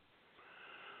 Larry?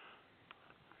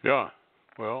 Yeah,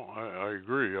 well, I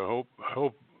agree.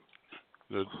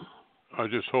 I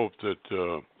just hope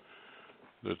that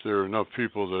there are enough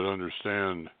people that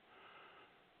understand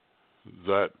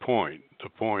that point, the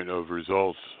point of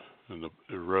results,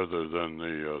 rather than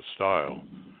the style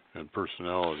and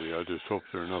personality. I just hope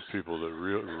there are enough people that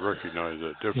recognize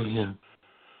that difference. Yeah.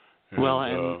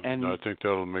 And I think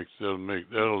that'll make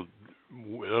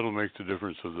the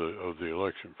difference of the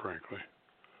election, frankly.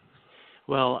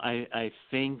 Well, I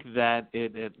think that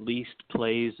it at least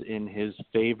plays in his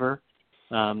favor,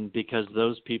 because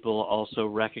those people also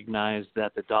recognize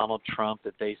that the Donald Trump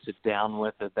that they sit down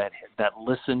with, that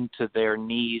listen to their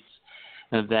needs,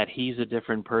 that he's a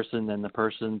different person than the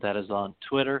person that is on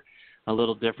Twitter, a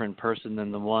little different person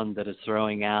than the one that is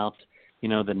throwing out,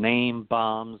 the name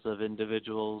bombs of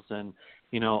individuals and,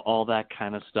 all that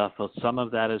kind of stuff. Well, some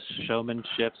of that is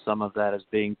showmanship, some of that is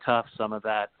being tough, some of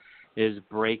that is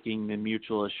breaking the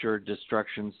Mutual Assured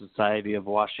Destruction Society of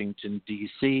Washington,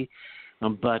 D.C.,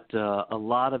 but a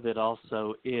lot of it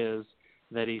also is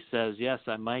that he says, yes,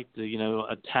 I might,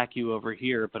 attack you over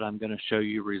here, but I'm going to show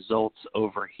you results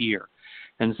over here.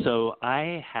 And so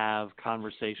I have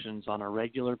conversations on a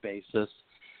regular basis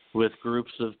with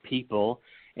groups of people,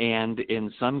 and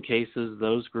in some cases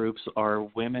those groups are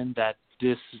women that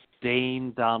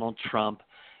disdain Donald Trump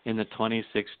in the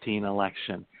 2016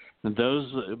 election. And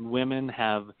those women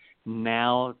have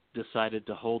now decided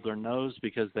to hold their nose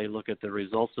because they look at the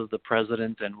results of the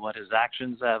president and what his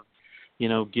actions have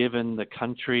given the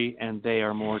country, and they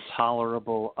are more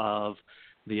tolerable of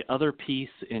the other piece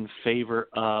in favor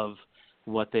of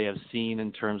what they have seen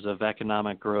in terms of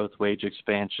economic growth, wage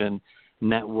expansion,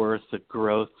 net worth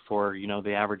growth for,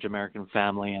 the average American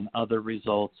family, and other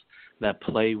results that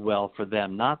play well for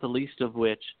them, not the least of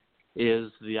which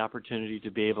is the opportunity to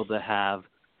be able to have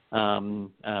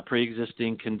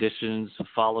pre-existing conditions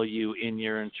follow you in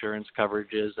your insurance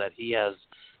coverages that he has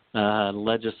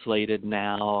legislated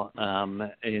now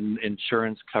in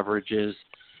insurance coverages.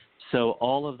 So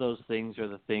all of those things are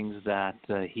the things that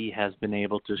he has been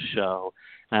able to show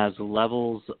as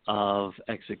levels of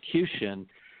execution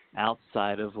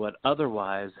outside of what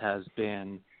otherwise has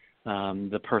been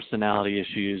the personality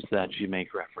issues that you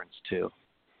make reference to.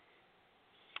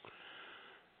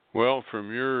 Well,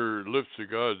 from your lips to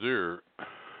God's ear,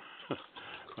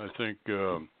 I think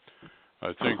that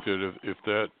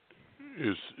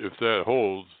if that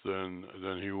holds, then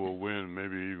he will win,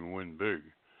 maybe even win big.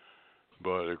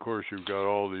 But of course, you've got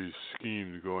all these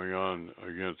schemes going on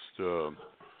against the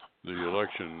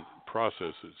election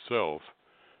process itself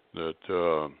that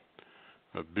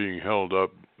being held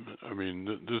up. I mean,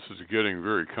 this is getting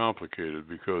very complicated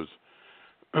because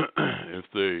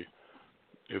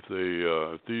if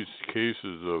these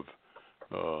cases of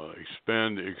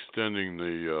extending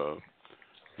the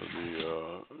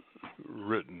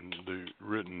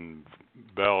written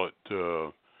ballot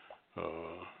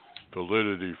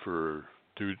validity for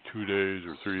two days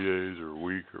or 3 days or a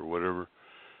week or whatever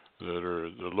that are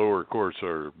the lower courts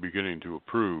are beginning to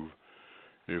approve.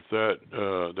 If that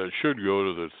should go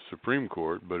to the Supreme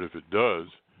Court, but if it does,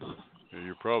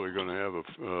 you're probably going to have a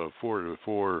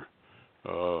 4-4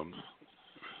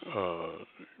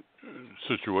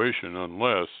 situation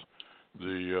unless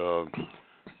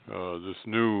this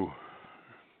new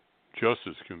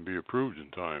justice can be approved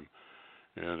in time,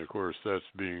 and of course that's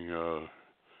the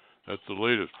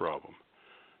latest problem.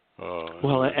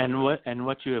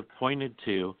 What you have pointed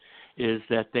to is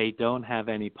that they don't have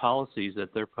any policies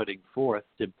that they're putting forth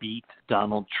to beat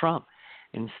Donald Trump.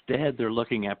 Instead, they're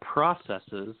looking at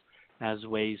processes as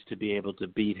ways to be able to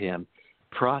beat him.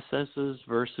 Processes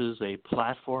versus a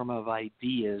platform of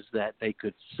ideas that they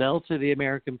could sell to the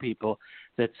American people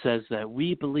that says that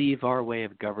we believe our way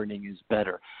of governing is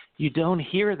better. You don't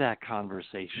hear that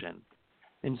conversation.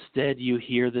 Instead, you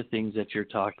hear the things that you're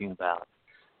talking about,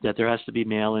 that there has to be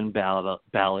mail-in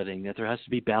balloting, that there has to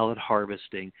be ballot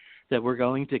harvesting, that we're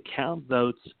going to count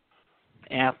votes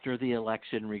after the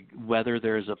election, whether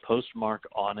there's a postmark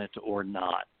on it or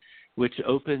not, which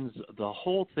opens the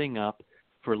whole thing up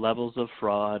for levels of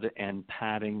fraud and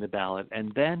padding the ballot.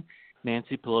 And then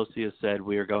Nancy Pelosi has said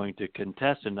we are going to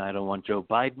contest, and I don't want Joe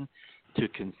Biden to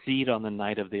concede on the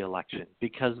night of the election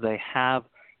because they have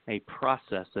a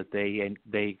process that they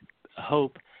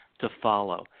hope to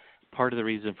follow. Part of the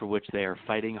reason for which they are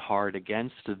fighting hard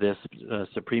against this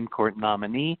Supreme Court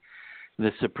nominee,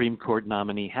 the Supreme Court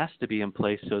nominee has to be in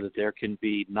place so that there can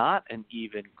be not an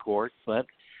even court, but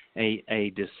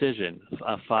a decision,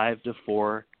 a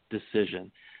 5-4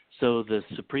 decision. So the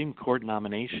Supreme Court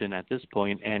nomination at this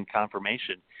point and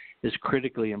confirmation is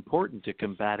critically important to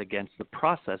combat against the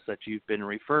process that you've been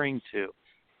referring to,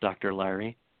 Dr.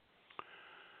 Larry.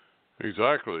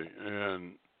 Exactly,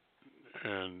 and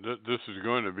this is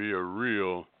going to be a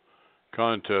real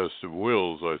contest of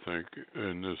wills, I think,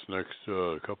 in this next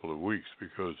couple of weeks,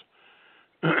 because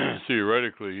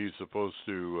theoretically he's supposed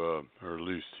to, or at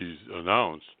least he's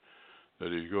announced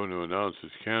that he's going to announce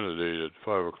his candidate at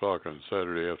 5 o'clock on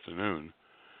Saturday afternoon,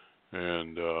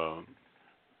 and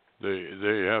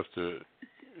they have to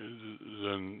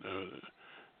then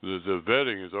the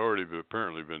vetting has already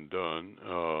apparently been done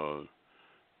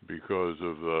because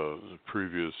of the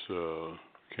previous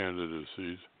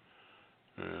candidacies,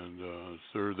 and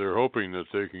so they're hoping that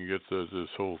they can get this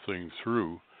whole thing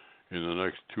through in the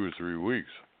next 2 or 3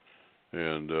 weeks,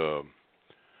 and of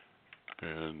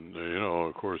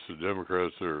course the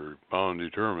Democrats are bound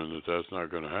and determined that that's not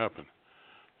going to happen.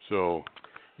 So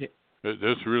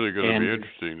that's really going to be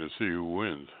interesting to see who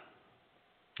wins.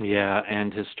 Yeah,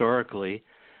 and historically,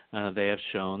 they have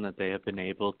shown that they have been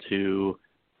able to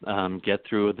get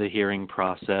through the hearing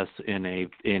process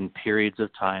in periods of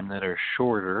time that are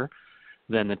shorter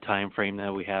than the time frame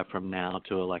that we have from now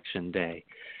to Election Day.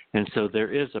 And so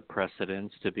there is a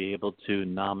precedence to be able to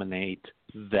nominate,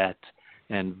 vet,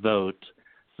 and vote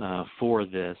for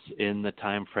this in the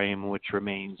time frame which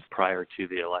remains prior to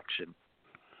the election.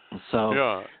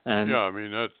 So I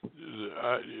mean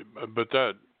but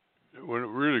that what it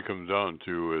really comes down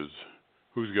to is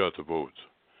who's got the votes,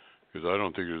 because I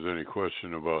don't think there's any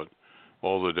question about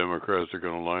all the Democrats are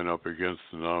going to line up against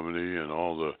the nominee, and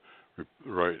almost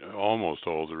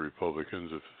all the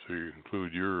Republicans, if you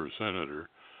include your senator,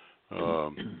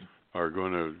 are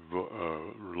going to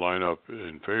line up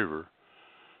in favor.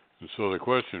 And so the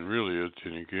question really is,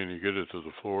 can you get it to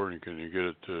the floor, and can you get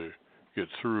it to get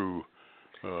through,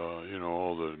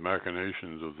 all the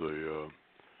machinations of the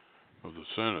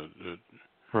Senate?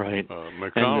 Right.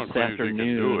 McConnell claims he can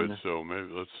do it, so maybe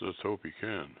let's hope he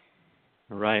can.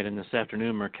 Right. And this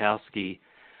afternoon, Murkowski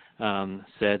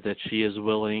said that she is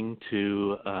willing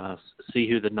to see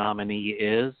who the nominee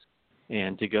is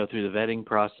and to go through the vetting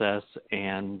process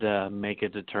and make a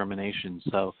determination.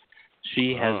 So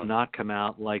she has not come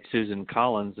out like Susan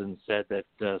Collins and said that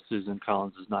Susan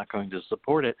Collins is not going to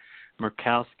support it.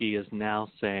 Murkowski is now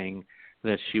saying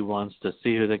that she wants to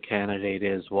see who the candidate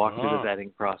is, walk through the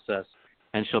vetting process,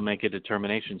 and she'll make a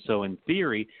determination. So in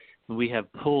theory, we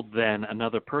have pulled then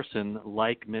another person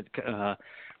like to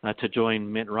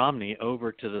join Mitt Romney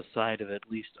over to the side of at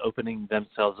least opening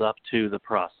themselves up to the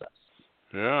process.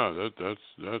 Yeah,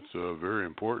 that's very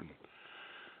important.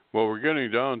 Well, we're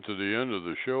getting down to the end of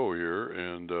the show here,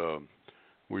 and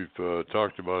we've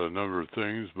talked about a number of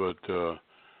things, but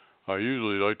I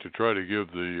usually like to try to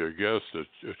give the guest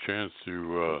a chance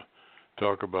to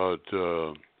talk about,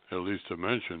 at least to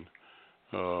mention,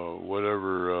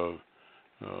 whatever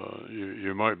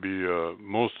you might be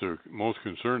most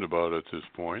concerned about at this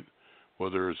point,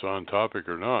 whether it's on topic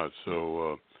or not.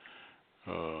 So,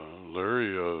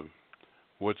 Larry,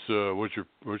 what's your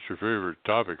favorite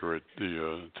topic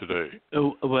today?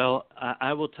 Oh, well,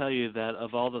 I will tell you that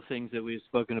of all the things that we've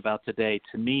spoken about today,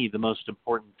 to me the most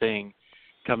important thing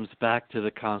comes back to the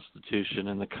Constitution,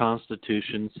 and the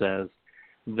Constitution says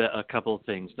a couple of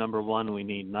things. Number one, we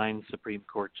need 9 Supreme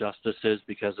Court justices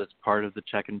because it's part of the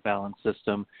check and balance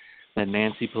system that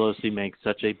Nancy Pelosi makes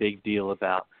such a big deal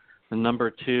about. And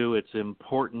number two, it's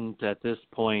important at this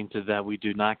point that we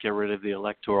do not get rid of the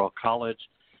Electoral College,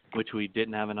 which we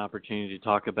didn't have an opportunity to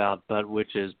talk about, but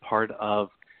which is part of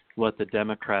what the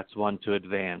Democrats want to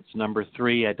advance. Number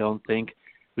three, I don't think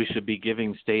we should be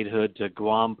giving statehood to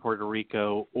Guam, Puerto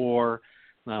Rico, or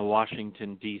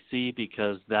Washington, D.C.,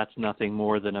 because that's nothing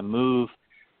more than a move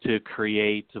to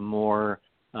create more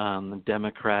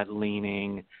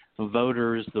Democrat-leaning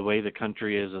voters. The way the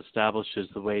country is established is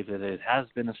the way that it has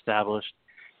been established.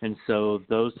 And so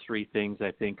those three things,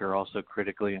 I think, are also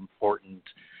critically important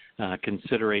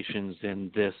considerations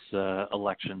in this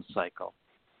election cycle.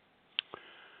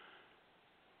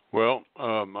 Well,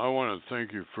 I want to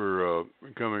thank you for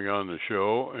coming on the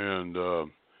show, and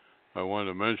I want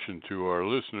to mention to our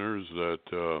listeners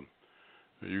that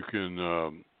you can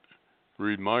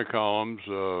read my columns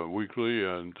weekly,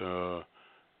 and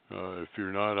if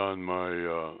you're not on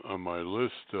my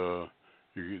list,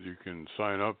 you can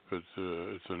sign up.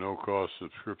 It's a no-cost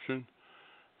subscription.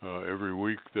 Every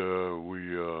week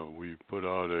we put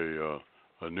out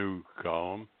a new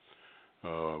column.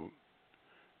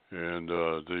 And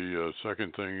the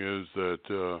second thing is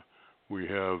that we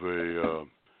have a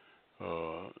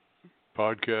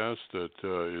podcast that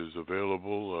is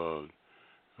available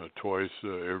twice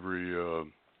every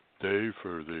day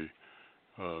for the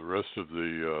rest of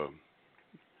the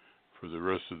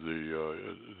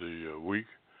week.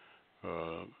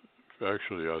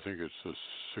 Actually, I think it's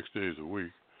 6 days a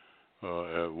week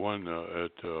at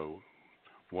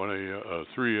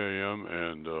 3 a.m.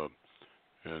 and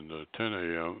 10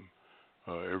 a.m.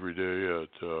 Every day at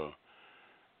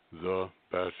the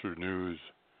Bachelor News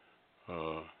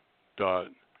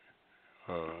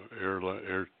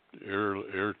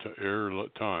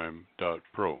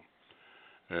airtime.pro.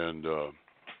 And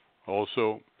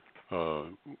also,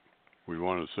 we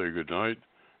want to say good night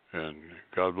and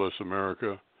God bless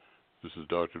America. This is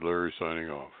Dr. Larry signing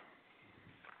off.